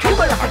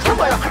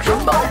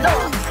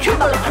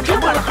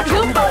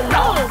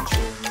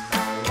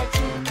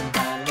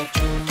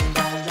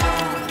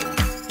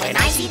 When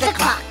I see the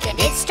clock and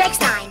it strikes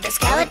 9, the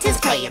skeletons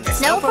play in the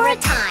snow for a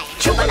time.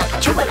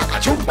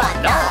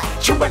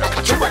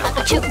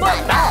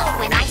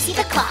 When I see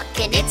the clock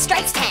and it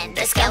strikes 10,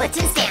 the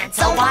skeletons dance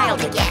all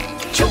wild again.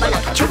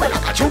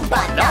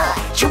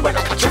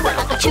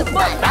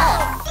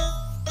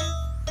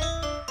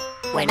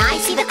 When I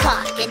see the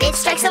clock and it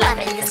strikes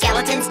 11, the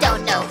skeletons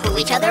don't know who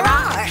each other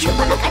are. When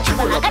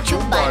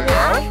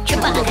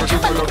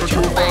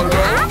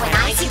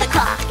I see the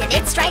clock and it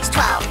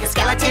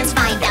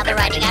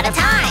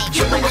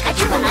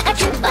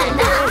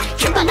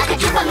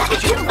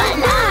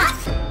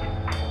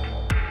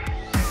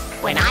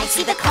When I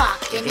see the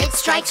clock and it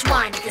strikes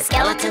 1, the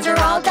skeletons are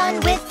all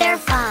done with their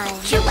fun.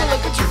 Chumbala,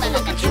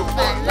 chumbala,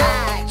 chumbala,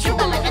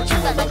 chumbala,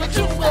 chumbala,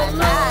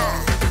 chumbala.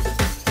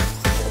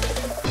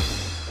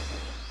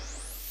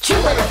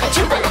 Chumbala,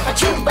 chumbala,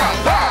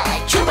 chumbala,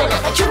 chumbala,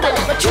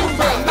 chumbala,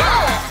 chumbala.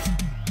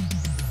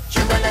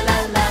 Chumbala la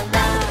la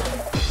la.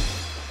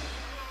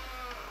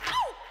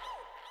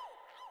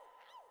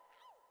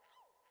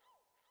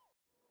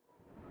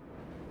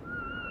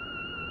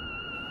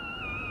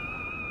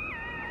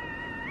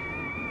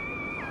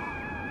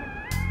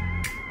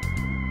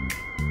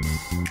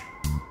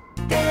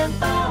 Damn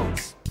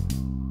bones.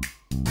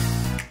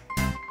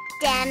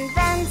 Damn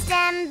bones,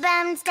 damn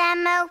bones,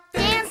 demo,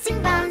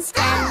 dancing bones,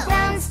 damn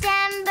bones,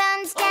 damn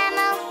bones,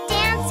 demo,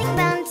 dancing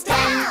bones,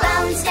 damn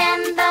bones,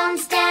 damn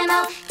bones,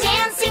 demo,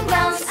 dancing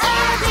bones.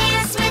 Oh,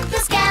 dance with the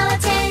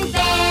skeleton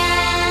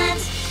band.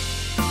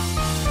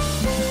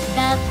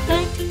 The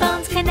foot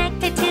bone's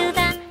connected to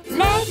the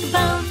leg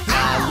bone.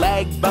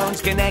 Leg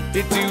bone's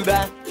connected to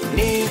the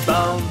knee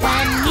bone.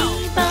 The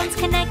knee bone's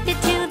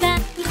connected to the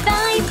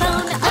thigh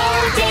bone.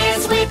 Oh,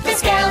 dance with the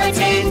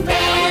skeleton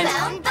band.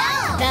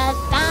 The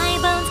thigh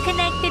bone's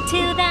connected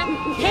to the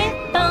hip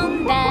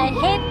bone. The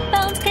hip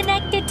bone's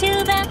connected to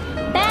the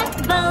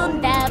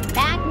backbone. The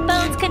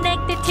backbone's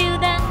connected to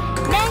the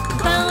neck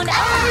bone.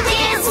 Oh,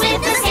 dance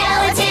with the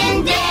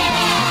skeleton band.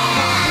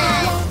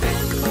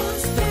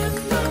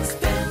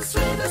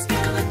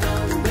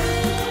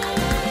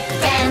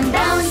 Damn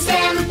bones,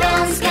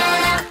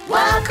 gonna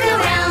walk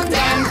around.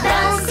 Damn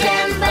bones,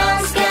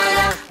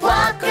 gonna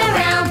walk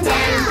around.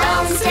 Damn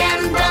bones,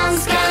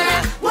 gonna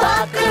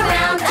walk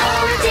around.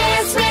 Oh,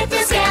 dance with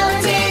the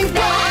skeleton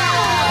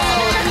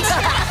band.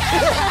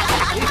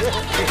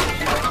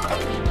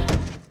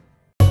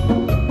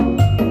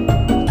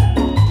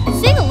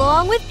 Sing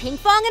along with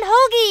Pinkfong and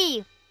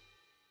Hoagie.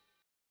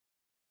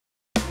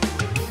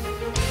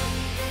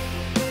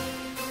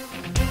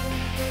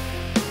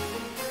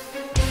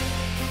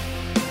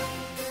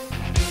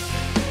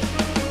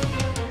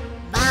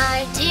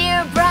 My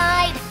dear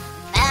bride,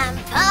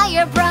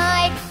 vampire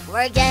bride,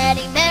 we're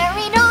getting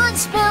married on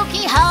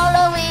spooky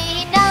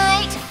Halloween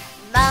night.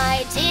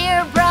 My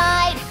dear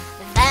bride,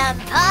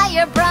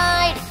 vampire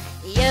bride,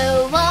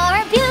 you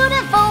are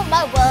beautiful,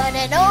 my one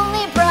and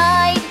only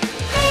bride.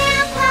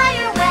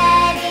 Vampire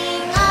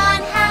wedding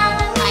on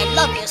Halloween. I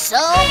love you so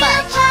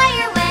much.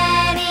 Vampire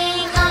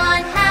wedding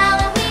on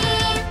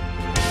Halloween.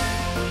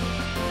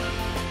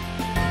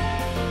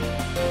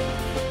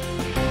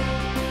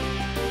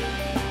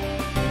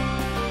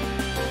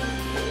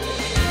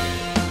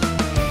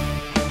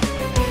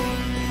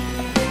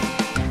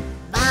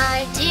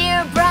 My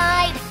dear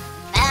bride,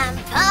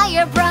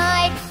 vampire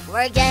bride,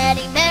 we're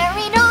getting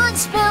married on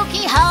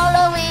spooky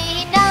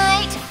Halloween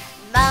night.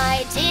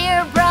 My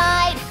dear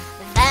bride,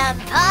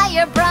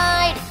 vampire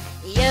bride,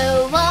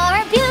 you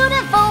are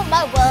beautiful,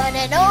 my one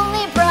and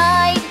only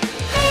bride.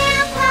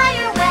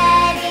 Vampire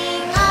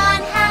wedding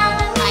on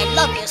Halloween. I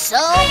love you so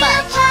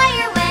much.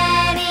 Vampire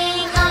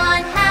wedding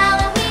on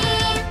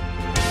Halloween.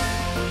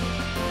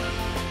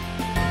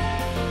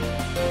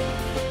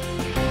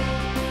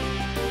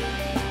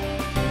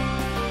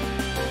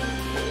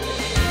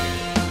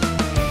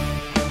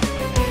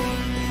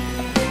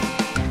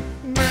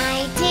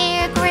 My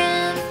dear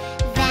groom,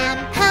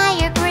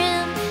 vampire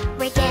groom,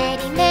 we're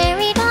getting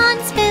married on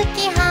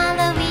spooky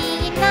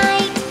Halloween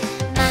night.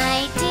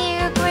 My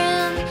dear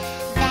groom,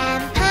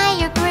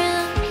 vampire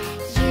groom,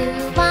 you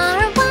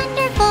are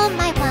wonderful,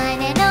 my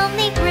one and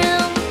only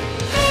groom.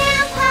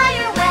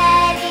 Vampire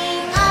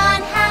wedding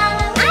on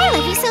Halloween. I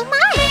love you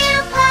so much.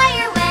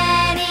 Vampire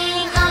wedding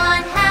on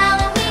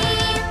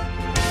Halloween.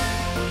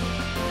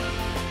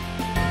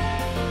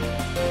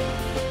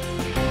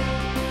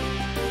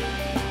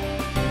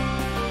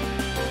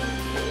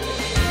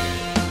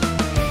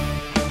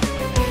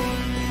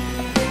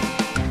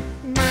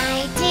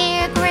 My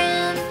dear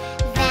groom,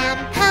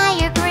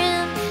 vampire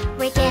groom, we're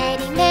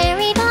getting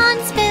married on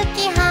spooky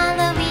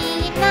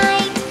Halloween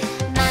night.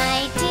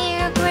 My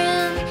dear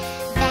groom,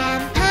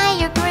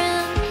 vampire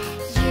groom,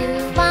 you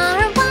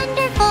are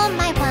wonderful,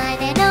 my one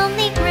and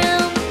only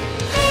groom.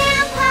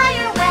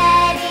 Vampire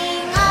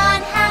wedding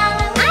on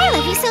Halloween. I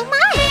love you so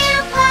much.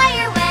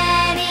 Vampire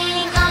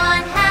wedding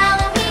on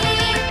Halloween.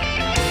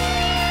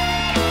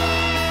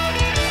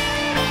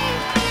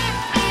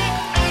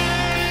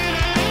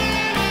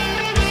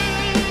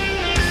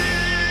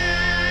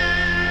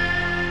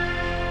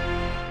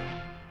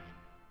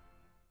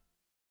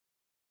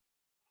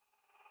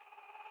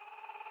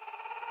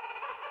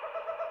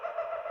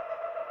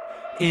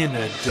 In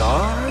a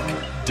dark,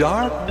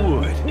 dark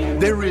wood,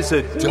 there is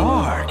a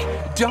dark,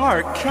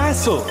 dark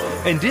castle.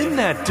 And in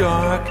that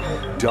dark,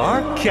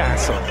 dark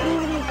castle,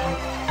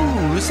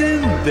 who's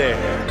in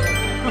there?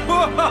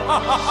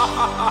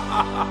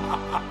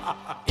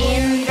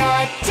 In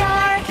the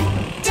dark,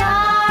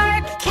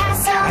 dark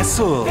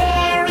castle,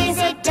 there is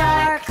a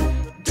dark,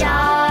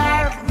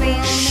 dark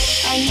room.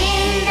 And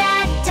in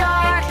that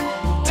dark,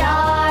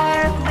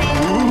 dark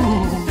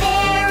room,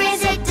 there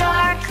is a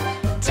dark,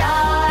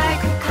 dark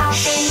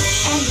coffin.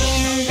 And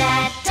in that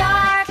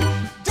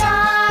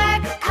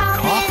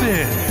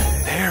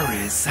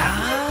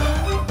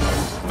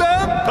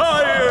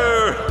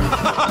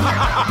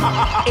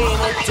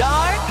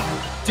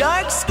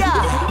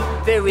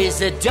There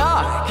is a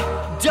dark,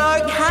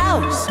 dark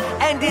house.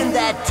 And in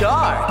that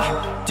dark,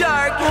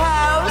 dark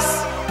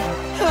house,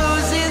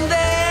 who's in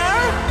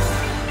there?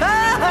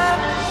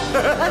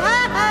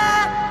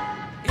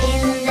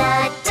 In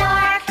the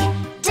dark,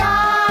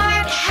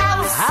 dark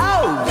house,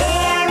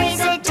 there is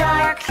a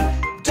dark,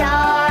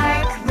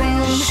 dark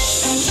room.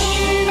 And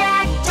in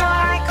that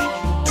dark,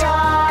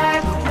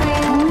 dark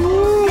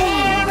room,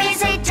 there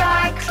is a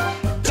dark,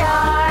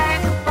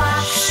 dark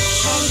box.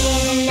 And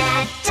in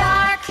that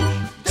dark,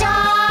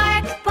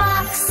 dark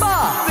box,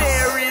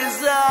 There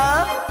is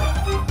a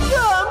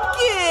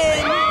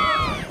pumpkin.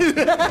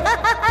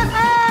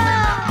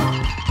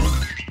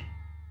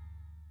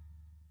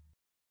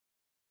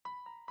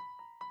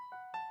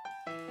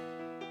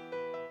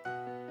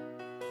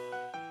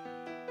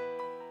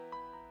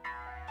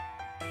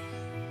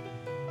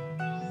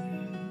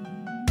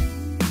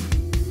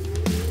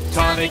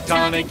 Tonic,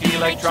 tonic,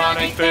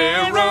 electronic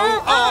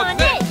Pharaoh on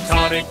it.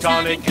 Tonic,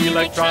 tonic,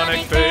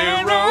 electronic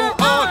Pharaoh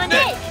on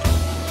it.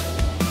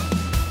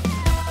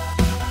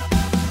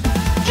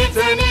 It's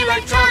an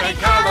electronic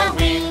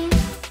Halloween.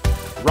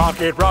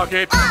 Rocket,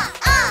 rocket,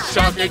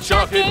 shock it,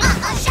 shock it.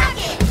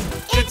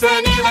 It's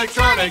an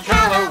electronic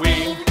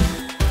Halloween.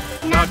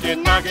 Knock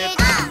it,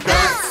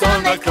 ghosts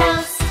on the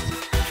coast.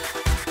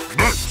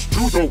 Next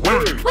to the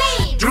wave,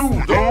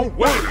 do the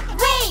wave.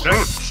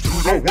 Next to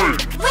the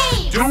wave,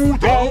 do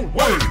the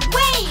wave.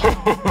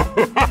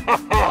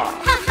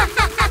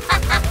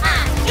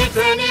 It's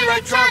an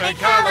electronic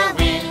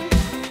Halloween.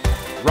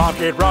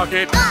 Rocket,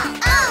 rocket,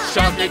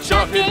 shock it,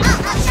 shock it.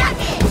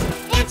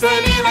 It's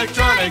an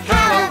electronic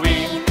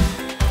Halloween.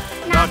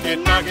 Knock it,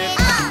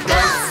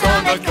 ghosts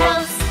on the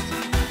coast.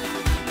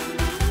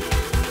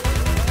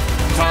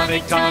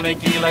 Tonic,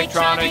 tonic,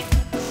 electronic.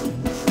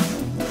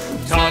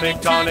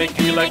 Tonic, tonic,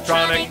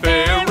 electronic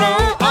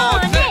Pharaoh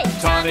on it.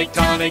 Tonic,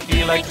 tonic,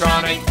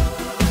 electronic.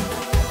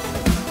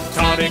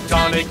 Tonic,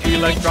 tonic,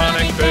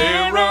 electronic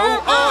Pharaoh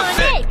on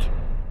it.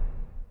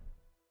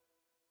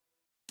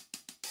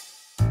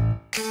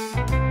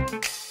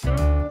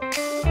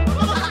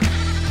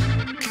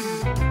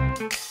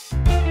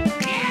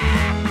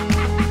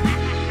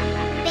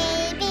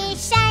 Baby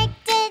shark,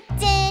 do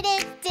do do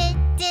do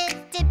do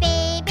do.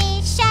 Baby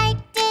shark,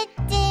 do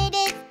do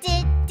do do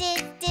do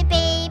do.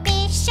 Baby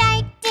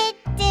shark, do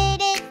do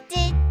do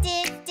do do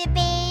do.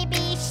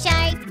 Baby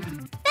shark,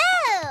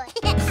 boo!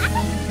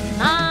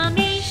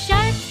 Mommy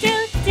shark do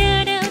do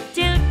do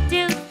do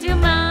do do.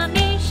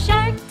 Mommy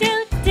shark do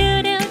do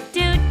do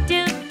do do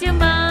do.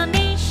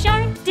 Mommy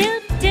shark do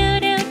do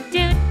do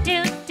do do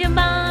do.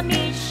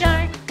 Mommy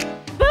shark,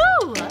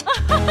 boo!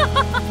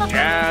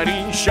 Daddy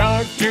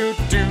shark, do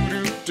do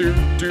do do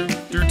do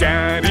do.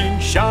 Daddy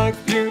shark,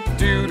 do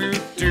do do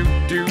do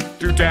do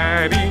do.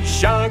 Daddy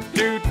shark,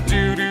 do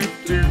do do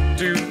do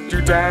do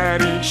do.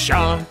 Daddy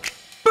shark,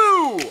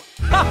 boo!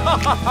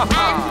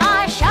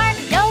 Grandma shark,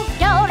 do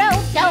do do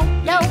do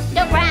do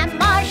do.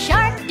 Grandma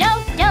shark, do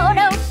do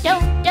do do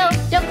do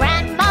do.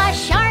 Grandma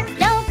shark,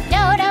 do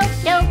do do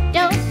do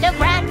do do.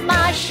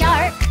 Grandma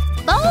shark,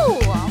 boo!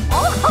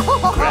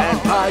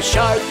 Grandpa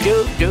Shark,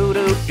 do do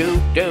do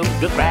do do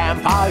do.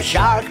 Grandpa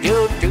Shark,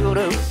 do do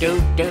do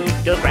do do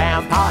do.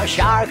 Grandpa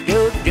Shark,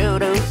 do do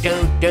do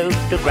do do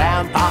do.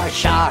 Grandpa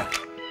Shark,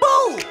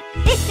 boo!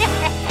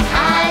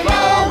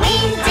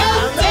 Halloween, do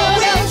do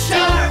do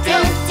do do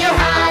do.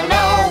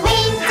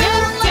 Halloween, do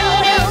do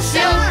do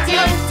do do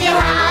do.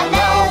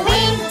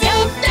 Halloween, do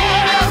do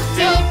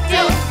do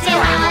do do.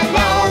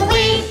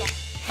 Halloween.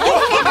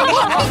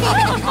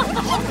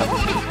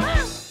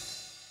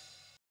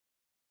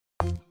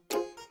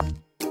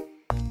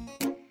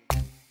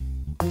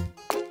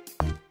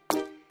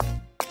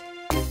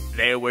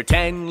 There were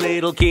 10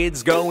 little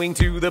kids going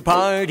to the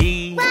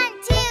party. 1,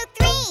 2,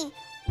 3.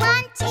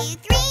 1, 2,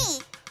 3.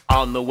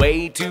 On the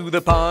way to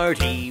the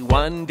party,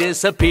 one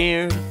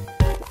disappeared.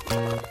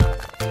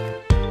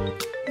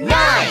 9.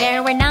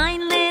 There were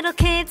 9 little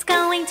kids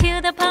going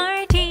to the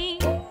party.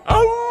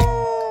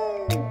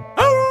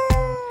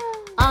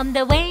 On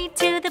the way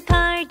to the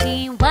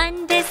party,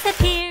 one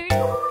disappeared.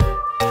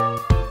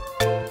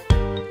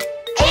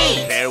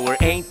 8. There were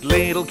 8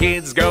 little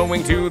kids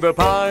going to the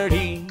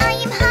party. I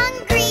am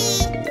hungry.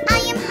 I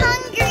am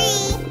hungry.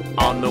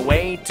 On the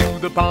way to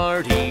the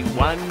party,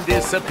 one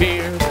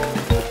disappeared.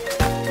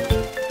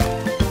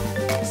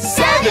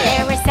 7.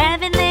 There were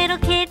 7 little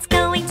kids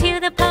going to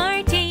the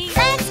party.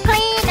 Let's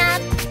clean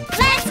up.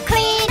 Let's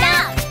clean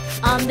up.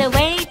 On the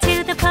way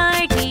to the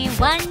party,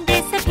 one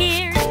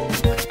disappeared.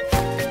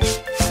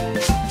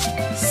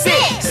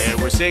 6. There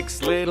were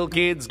 6 little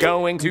kids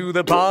going to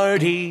the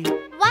party.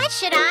 What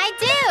should I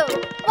do?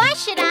 What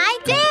should I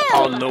do?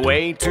 On the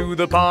way to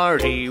the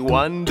party,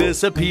 one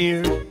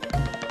disappeared.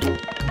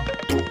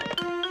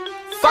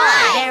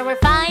 5. There were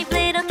 5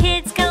 little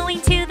kids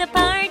going to the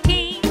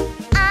party.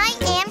 I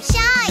am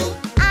shy.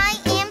 I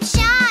am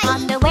shy.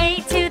 On the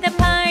way to the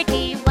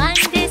party, one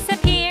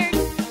disappeared.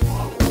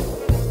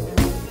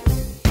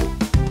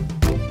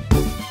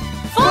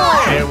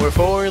 4. There were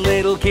 4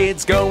 little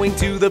kids going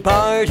to the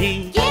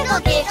party. Giggle,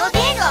 giggle,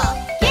 giggle.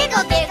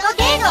 Giggle, giggle,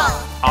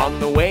 giggle. On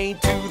the way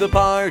to the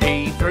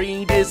party,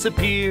 3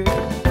 disappeared. 3, 2,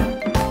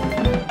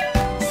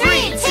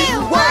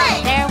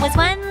 1. There was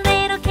one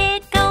little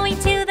kid going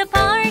to the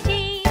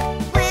party.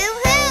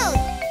 Woo-hoo!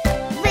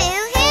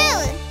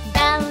 Woo-hoo!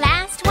 The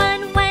last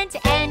one went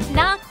and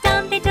knocked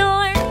on the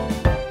door.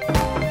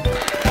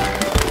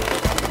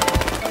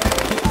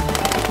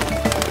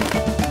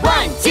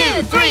 1,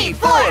 2, 3,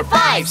 4,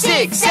 5,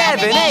 6,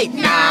 7, 8,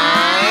 9,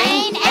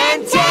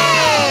 and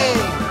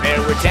 10.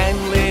 There were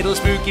 10 little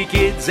spooky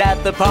kids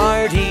at the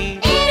party.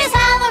 It is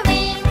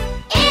Halloween!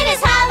 It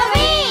is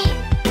Halloween!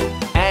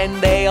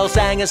 And they all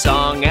sang a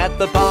song at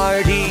the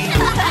party.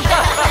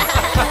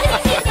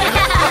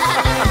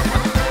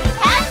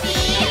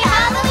 Happy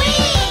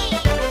Halloween!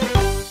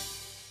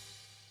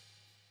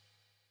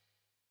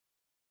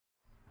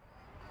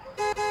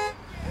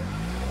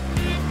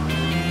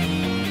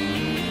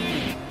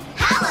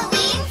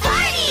 Halloween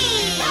party!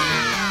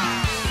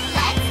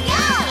 Let's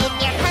go! If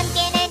you're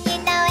pumpkin and you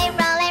know it,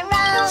 roll and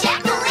roll.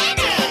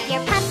 Jack-o'-lantern! If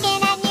you're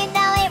pumpkin and you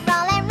know it,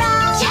 roll and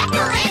roll.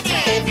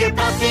 Jack-o'-lantern! If you're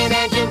pumpkin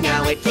and you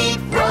know it, keep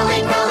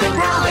rolling, rolling,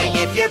 rolling.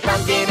 If you're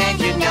pumpkin and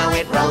you know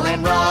it, roll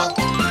and roll.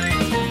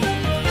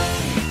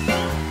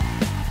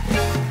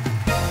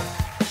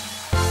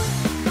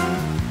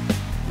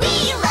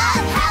 We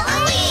love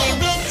Halloween!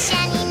 If you're rich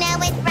and you know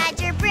it, ride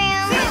your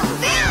broom. Vroom,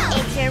 vroom.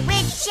 If you're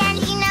rich and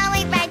you know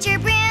it, ride your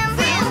broom.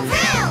 Vroom,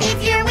 vroom. If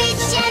you're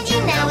rich and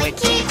you know it,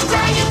 keep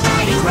riding,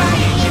 riding,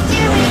 riding. If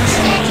you're rich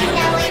and you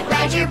know it,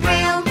 ride your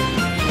broom.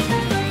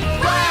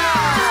 Wow!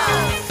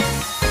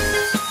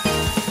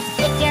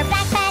 If you're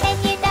black bad and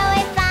you know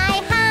it,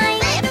 fly high.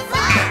 Flip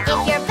flop. If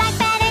you're black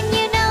bad and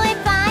you know it,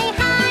 fly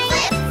high.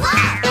 Flip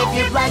flop. If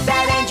you're black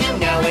bad and you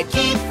know it,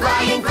 keep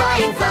flying,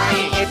 flying,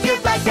 flying. If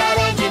you're black bad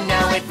and you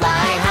know it,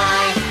 fly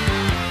high.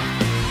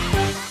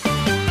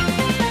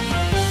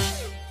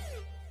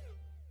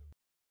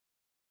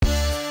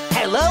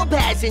 Hello,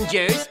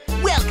 passengers.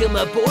 Welcome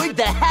aboard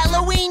the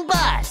Halloween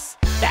bus.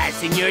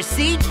 Fasten your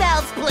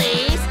seatbelts,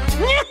 please.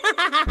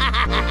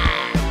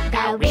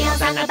 The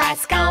wheels on the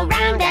bus go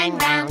round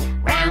and round,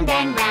 round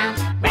and round,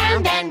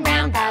 round and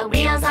round. The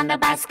wheels on the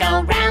bus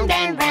go round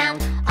and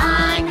round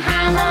on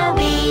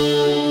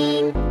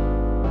Halloween.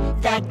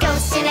 The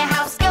ghosts in the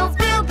house go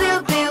boo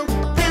boo boo,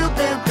 boo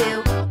boo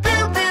boo,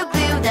 boo boo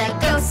boo. The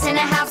ghosts in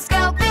the house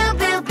go boo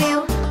boo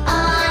boo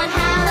on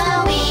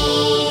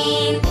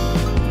Halloween.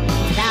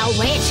 The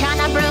witch on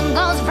a broom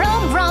goes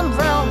vroom, vroom,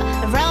 vroom,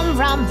 vroom,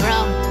 vroom,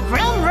 vroom,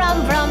 vroom, vroom,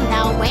 vroom.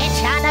 The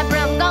witch on a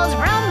broom goes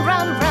vroom,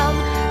 vroom, vroom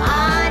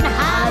on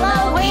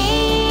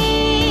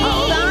Halloween.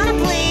 Hold on,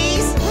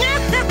 please.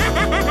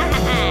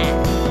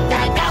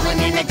 The goblin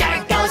in the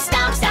dark goes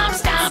stomp, stomp,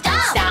 stomp,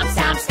 stomp,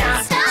 stomp, stomp,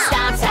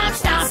 stomp, stomp,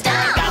 stomp. The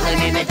goblin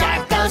in the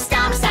dark goes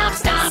stomp, stomp,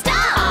 stomp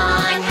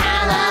on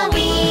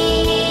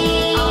Halloween.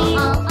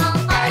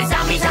 The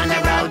zombies on the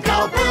road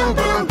go boom,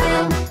 boom,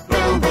 boom,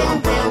 boom,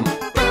 boom, boom,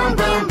 boom,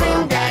 boom,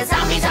 boom. The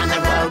zombies on the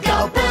road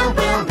go boom,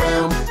 boom,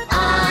 boom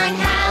on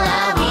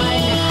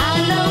Halloween.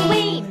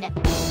 Halloween.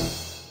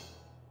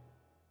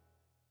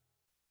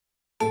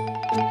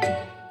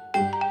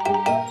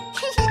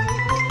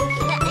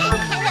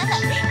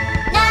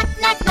 Knock,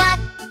 knock, knock,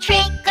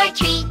 trick or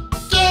treat.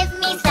 Give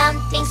me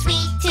something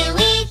sweet to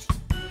eat.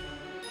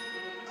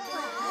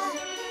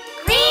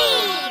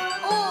 Green!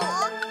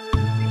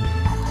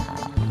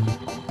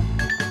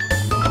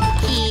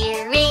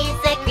 Here is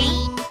a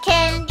green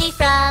candy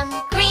from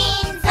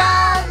Green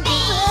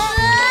Zombie.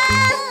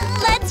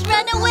 Let's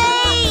run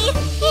away!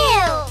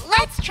 Phew!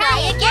 Let's try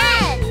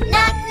again.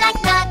 Knock, knock,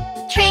 knock,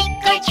 trick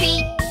or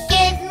treat.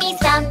 Give me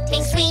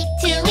something sweet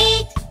to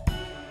eat.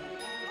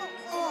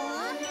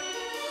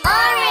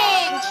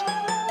 Orange!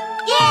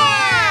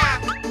 Yeah!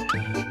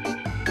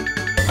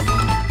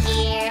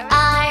 Here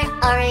are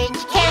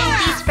orange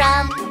candies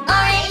from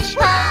Orange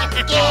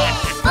Pumpkin.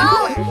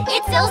 Oh,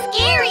 it's so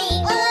scary!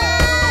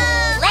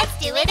 Let's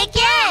do it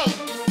again!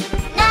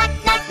 Knock,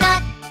 knock,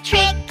 knock,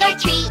 trick or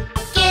treat.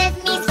 Give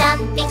me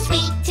something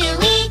sweet to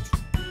eat.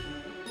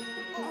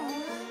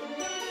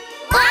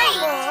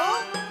 White!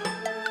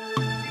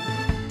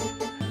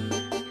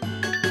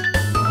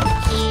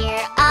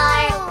 Here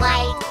are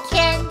white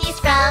candies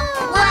from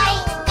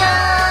White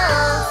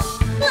Ghost.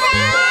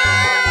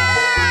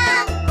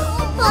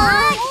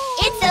 What?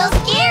 It's so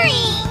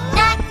scary!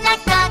 Knock,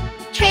 knock, knock,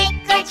 trick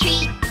or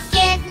treat.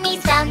 Give me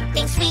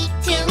something sweet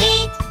to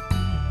eat.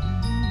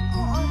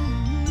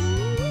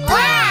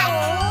 Black!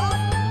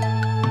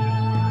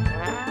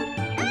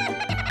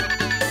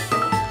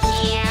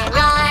 Here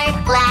are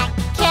black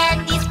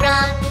candies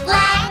from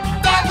Black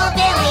Devil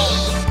Billy.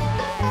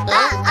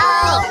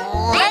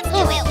 Uh-oh! Let's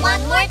do it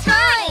one more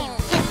time!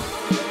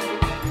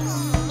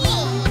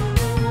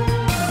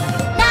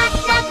 Knock,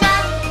 knock,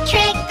 knock,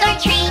 trick or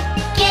treat.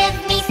 Give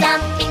me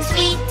something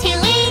sweet to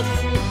eat.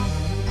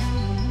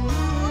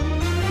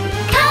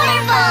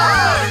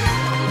 Colorful!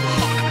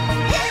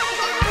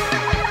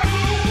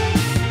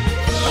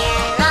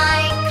 Here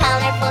are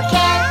colorful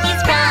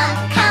candies from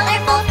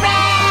Colorful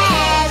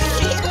Friends.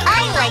 I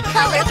like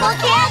colorful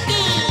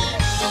candy.